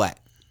Rae is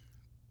black.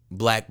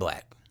 Black.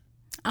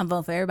 I'm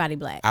voting for everybody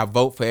black. I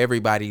vote for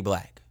everybody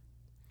black.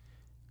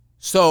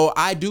 So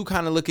I do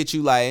kind of look at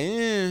you like,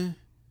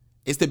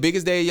 it's the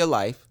biggest day of your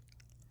life.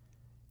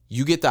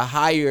 You get to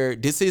hire,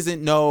 this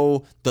isn't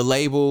the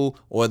label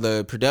or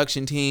the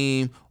production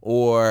team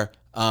or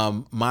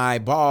my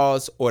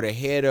boss or the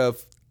head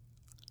of,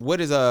 what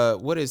is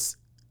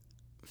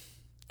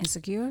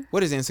Insecure?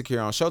 What is Insecure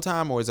on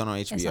Showtime or is it on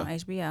HBO? It's on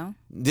HBO.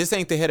 This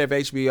ain't the head of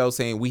HBO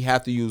saying we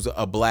have to use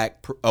a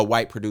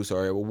white producer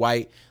or a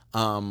white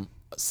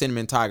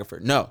cinematographer.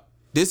 No,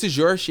 this is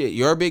your shit,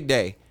 your big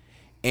day,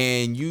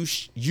 and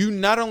you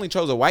not only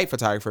chose a white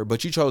photographer,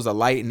 but you chose a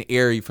light and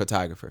airy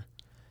photographer.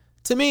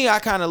 To me, I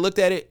kind of looked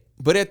at it,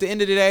 but at the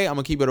end of the day, I'm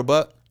gonna keep it a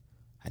buck.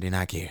 I did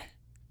not care.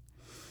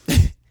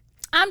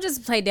 I'm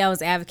just play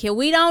devil's advocate.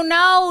 We don't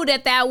know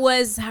that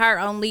was her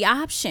only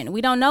option.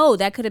 We don't know.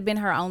 That could have been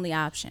her only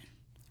option.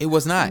 It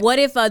was not. What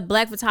if a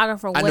black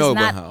photographer was I know it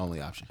not wasn't her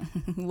only option.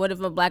 What if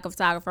a black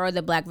photographer or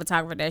the black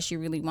photographer that she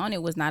really wanted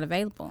was not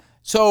available?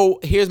 So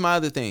here's my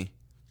other thing.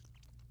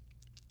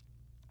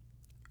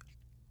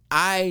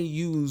 I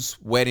use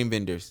wedding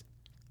vendors.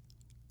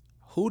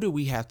 Who did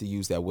we have to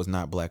use that was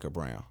not black or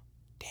brown?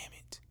 Damn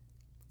it.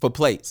 For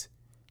plates.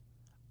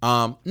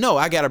 No,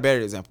 I got a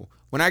better example.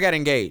 When I got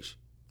engaged,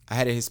 I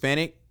had a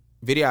Hispanic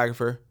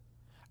videographer.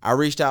 I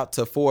reached out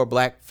to 4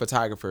 black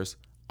photographers.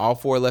 All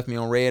 4 left me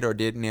on red or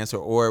didn't answer,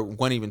 or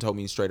one even told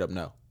me straight up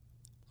no.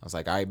 I was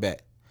like, I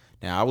bet.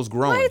 Now, I was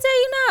growing. Why did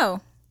tell you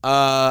no?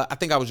 I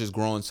think I was just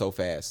growing so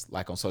fast,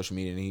 like on social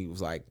media, and he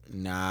was like,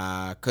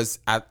 nah, because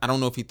I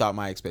don't know if he thought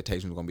my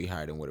expectations were going to be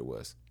higher than what it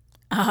was.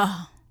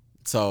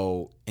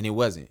 So, and it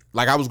wasn't.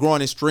 Like, I was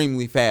growing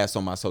extremely fast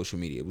on my social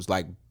media. It was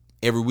like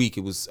every week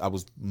I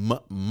was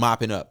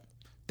mopping up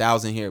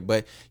 1,000 here.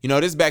 But,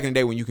 this is back in the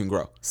day when you can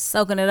grow.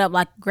 Soaking it up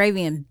like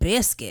gravy and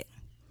biscuit.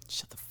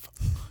 Shut the fuck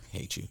up. I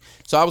hate you.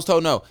 So I was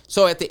told no.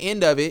 So at the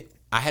end of it,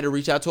 I had to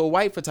reach out to a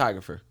white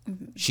photographer.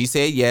 She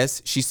said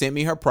yes. She sent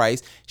me her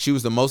price. She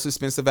was the most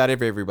expensive out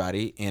of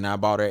everybody, and I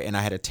bought her, and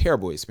I had a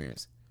terrible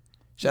experience.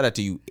 Shout out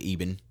to you,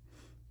 Eben.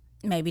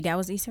 Maybe that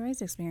was Issa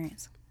Rae's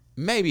experience.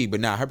 Maybe, but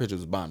nah, her picture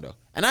was bomb, though.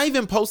 And I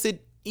even posted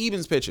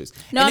Eben's pictures.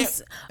 No,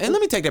 and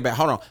let me take that back.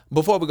 Hold on.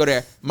 Before we go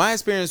there, my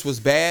experience was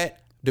bad.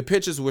 The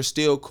pictures were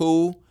still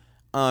cool.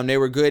 They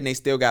were good, and they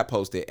still got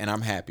posted, and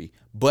I'm happy.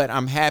 But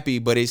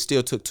it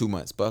still took 2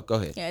 months. But go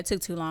ahead. Yeah, it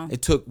took too long.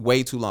 It took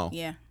way too long.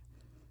 Yeah.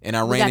 And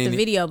I We ran got the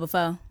video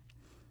before.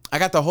 I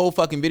got the whole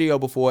fucking video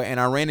before, and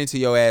I ran into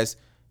your ass,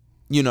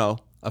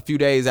 a few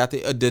days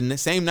after the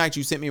same night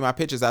you sent me my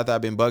pictures after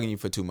I've been bugging you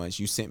for 2 months.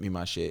 You sent me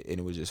my shit, and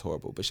it was just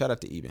horrible. But shout out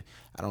to Eben.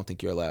 I don't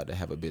think you're allowed to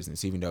have a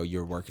business, even though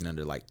you're working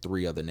under like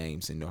 3 other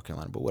names in North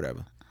Carolina. But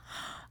whatever.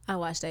 I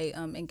watched a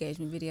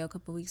engagement video a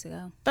couple weeks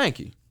ago. Thank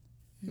you.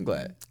 I'm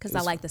glad Because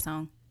I like the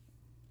song.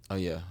 Oh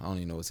yeah, I don't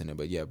even know what's in it,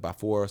 but yeah, by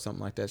 4 or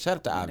something like that. Shout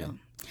out to Ivan.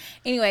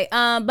 Anyway,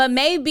 but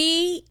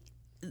maybe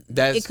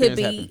That it could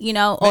be, happened. you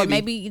know, or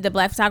maybe the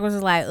black photographers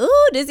is like,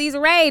 ooh, this Issa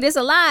Rae, this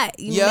a lot.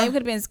 You maybe could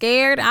have been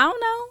scared. I don't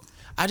know.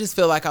 I just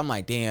feel like I'm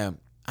like, damn,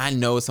 I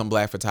know some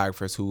black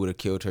photographers who would have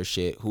killed her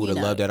shit, who would have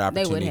loved that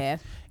opportunity. They would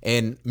have.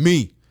 And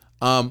me.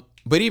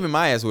 But even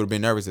my ass would have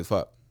been nervous as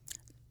fuck.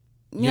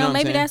 You know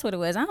maybe that's what it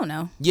was. I don't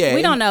know. Yeah.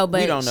 We don't know,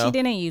 but we don't know. She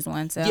didn't use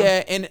one. So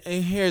yeah, and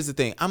here's the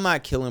thing. I'm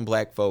not killing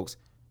black folks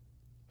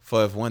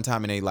for if one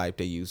time in their life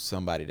they use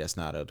somebody that's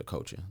not of the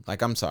culture.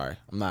 Like, I'm sorry.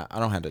 I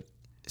don't have to.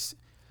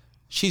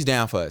 She's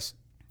down for us.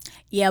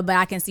 Yeah, but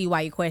I can see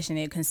why you question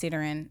it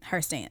considering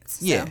her stance.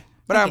 Yeah. So,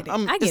 But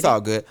it's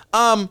all good.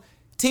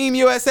 Team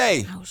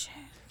USA. Oh shit.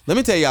 Let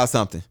me tell y'all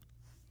something.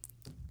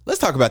 Let's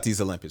talk about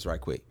these Olympics right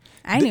quick.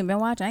 I ain't even been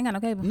watching. I ain't got no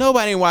cable.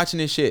 Nobody ain't watching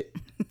this shit.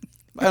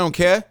 I don't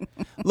care.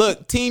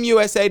 Look, Team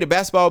USA, the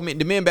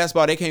men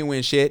basketball, they can't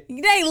win shit.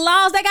 They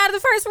lost. They got to the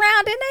first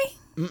round,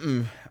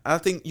 didn't they? I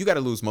think you got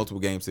to lose multiple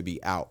games to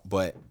be out,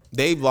 but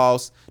they've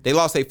lost. They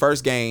lost their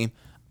first game.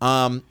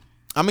 I'm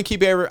gonna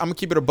keep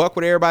it a buck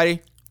with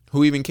everybody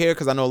who even care,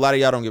 because I know a lot of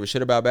y'all don't give a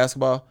shit about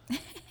basketball.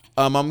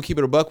 I'm gonna keep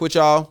it a buck with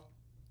y'all.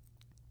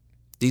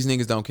 These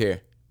niggas don't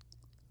care.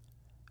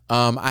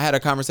 I had a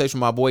conversation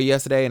with my boy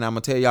yesterday, and I'm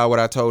gonna tell y'all what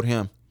I told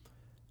him.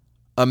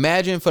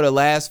 Imagine for the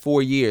last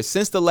 4 years,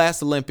 since the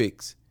last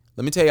Olympics,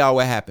 let me tell y'all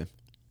what happened.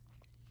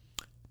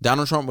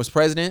 Donald Trump was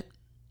president.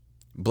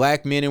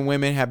 Black men and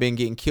women have been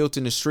getting killed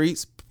in the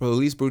streets.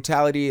 Police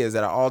brutality is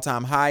at an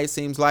all-time high, it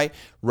seems like.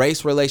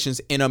 Race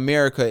relations in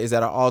America is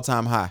at an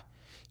all-time high.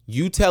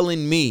 You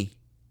telling me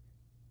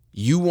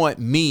you want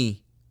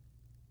me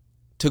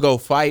to go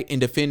fight and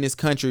defend this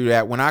country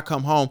that when I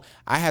come home,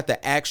 I have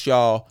to ask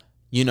y'all,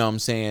 you know what I'm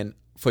saying,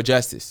 for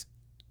justice.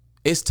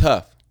 It's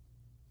tough.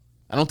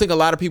 I don't think a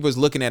lot of people is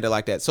looking at it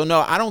like that. So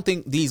no, I don't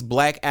think these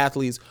black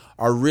athletes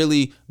are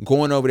really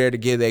going over there to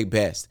give their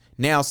best.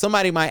 Now,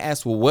 somebody might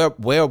ask, well,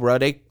 bro,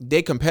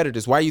 they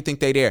competitors. Why you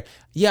think they there?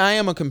 Yeah, I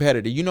am a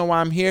competitor. You know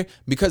why I'm here?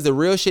 Because the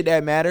real shit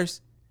that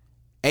matters,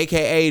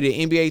 aka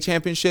the NBA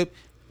championship,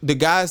 the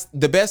guys,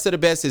 the best of the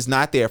best is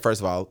not there. First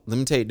of all, let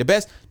me tell you, the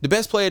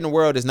best player in the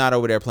world is not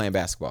over there playing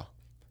basketball.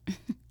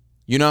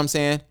 You know what I'm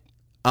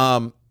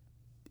saying?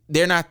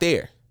 They're not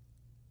there.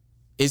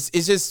 It's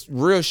just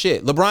real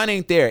shit. LeBron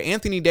ain't there.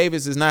 Anthony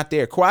Davis is not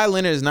there. Kawhi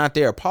Leonard is not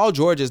there. Paul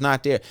George is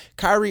not there.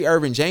 Kyrie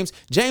Irving, James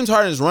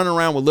Harden is running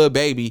around with Lil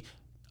Baby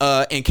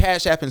and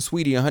Cash App and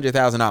Sweetie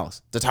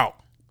 $100,000 to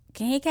talk.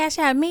 Can he cash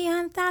out me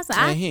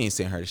 $100,000? He ain't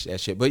saying her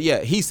that shit. But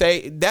yeah, he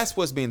say that's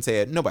what's being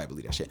said. Nobody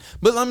believe that shit.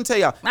 But let me tell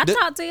y'all. I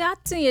talked to you. I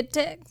sent you a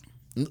text.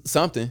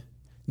 Something.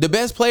 The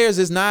best players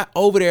is not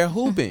over there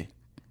hooping.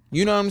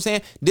 You know what I'm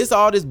saying?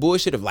 All this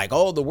bullshit of like,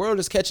 oh, the world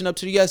is catching up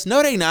to the US.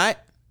 No, they not.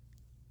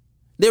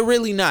 They're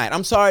really not.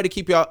 I'm sorry to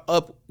keep y'all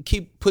up,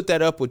 put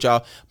that up with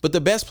y'all, but the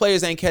best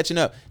players ain't catching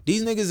up.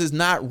 These niggas is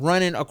not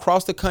running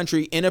across the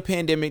country in a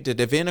pandemic to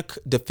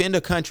defend a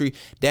country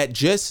that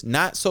just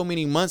not so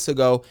many months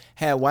ago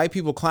had white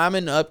people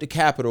climbing up the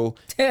Capitol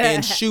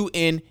and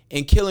shooting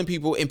and killing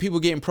people and people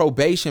getting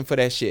probation for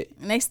that shit.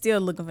 And they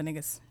still looking for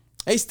niggas.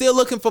 They still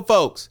looking for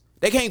folks.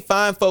 They can't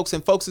find folks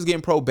and folks is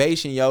getting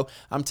probation, yo.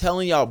 I'm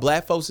telling y'all,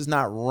 black folks is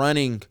not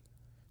running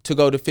to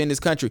go defend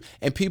this country.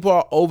 And people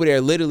are over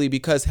there literally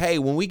because, hey,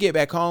 when we get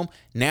back home,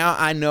 now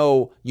I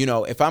know, you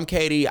know, if I'm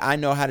KD, I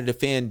know how to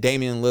defend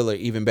Damian Lillard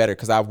even better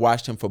because I've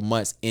watched him for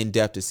months in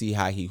depth to see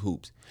how he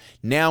hoops.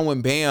 Now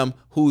when Bam,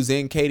 who's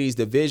in KD's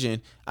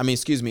division, on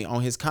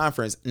his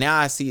conference, now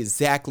I see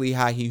exactly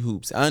how he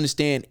hoops. I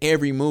understand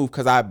every move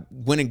because I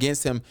went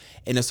against him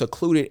in a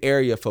secluded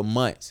area for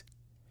months.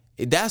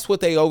 That's what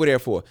they over there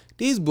for.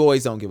 These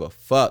boys don't give a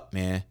fuck,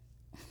 man.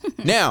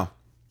 Now,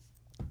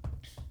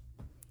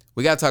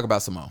 we got to talk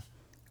about Simone.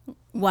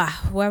 Wow.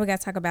 Why we got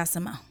to talk about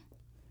Simone?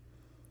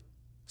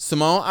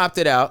 Simone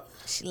opted out.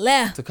 She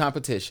left. To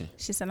competition.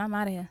 She said, I'm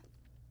out of here.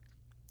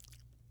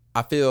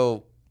 I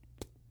feel...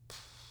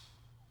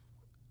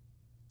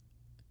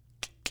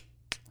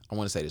 I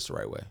want to say this the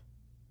right way.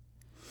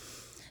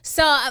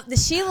 So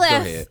she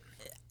left. Go ahead.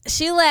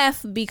 She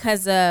left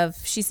because of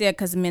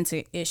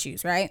mental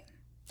issues, right?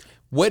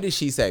 What did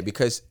she say?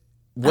 Because...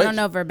 I don't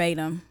know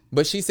verbatim.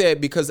 But she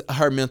said because of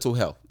her mental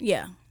health.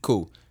 Yeah.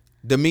 Cool.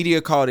 The media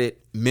called it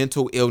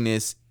mental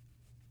illness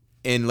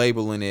and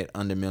labeling it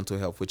under mental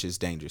health, which is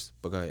dangerous.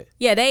 But go ahead.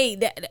 Yeah, they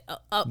took it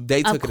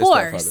a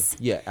step further.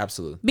 Yeah,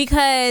 absolutely.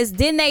 Because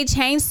didn't they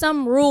change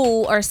some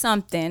rule or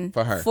something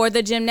for her for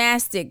the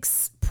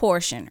gymnastics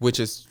portion, which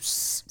is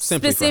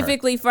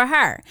specifically for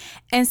her.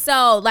 And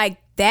so like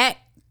that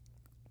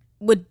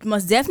would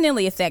most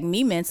definitely affect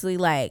me mentally.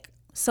 Like,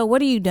 so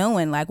what are you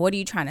doing? Like, what are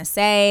you trying to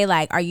say?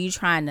 Like, are you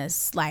trying to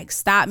like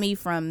stop me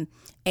from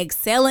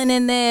excelling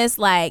in this?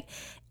 Like,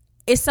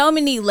 it's so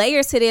many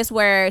layers to this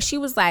where she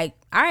was like,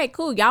 all right,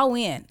 cool, y'all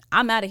win.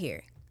 I'm out of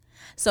here.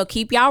 So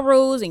keep y'all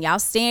rules and y'all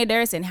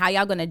standards and how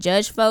y'all gonna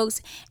judge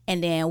folks,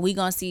 and then we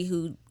gonna see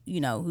who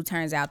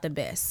turns out the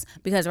best.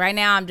 Because right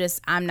now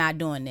I'm not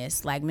doing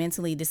this. Like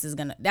mentally, this is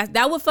gonna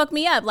that would fuck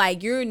me up.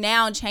 Like you're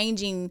now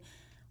changing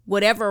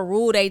whatever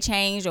rule they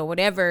changed or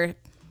whatever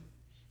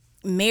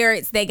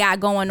merits they got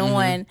going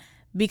on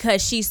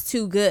because she's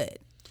too good.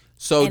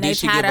 So And did they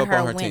she give tired of up her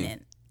on her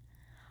winning.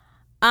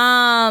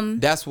 team?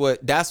 That's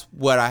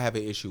what I have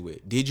an issue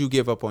with. Did you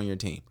give up on your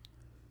team?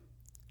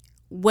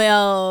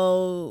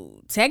 Well,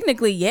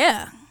 technically,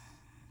 yeah.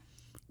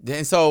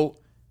 And so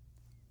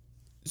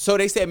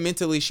they said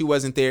mentally she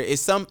wasn't there.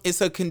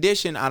 It's a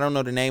condition. I don't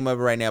know the name of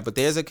it right now, but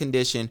there's a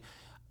condition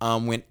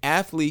when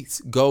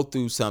athletes go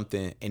through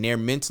something and they're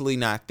mentally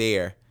not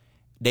there,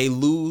 they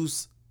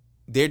lose.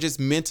 They're just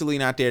mentally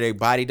not there. Their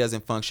body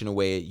doesn't function the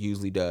way it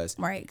usually does.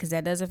 Right, because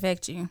that does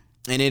affect you.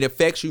 And it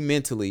affects you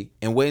mentally.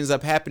 And what ends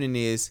up happening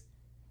is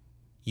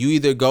you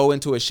either go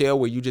into a shell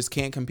where you just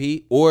can't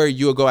compete, or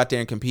you'll go out there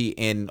and compete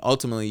and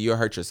ultimately you'll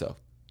hurt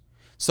yourself.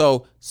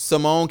 So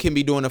Simone can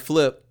be doing a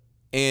flip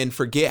and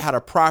forget how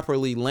to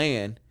properly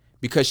land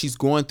because she's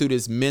going through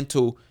this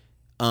mental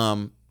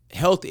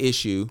health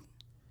issue,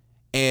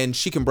 and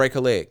she can break her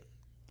leg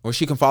or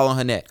she can fall on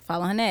her neck.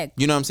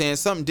 You know what I'm saying?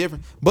 Something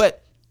different.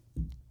 But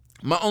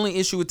my only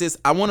issue with this,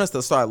 I want us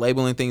to start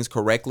labeling things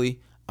correctly,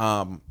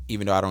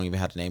 even though I don't even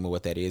have to name it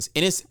what that is.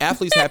 And it's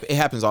athletes, it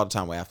happens all the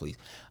time with athletes.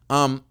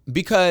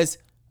 Because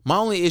my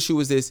only issue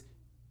is this: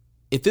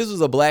 if this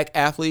was a black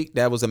athlete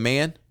that was a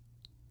man,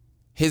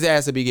 his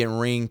ass would be getting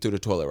ringed through the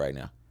toilet right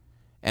now.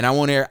 And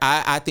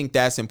I think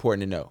that's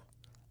important to know.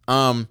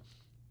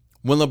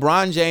 When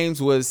LeBron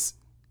James was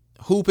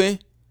hooping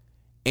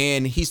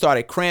and he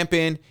started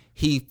cramping,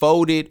 he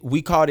folded.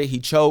 We called it he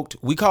choked.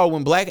 We call it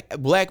when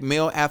black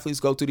male athletes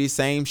go through this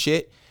same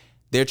shit.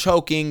 They're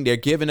choking. They're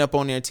giving up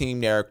on their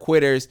team. They're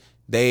quitters.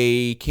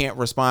 They can't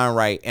respond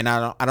right, and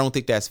I don't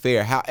think that's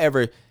fair.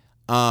 However,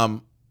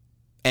 and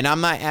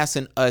I'm not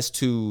asking us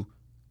to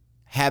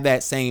have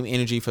that same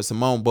energy for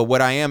Simone, but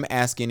what I am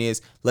asking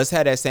is let's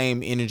have that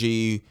same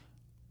energy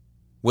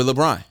with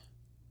LeBron.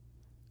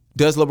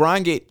 Does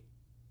LeBron get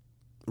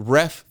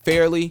ref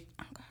fairly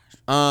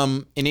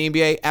in the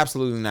NBA?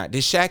 Absolutely not.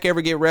 Did Shaq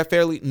ever get ref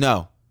fairly?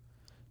 No.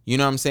 You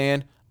know what I'm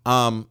saying?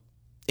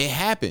 It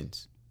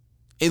happens.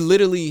 It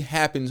literally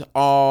happens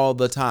all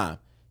the time,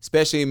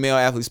 especially in male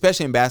athletes,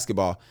 especially in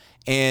basketball.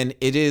 And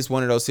it is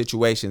one of those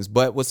situations.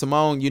 But with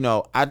Simone,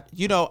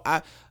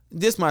 this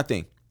is my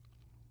thing.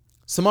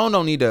 Simone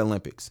don't need the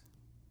Olympics.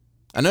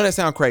 I know that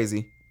sounds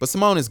crazy, but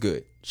Simone is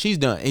good. She's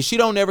done. And she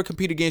don't ever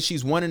compete again.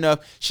 She's won enough.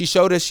 She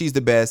showed us she's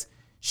the best.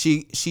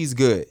 She's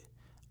good.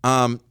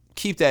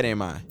 Keep that in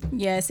mind.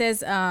 Yeah, it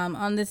says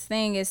on this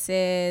thing, it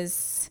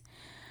says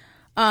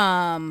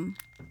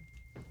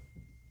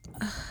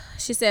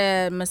she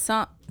said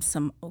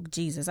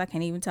Jesus, I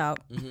can't even talk.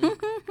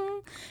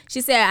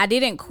 She said, I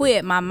didn't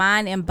quit. My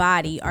mind and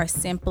body are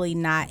simply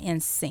not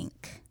in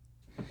sync.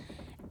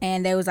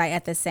 And they was like,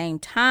 at the same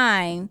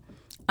time,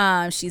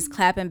 she's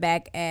clapping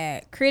back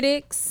at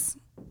critics.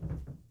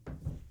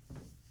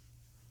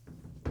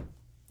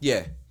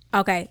 Yeah.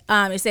 Okay.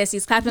 It says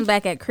she's clapping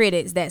back at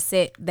critics that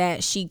said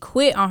that she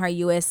quit on her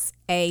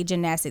USA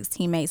gymnastics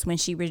teammates when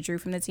she withdrew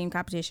from the team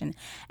competition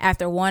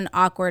after one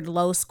awkward,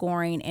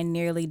 low-scoring, and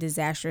nearly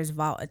disastrous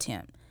vault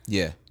attempt.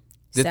 Yeah.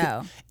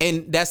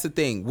 And that's the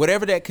thing.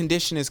 Whatever that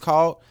condition is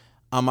called,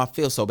 I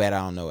feel so bad I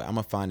don't know it. I'm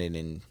gonna find it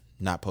and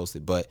not post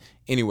it. But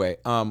anyway,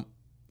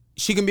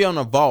 she can be on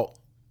a vault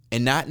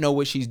and not know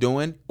what she's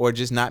doing, or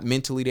just not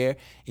mentally there,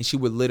 and she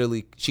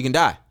can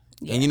die.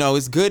 Yeah. And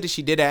it's good that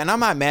she did that. And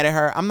I'm not mad at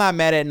her. I'm not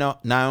mad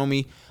at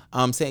Naomi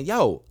saying,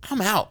 yo, I'm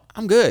out.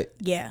 I'm good.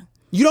 Yeah.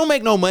 You don't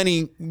make no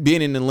money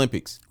being in the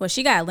Olympics. Well,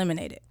 she got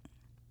eliminated.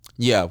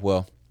 Yeah,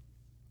 well,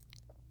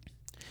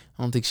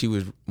 I don't think she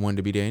was wanted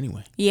to be there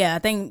anyway. Yeah, I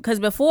think because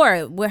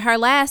before, with her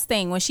last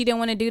thing, when she didn't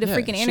want to do the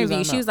freaking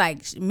interview, she was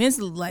like,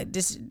 mentally, like,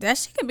 this, that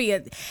shit could be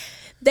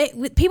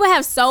people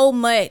have so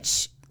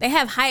much. They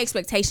have high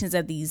expectations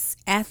of these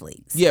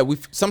athletes. Yeah,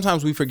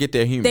 sometimes we forget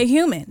they're human. They're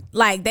human.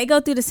 Like, they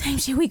go through the same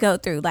shit we go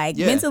through. Like,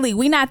 mentally,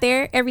 we not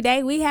there every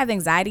day. We have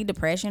anxiety,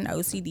 depression,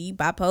 OCD,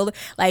 bipolar.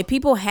 Like,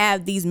 people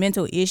have these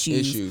mental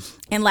issues.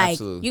 And, like,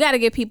 absolutely. You got to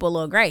give people a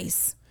little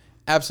grace.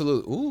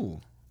 Absolutely.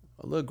 Ooh,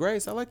 a little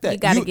grace. I like that. You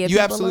got to give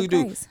people absolutely a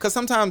little grace. Because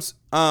sometimes,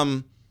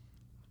 for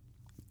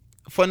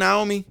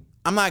Naomi,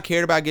 I'm not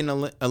cared about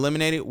getting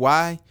eliminated.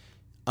 Why?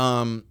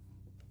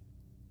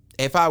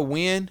 If I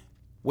win,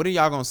 what are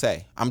y'all gonna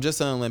say? I'm just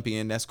an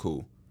Olympian. That's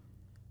cool.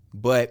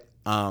 But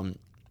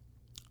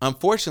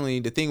unfortunately,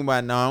 the thing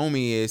about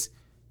Naomi is,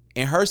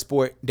 in her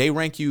sport, they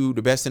rank you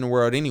the best in the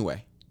world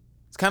anyway.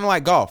 It's kind of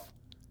like golf.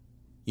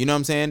 You know what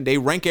I'm saying? They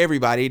rank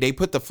everybody. They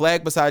put the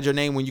flag beside your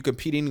name when you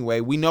compete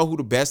anyway. We know who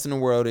the best in the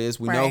world is.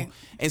 We know.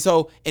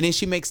 And then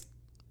she makes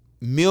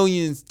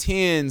millions,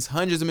 tens,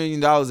 hundreds of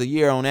 $1,000,000 a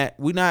year on that.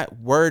 We're not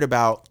worried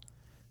about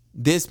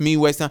this me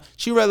wasting time.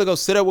 She'd rather go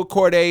sit up with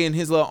Corday in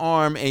his little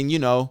arm and,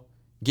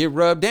 get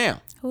rubbed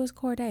down. Who is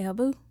Corday? Her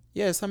boo?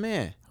 Yeah, it's her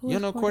man. You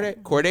know Corday?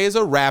 Corday is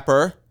a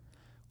rapper.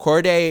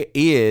 Corday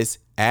is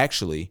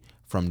actually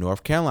from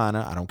North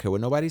Carolina. I don't care what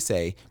nobody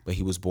say, but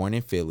he was born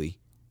in Philly,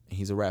 and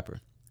he's a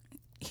rapper.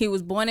 He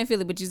was born in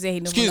Philly, but you said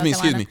he knew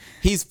Excuse me.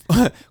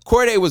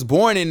 Corday was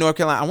born in North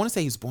Carolina. I want to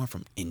say he's born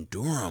in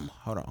Durham.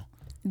 Hold on.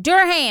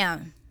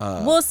 Durham.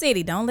 Bull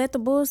City. Don't let the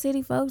Bull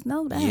City folks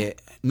know that. Yeah.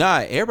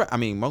 Nah, everybody, I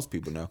mean, most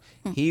people know.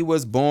 He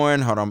was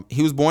born,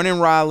 he was born in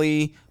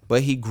Raleigh,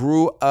 but he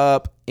grew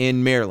up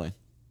in Maryland.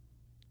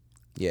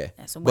 Yeah.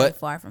 That's way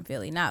far from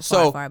Philly. Not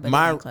so far, but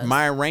my close.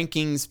 my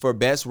rankings for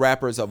best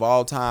rappers of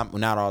all time, well,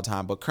 not all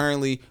time, but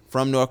currently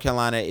from North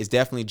Carolina is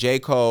definitely J.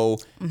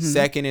 Cole.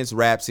 Second is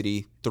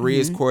Rhapsody. 3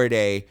 is Corey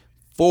Day.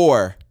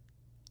 4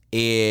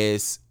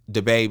 is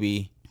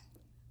DaBaby.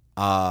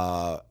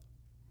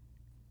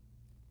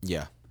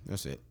 Yeah,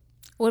 that's it.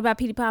 What about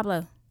Petey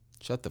Pablo?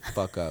 Shut the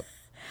fuck up.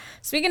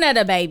 Speaking of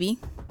DaBaby,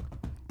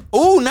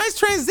 Ooh, nice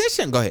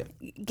transition. Go ahead.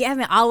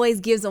 Gavin always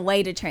gives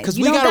away the transition. 'Cause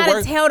You we don't gotta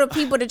gotta tell the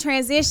people the We're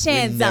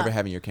transitions. never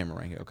having your camera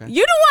right here, okay?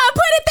 You don't want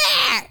to put it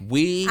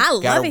there. I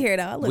love it here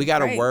though. We got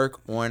to work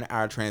on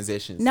our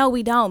transitions. No,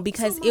 we don't,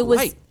 because it was.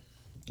 Light.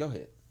 Go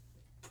ahead.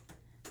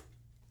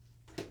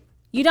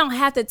 You don't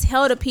have to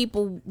tell the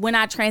people when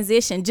I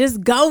transition.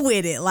 Just go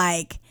with it.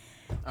 Like,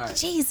 right.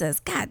 Jesus,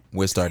 God.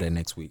 We'll start that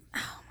next week. Oh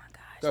my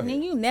gosh. And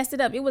then you messed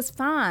it up. It was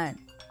fine.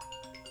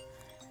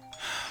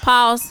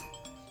 Pause.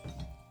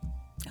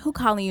 Who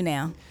calling you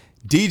now?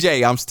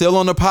 DJ, I'm still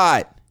on the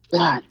pod.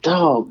 God,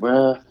 dog,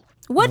 bruh.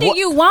 What do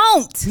you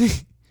want?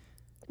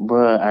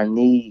 Bruh, I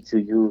need to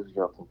use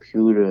your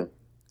computer.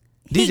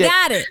 He DJ,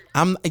 got it.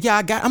 I'm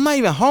not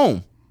even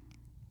home.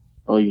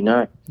 Oh, you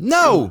not?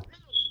 No.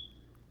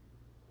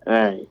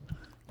 Alright.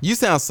 You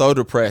sound so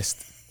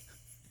depressed.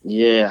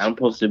 Yeah, I'm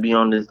supposed to be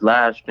on this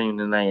live stream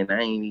tonight, and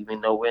I ain't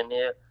even nowhere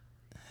near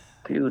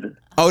computer.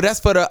 Oh, that's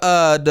for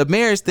the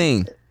marriage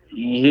thing.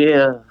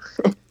 Yeah.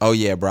 Oh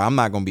yeah, bro. I'm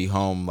not gonna be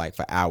home like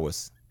for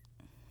hours.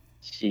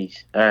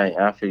 Sheesh. Alright,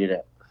 I'll figure it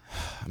out.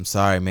 I'm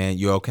sorry, man.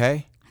 You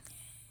okay?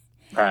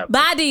 Alright.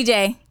 Bye,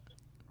 DJ.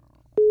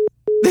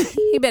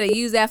 He better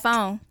use that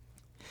phone.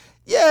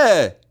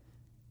 Yeah.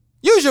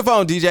 Use your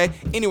phone, DJ.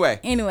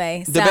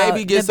 Anyway, the so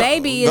baby gets. the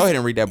baby Go is, ahead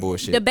and read that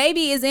bullshit.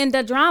 DaBaby is in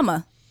the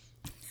drama.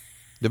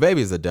 DaBaby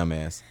is a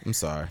dumbass. I'm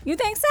sorry. You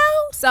think so?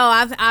 So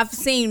I've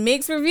seen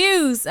mixed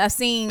reviews. I've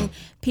seen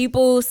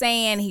people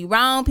saying he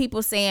wrong.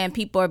 People saying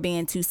people are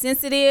being too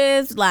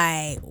sensitive.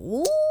 Like,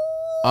 ooh.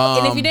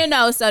 And if you didn't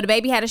know, so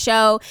DaBaby had a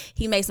show.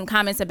 He made some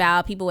comments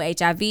about people with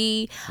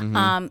HIV.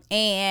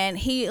 And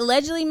he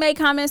allegedly made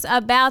comments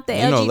about the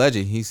LGBT.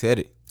 Alleged. He said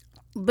it.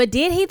 But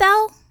did he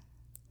though?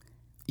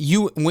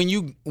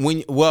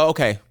 Well,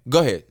 okay. Go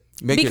ahead.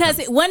 Because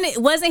it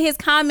wasn't his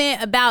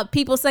comment about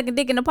people sucking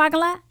dick in the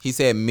parking lot? He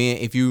said, "Man,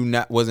 if you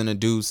wasn't a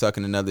dude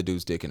sucking another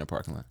dude's dick in the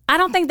parking lot." I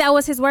don't think that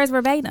was his words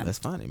verbatim. Let's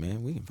find it,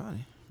 man. We can find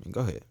it. I mean, go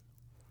ahead.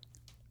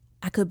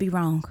 I could be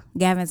wrong.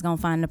 Gavin's gonna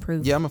find the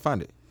proof. Yeah, I'm gonna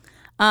find it.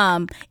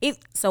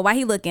 So while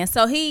he looking,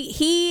 so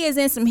he is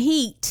in some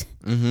heat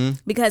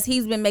because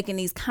he's been making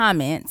these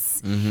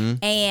comments,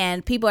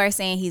 and people are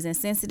saying he's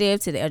insensitive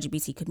to the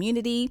LGBT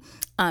community.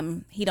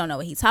 He don't know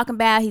what he's talking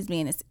about.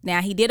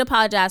 Now he did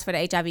apologize for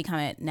the HIV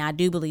comment. Now I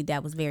do believe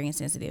that was very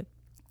insensitive,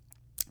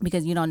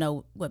 because you don't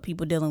know what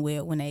people dealing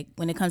with when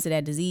it comes to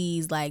that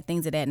disease, like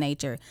things of that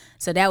nature.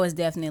 So that was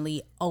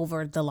definitely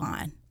over the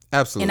line.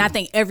 Absolutely. And I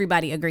think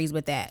everybody agrees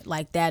with that.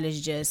 Like that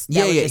is just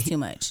just too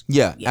much.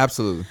 Yeah,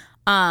 absolutely.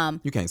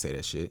 You can't say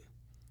that shit.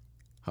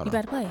 Hold You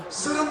on. better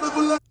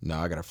play. No,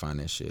 I gotta find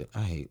that shit.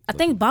 I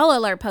think Ball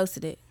Alert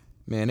posted it.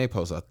 Man, they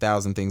post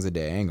 1,000 things a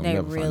day. I ain't gonna They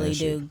never find really that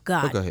do. shit.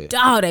 God, But go ahead.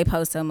 oh, they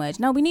post so much.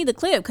 No, we need the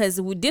clip, because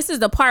this is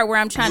the part where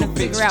I'm trying to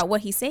figure out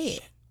what he said.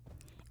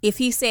 If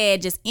he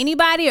said just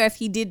anybody, or if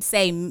he did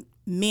say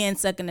men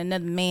sucking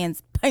another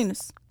man's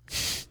penis.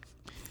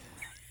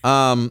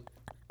 Hold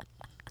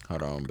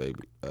on, baby.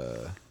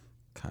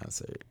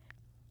 Concert.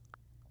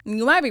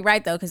 You might be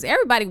right though, because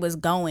everybody was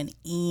going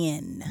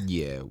in.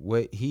 Yeah,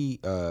 what he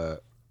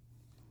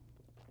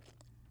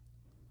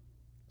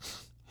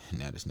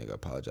now this nigga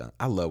apologize.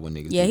 I love when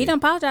niggas. Yeah, do he that. done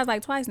apologized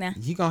like twice now.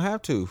 He gonna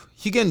have to.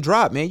 He getting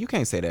dropped, man. You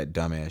can't say that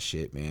dumbass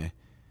shit, man.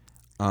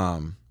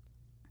 You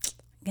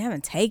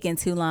haven't taken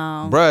too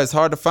long. Bruh, it's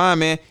hard to find,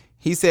 man.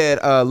 He said,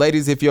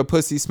 ladies, if your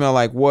pussy smell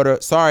like water,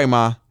 sorry,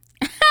 ma.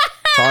 To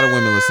all the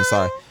women listen,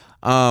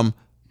 sorry.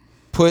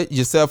 Put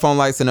your cell phone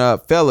lights in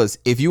up. Fellas,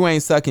 if you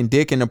ain't sucking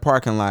dick in the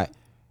parking lot,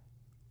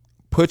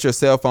 put your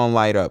cell phone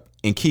light up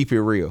and keep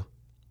it real.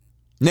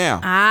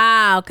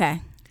 Now,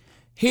 okay.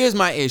 here's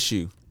my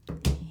issue.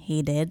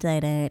 He did say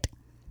that.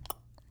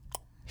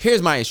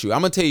 Here's my issue. I'm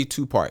going to tell you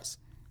two parts.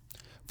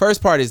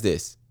 First part is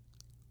this.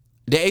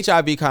 The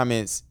HIV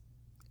comments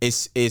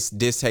is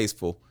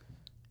distasteful,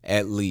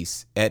 at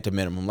least, at the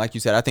minimum. Like you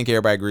said, I think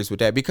everybody agrees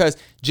with that. Because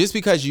just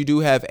because you do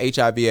have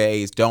HIV or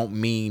AIDS don't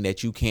mean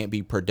that you can't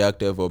be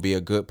productive or be a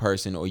good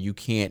person, or you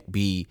can't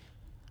be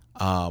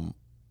a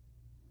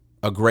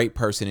great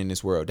person in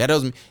this world. That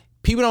doesn't...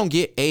 People don't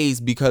get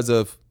AIDS because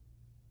of...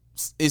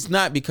 It's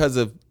not because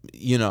of,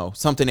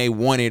 something they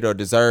wanted or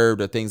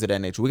deserved or things of that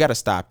nature. We got to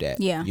stop that.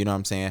 Yeah. You know what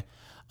I'm saying?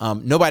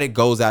 Nobody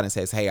goes out and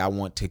says, hey, I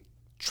want to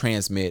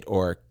transmit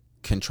or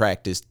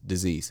contract this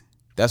disease.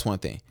 That's one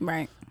thing.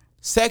 Right.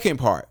 Second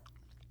part.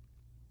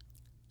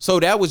 So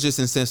that was just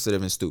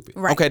insensitive and stupid.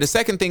 Right. Okay, the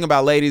second thing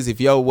about ladies, if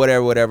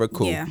whatever,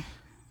 cool. Yeah.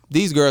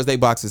 these girls, they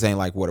boxes ain't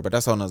like water, but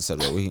that's all another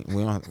subject. We don't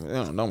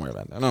worry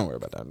about that. Don't worry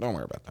about that. Don't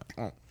worry about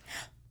that.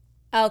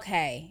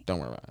 Okay. Don't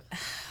worry about it.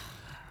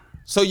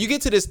 So you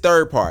get to this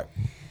third part.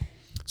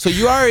 So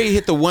you already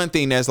hit the one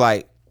thing that's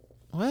like,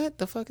 what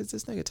the fuck is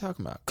this nigga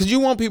talking about? Because you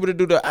want people to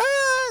do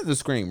the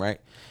scream, right?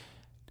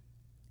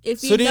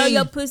 If you know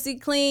your pussy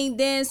clean,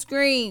 then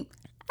scream.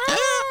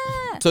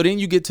 Ah. So then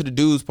you get to the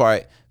dudes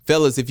part.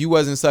 Fellas, if you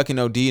wasn't sucking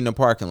no D in the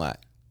parking lot,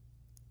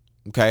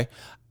 okay?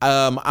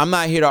 I'm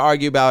not here to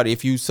argue about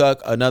if you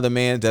suck another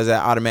man, does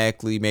that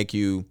automatically make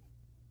you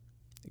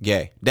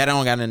gay? That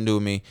don't got nothing to do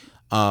with me.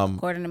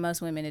 According to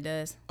most women, it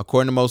does.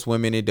 According to most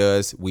women, it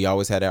does. We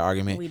always had that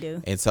argument. We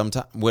do. And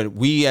sometimes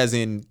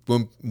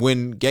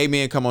when gay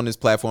men come on this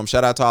platform,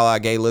 shout out to all our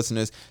gay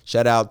listeners.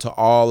 Shout out to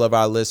all of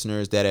our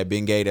listeners that have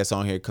been gay that's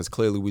on here, because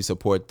clearly we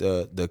support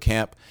the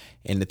camp.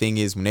 And the thing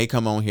is, when they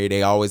come on here,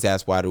 they always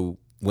ask, why do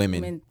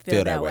women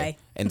feel that way?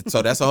 And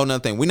so that's a whole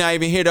nother thing. We're not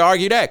even here to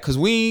argue that, because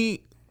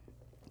we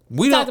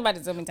talked about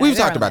this so many times. We've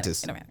talked about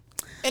this.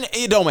 And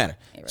it don't matter.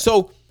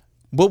 So,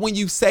 but when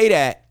you say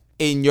that,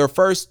 in your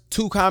first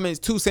 2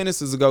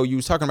 sentences ago, you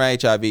was talking about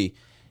HIV,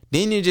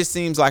 then it just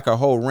seems like a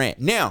whole rant.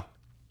 Now,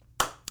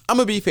 I'm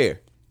going to be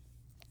fair.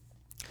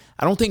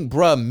 I don't think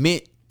bruh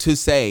meant to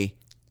say,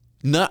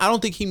 I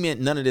don't think he meant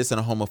none of this in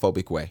a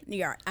homophobic way.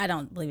 Yeah, I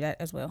don't believe that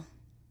as well.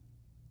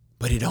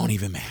 But it don't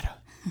even matter.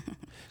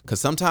 Because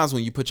sometimes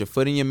when you put your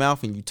foot in your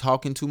mouth and you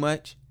talking too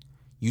much,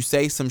 you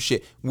say some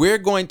shit. Me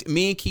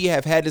and Key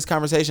have had this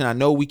conversation. I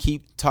know we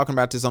keep talking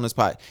about this on this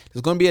pod.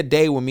 There's going to be a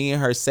day when me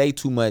and her say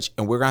too much,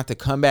 and we're going to have to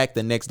come back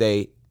the next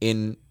day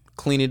and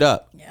clean it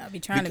up. Yeah, I'll be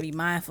trying to be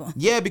mindful.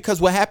 Yeah,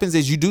 because what happens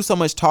is you do so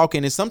much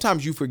talking, and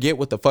sometimes you forget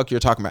what the fuck you're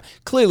talking about.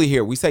 Clearly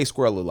here, we say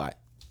squirrel a lot.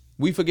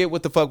 We forget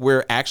what the fuck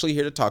we're actually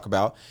here to talk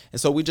about.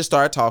 And so we just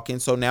started talking.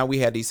 So now we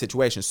had these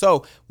situations.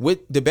 So with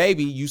the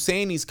baby, you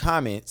saying these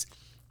comments,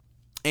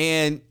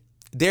 and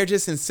they're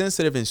just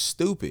insensitive and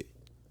stupid.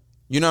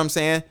 You know what I'm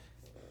saying?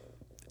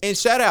 And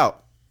shout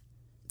out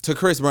to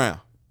Chris Brown.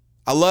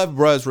 I love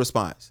bruh's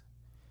response.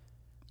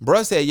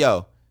 Bruh said,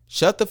 yo,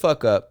 shut the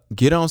fuck up,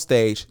 get on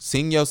stage,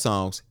 sing your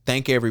songs,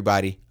 thank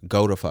everybody,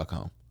 go the fuck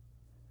home.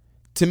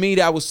 To me,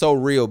 that was so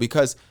real,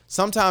 because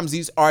sometimes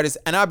these artists,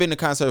 and I've been to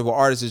concerts where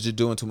artists are just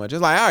doing too much.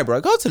 It's like, all right, bro,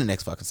 go to the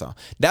next fucking song.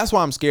 That's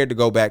why I'm scared to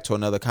go back to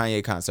another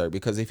Kanye concert,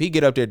 because if he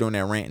get up there doing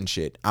that rant and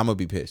shit, I'm going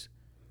to be pissed.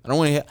 I don't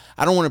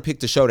want to pick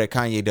the show that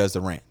Kanye does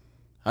the rant.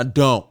 I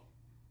don't.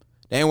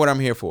 That ain't what I'm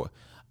here for.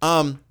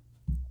 Now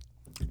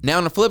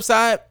on the flip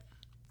side,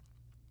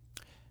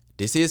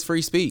 this is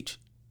free speech.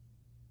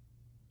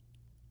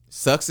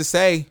 Sucks to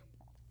say,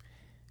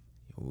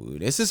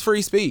 this is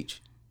free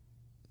speech.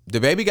 The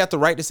baby got the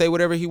right to say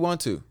whatever he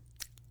want to.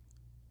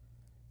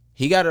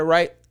 He got a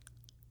right.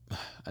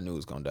 I knew he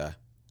was gonna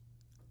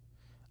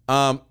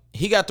die.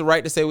 He got the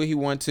right to say what he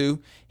want to.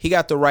 He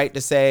got the right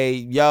to say,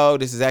 yo,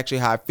 this is actually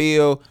how I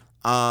feel.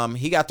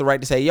 He got the right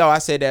to say, yo, I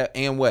said that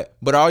and what?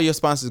 But all your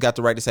sponsors got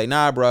the right to say,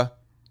 nah, bruh,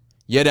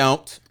 you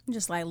don't.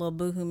 Just like little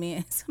boohoo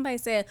men. Somebody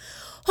said,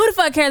 who the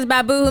fuck cares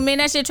about boohoo men?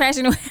 That shit trash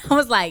anyway. I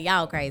was like,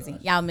 y'all crazy.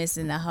 Y'all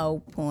missing the whole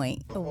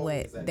point of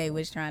what they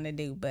was trying to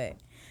do. But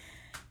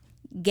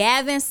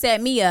Gavin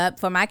set me up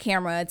for my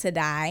camera to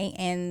die.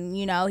 And,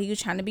 you know, he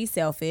was trying to be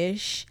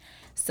selfish.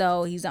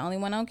 So he's the only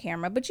one on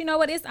camera. But you know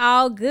what? It's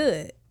all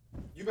good.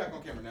 You back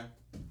on camera now?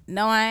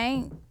 No, I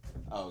ain't.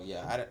 Oh,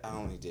 yeah. I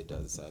only did the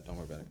other side. Don't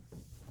worry about it.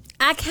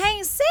 I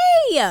can't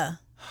see.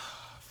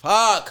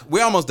 Fuck.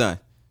 We're almost done.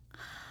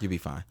 You'll be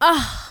fine.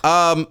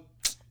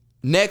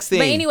 Next thing.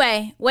 But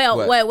anyway,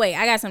 wait.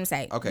 I got something to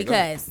say. Okay.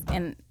 Because,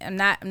 and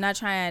I'm not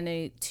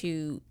trying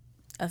to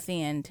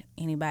offend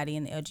anybody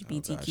in the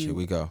LGBTQ. Oh, gosh, here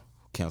we go.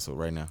 Cancel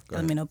right now. Go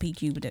ahead. I mean, no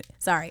PQ, but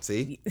sorry.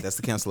 See, that's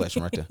the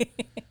cancellation right there.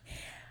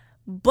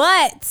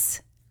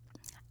 But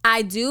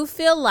I do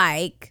feel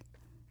like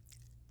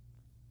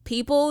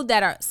people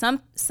that are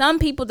some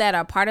people that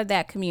are part of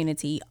that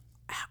community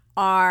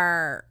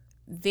are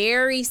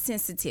very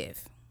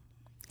sensitive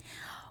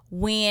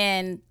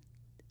when,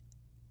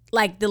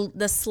 like,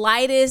 the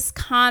slightest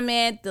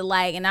comment,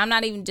 and I'm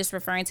not even just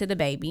referring to the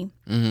baby.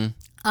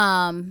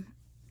 Mm-hmm.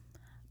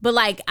 But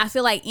like, I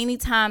feel like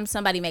anytime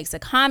somebody makes a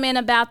comment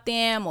about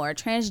them or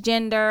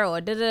transgender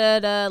or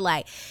da-da-da-da,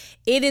 like,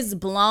 it is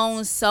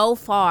blown so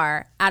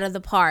far out of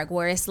the park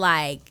where it's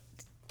like,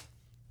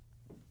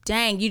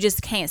 dang, you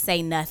just can't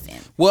say nothing.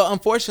 Well,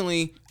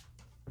 unfortunately,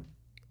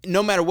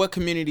 no matter what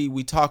community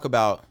we talk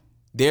about,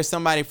 there's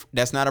somebody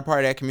that's not a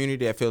part of that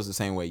community that feels the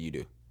same way you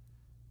do.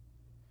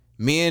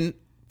 Men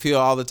feel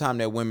all the time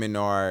that women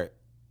are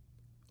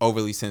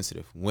overly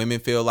sensitive. Women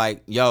feel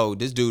like, yo,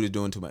 this dude is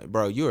doing too much.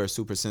 Bro, you are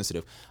super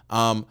sensitive.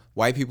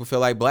 White people feel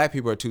like black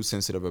people are too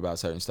sensitive about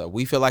certain stuff.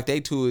 We feel like they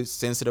too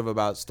sensitive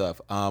about stuff.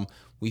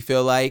 We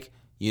feel like,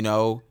 you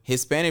know,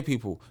 Hispanic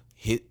people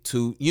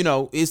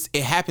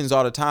it happens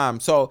all the time.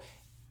 So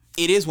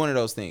it is one of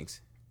those things.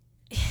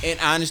 And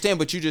I understand,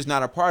 but you're just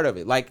not a part of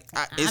it. Like,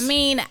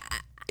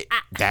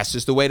 that's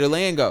just the way the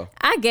land go.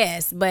 I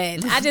guess,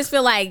 but I just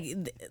feel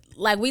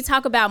like we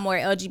talk about more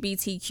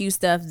LGBTQ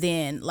stuff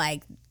than,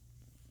 like,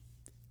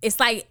 it's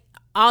like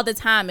all the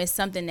time is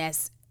something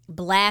that's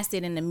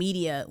blasted in the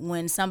media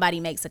when somebody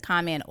makes a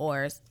comment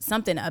or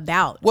something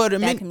about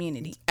that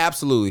community.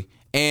 Absolutely.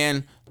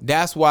 And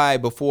that's why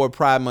before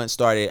Pride Month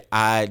started,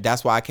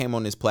 that's why I came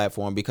on this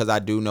platform, because I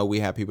do know we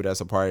have people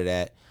that's a part of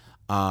that.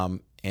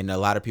 And a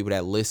lot of people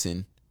that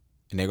listen,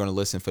 and they're going to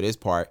listen for this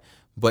part.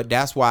 But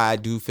that's why I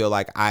do feel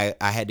like I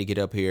had to get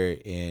up here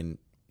and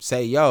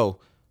say, yo,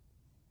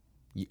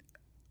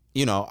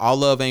 you know, all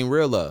love ain't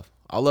real love.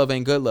 All love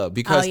ain't good love.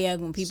 Because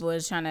when people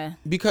is trying to,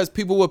 because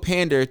people will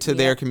pander to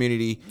their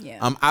community.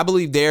 Yeah. I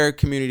believe their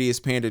community is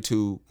pandered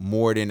to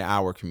more than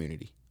our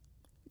community.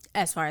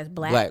 As far as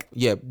black.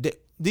 Yeah.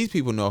 These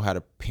people know how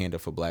to pander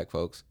for black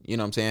folks. You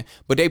know what I'm saying?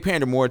 But they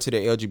pander more to the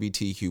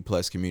LGBTQ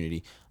plus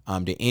community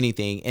than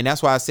anything. And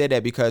that's why I said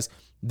that, because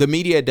the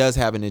media does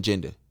have an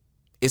agenda.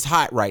 It's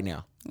hot right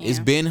now. Yeah. It's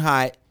been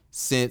hot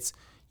since,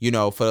 you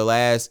know, for the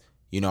last,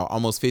 you know,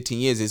 almost 15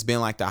 years. It's been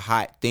like the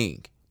hot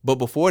thing. But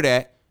before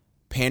that,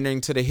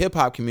 pandering to the hip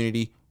hop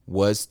community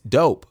was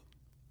dope.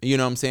 You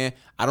know what I'm saying?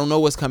 I don't know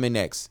what's coming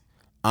next.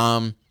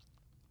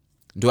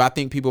 Do I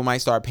think people might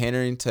start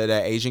pandering to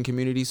the Asian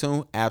community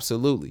soon?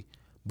 Absolutely.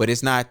 But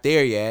it's not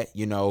there yet,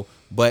 you know.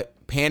 But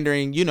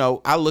pandering, you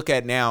know, I look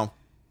at now,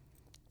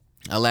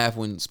 I laugh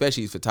when,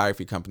 especially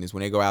photography companies,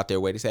 when they go out their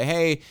way to say,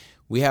 hey,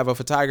 we have a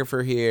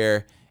photographer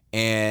here,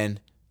 and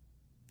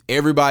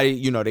everybody,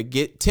 you know, they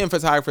get 10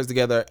 photographers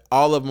together,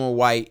 all of them are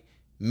white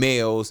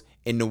males,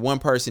 and the one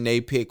person they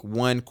pick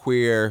one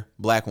queer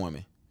black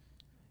woman.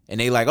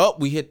 And they like, oh,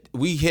 we hit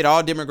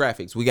all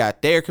demographics. We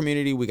got their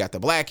community, we got the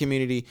black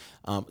community.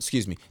 We have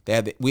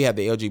the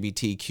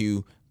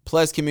LGBTQ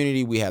plus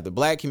community, we have the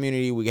black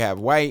community, we have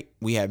white,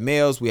 we have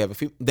males, we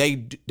have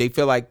they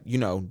feel like, you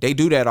know, they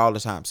do that all the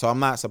time. So I'm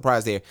not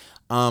surprised there.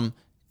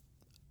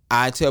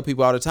 I tell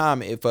people all the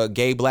time, if a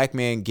gay black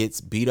man gets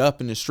beat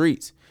up in the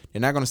streets, they're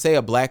not going to say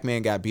a black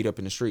man got beat up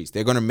in the streets.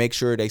 They're going to make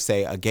sure they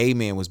say a gay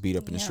man was beat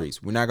up in the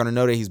streets. We're not going to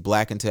know that he's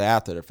black until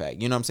after the fact.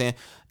 You know what I'm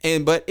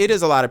saying? But it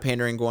is a lot of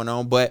pandering going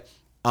on. But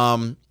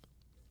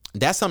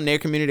that's something their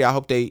community, I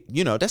hope they,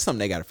 you know, that's something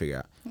they got to figure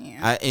out.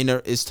 Yeah.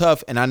 It's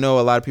tough. And I know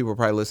a lot of people are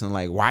probably listening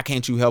like, why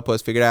can't you help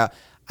us figure it out?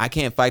 I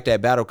can't fight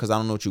that battle because I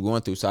don't know what you're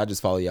going through. So I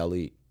just follow y'all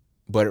lead.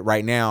 But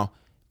right now,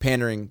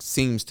 pandering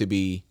seems to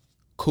be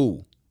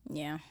cool.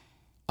 Yeah.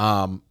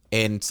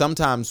 And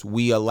sometimes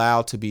we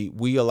allow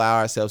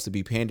ourselves to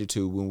be pandered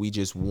to when we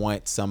just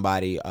want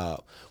somebody,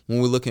 when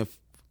we're looking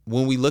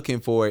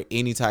for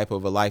any type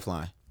of a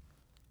lifeline.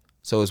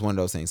 So it's one of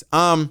those things.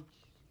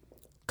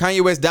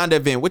 Kanye West Donda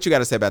event. What you got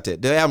to say about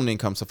that? The album didn't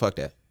come, so fuck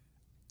that.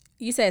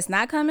 You said it's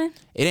not coming?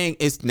 It ain't.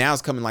 It's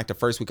coming like the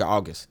first week of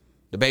August.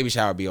 The baby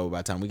shower will be over by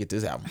the time we get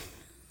this album.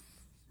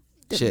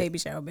 Baby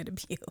shower better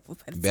be over.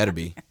 Better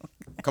be.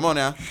 Come on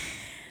now.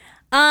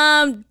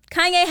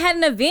 Kanye had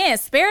an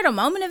event, Spare the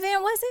Moment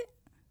event, was it?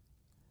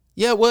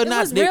 Yeah, well, it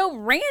was real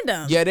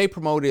random. Yeah, they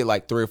promoted it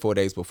like 3 or 4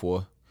 days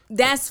before.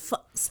 That's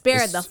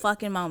spare the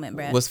fucking moment,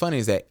 bro. What's funny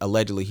is that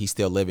allegedly he's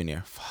still living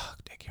there.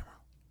 Fuck that camera.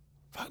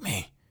 Fuck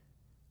me.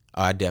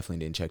 Oh, I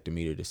definitely didn't check the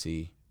meter to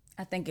see.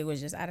 I think it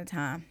was just out of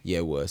time. Yeah,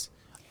 it was.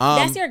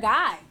 That's your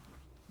guy.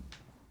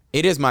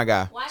 It is my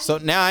guy. So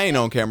now I ain't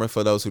on camera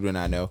for those who do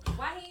not know.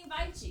 Why he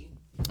invite you?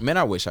 Man,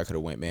 I wish I could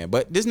have went, man.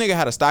 But this nigga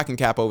had a stocking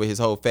cap over his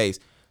whole face.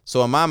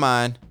 So in my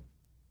mind,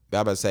 I'm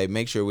about to say,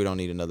 make sure we don't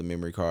need another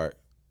memory card.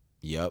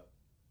 Yep.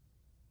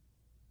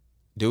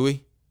 Do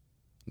we?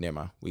 Never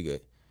mind. We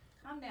good.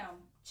 Calm down,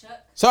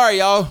 Chuck. Sorry,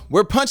 y'all.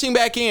 We're punching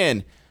back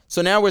in.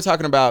 So now we're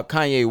talking about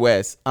Kanye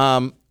West.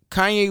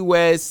 Kanye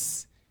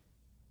West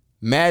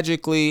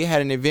magically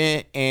had an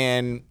event,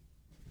 and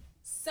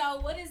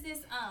so what is this?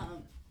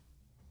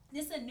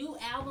 This a new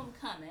album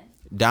coming?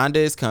 Donda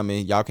is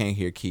coming. Y'all can't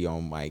hear Key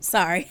on mic.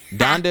 Sorry.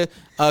 Donda,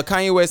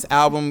 Kanye West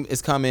album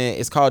is coming.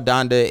 It's called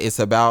Donda. It's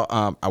about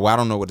I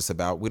don't know what it's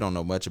about. We don't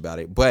know much about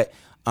it, but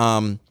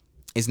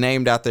it's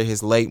named after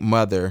his late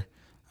mother.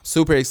 I'm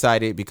super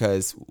excited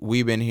because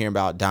we've been hearing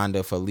about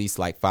Donda for at least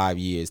like 5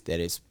 years that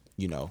it's,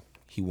 you know,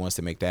 he wants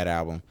to make that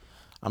album.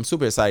 I'm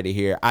super excited to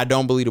hear. I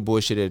don't believe the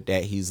bullshit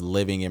that he's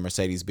living in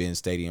Mercedes-Benz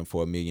Stadium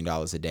for $1 million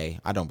a day.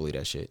 I don't believe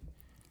that shit.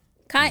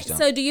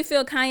 So do you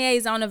feel Kanye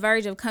is on the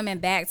verge of coming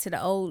back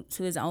to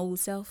his old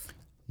self?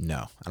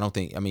 No, I don't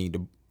think. I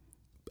mean,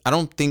 I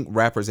don't think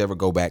rappers ever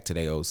go back to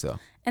their old self.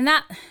 And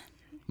not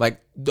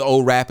like the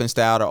old rapping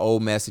style, the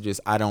old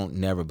messages. I don't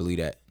never believe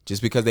that.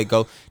 Just because they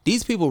go,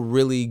 these people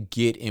really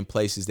get in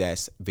places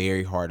that's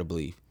very hard to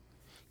believe.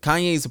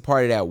 Kanye's a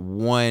part of that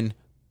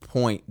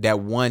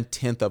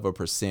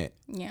 1/10%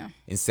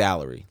 in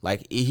salary.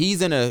 Like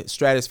he's in a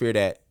stratosphere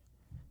that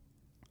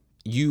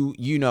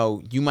you know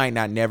you might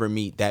not never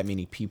meet that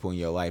many people in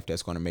your life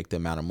that's going to make the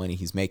amount of money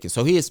he's making.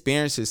 So he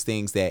experiences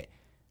things that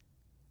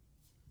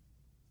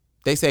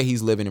they say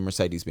he's living in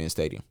Mercedes-Benz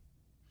Stadium.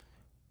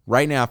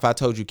 Right now, if I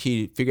told you,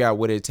 Key, figure out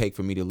what it'd take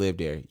for me to live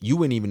there, you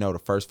wouldn't even know the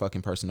first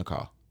fucking person to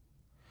call.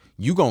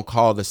 You gonna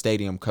call the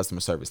stadium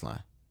customer service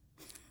line.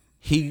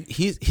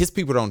 his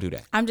people don't do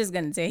that. I'm just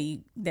gonna tell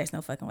you, there's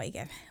no fucking way,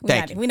 Gavin.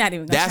 Thank you. We're not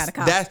even gonna try to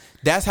call.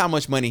 That's how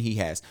much money he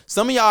has.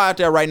 Some of y'all out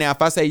there right now,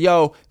 if I say,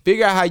 yo,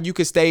 figure out how you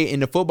could stay in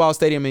the football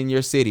stadium in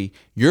your city,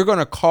 you're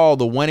gonna call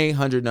the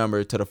 1-800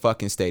 number to the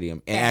fucking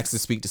stadium and ask to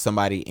speak to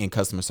somebody in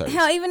customer service.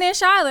 Hell, even in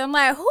Charlotte, I'm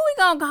like, who we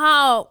gonna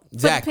call for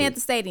Exactly. the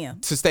Panther Stadium?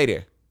 To stay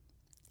there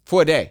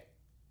for a day.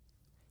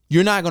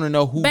 You're not gonna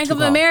know who. Bank to of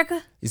call.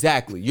 America?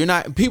 Exactly. Y'all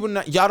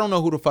don't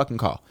know who to fucking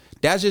call.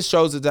 That just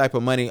shows the type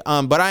of money.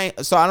 But I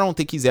don't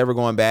think he's ever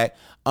going back.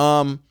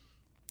 One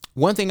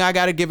thing I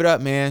gotta give it up,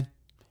 man.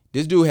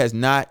 This dude has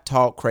not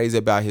talked crazy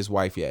about his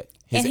wife yet.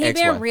 His and he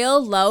ex-wife. been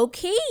real low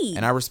key.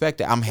 And I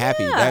respect it. I'm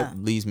happy. Yeah. That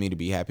leads me to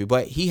be happy.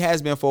 But he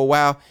has been for a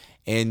while.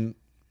 And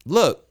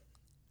look,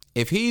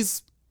 if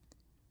he's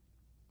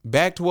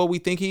back to what we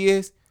think he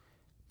is,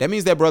 that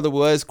means that brother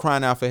was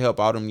crying out for help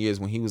all them years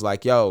when he was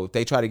like, yo, if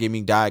they try to get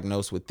me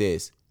diagnosed with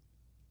this,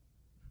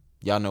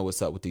 y'all know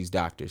what's up with these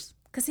doctors.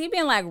 Cause he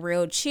been like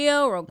real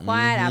chill, real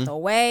quiet, out the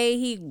way.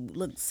 He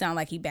sound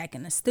like he back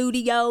in the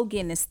studio,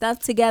 getting his stuff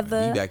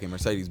together. He back in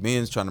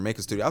Mercedes-Benz trying to make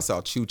a studio. I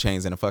saw Chew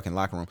Chains in the fucking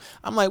locker room.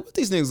 I'm like, what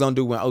these niggas gonna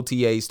do when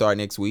OTAs start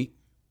next week?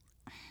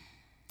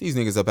 These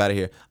niggas up out of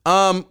here.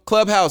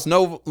 Clubhouse,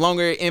 no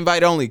longer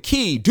invite only.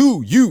 Key,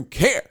 do you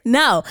care?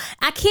 No,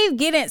 I keep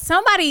getting,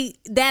 somebody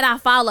that I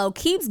follow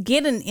keeps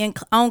getting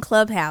on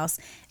Clubhouse.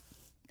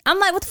 I'm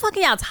like, what the fuck are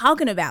y'all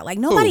talking about? Like,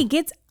 nobody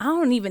gets, I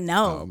don't even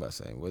know. I'm about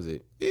to say, was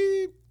it?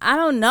 I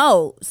don't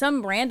know.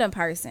 Some random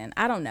person.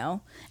 I don't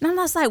know. And I'm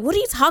just like, what are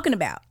you talking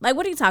about? Like,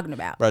 what are you talking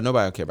about? Bro,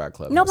 nobody don't care about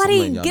Clubhouse.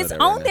 Nobody gets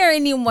on there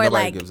anymore.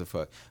 Nobody like, gives a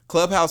fuck.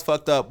 Clubhouse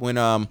fucked up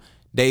when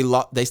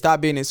they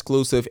stopped being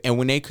exclusive and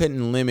when they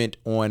couldn't limit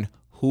on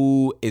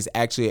who is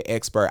actually an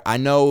expert. I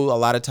know a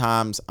lot of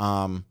times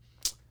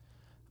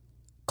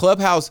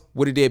Clubhouse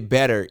would have did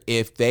better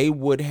if they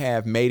would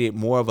have made it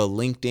more of a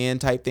LinkedIn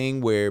type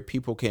thing where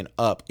people can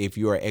up if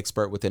you're an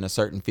expert within a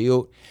certain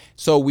field.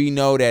 So we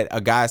know that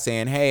a guy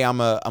saying, hey, I'm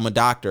a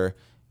doctor,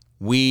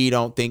 we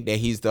don't think that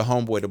he's the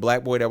homeboy, the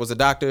black boy that was a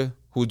doctor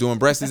who's doing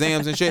breast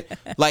exams and shit.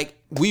 Like,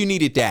 we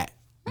needed that.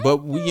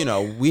 But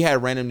we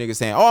had random niggas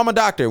saying, oh, I'm a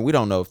doctor. We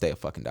don't know if they're a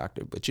fucking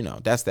doctor, but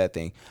that's that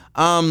thing.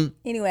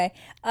 Anyway,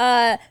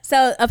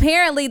 so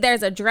apparently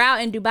there's a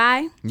drought in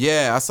Dubai.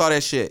 Yeah, I saw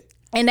that shit.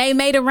 And they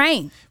made it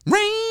rain. Rain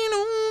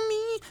on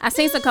me. I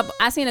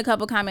seen a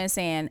couple comments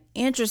saying,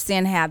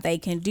 interesting how they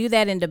can do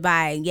that in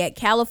Dubai, and yet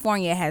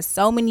California has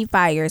so many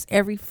fires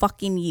every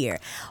fucking year.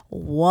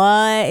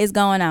 What is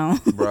going on?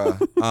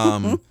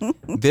 Bruh.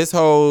 This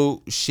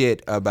whole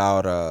shit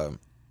about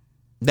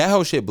that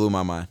whole shit blew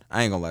my mind.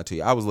 I ain't gonna lie to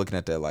you. I was looking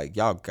at that like,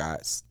 y'all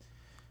guys.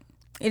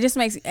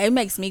 It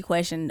makes me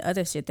question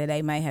other shit that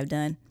they might have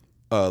done.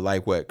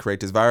 Like what?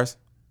 Create this virus?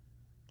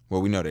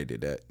 Well, we know they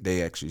did that.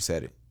 They actually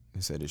said it. They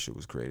said this shit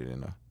was created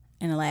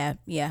in a lab.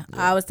 Yeah.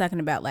 I was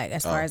talking about like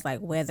as far as like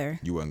weather.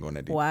 You wasn't going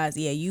that deep. Wise.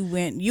 Yeah, you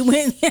went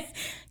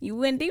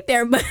deep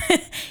there, but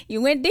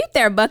you went deep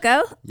there,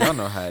 bucko. Y'all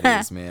know how it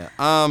is,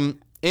 man.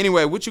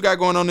 Anyway, what you got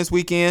going on this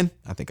weekend?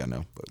 I think I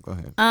know, but go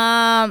ahead.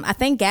 I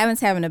think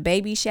Gavin's having a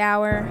baby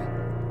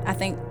shower. I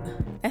think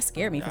that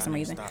scared me for some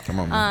reason.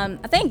 Come on,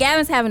 man. I think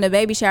Gavin's having a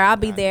baby shower. I'll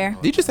be there.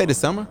 Did you say this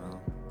summer?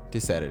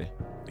 This Saturday.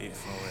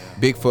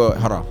 Bigfoot.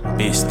 Hold on.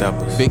 Big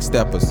steppers. Big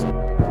steppers.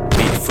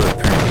 Big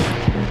footprint.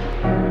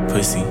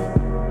 Pussy.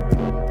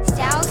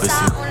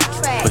 Southside on the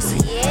track.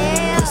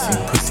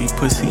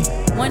 Pussy.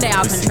 One day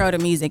I'll control the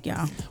music,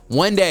 y'all.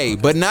 One day,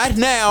 but not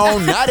now,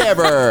 not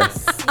ever.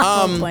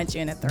 Punch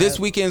you in the throat. This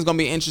weekend's gonna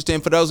be interesting.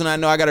 For those who not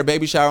know, I got a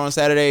baby shower on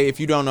Saturday. If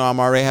you don't know, I'm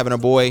already having a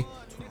boy.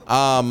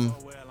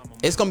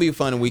 It's gonna be a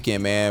fun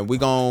weekend, man. We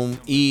gonna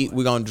eat,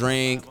 we gonna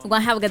drink. We're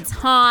gonna have a good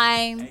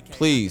time.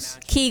 Please.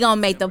 Key gonna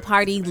make the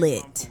party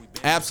lit.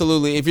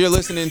 Absolutely. If you're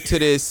listening to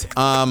this,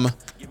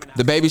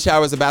 the baby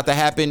shower is about to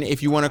happen.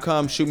 If you want to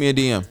come, shoot me a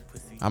DM.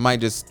 I might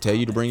just tell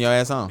you to bring your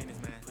ass on.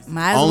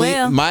 Might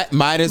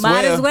as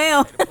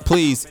well.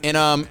 Please.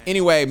 And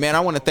anyway, man, I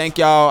want to thank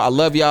y'all. I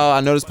love y'all.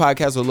 I know this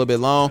podcast was a little bit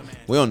long.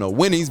 We don't know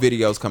when these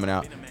videos coming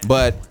out,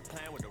 but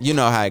you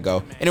know how it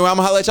go. Anyway, I'm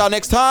gonna holler at y'all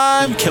next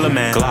time. Killer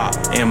man,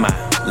 Glock in my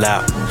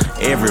lap.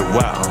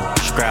 Everywhere on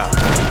scrap.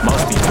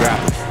 Most these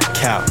rappers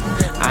cow.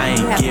 I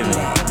ain't giving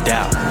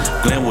doubt.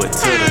 Glenwood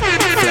to the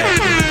flat.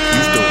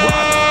 Used to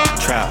rob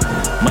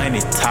trap. Money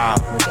top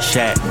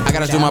shack. I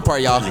gotta do my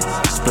part, y'all.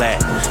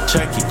 Splat.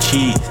 Chuck E.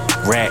 Cheese.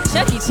 Rat.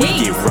 Chuck E. We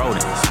Cheese. get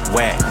rodents.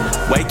 Whack.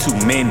 Way too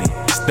many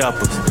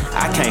steppers.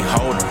 I can't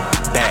hold them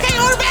back.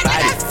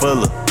 Body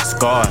full of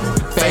scars.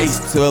 Face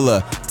full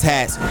of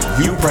tats.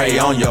 You pray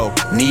on your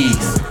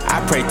knees.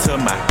 I pray to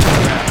my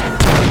rap.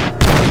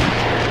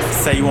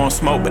 Say you won't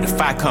smoke, but if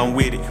I come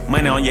with it,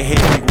 money on your head,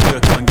 nigga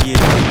will come get it.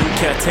 You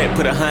can't tech,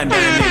 put 100 in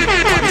it.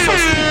 Probably so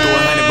sweet, throw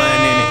 100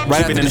 bun in it.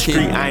 Right Keep it in the after the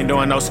street, kid. I ain't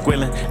doing no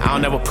squilling. I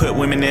don't never put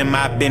women in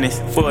my business.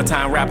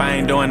 Full-time rap, I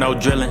ain't doing no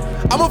drilling.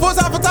 I'm a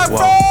full-time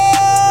photographer.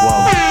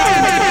 Whoa. I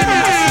can make it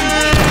in my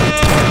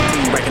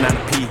sleep. Breaking out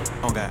a P.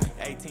 Oh God.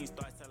 18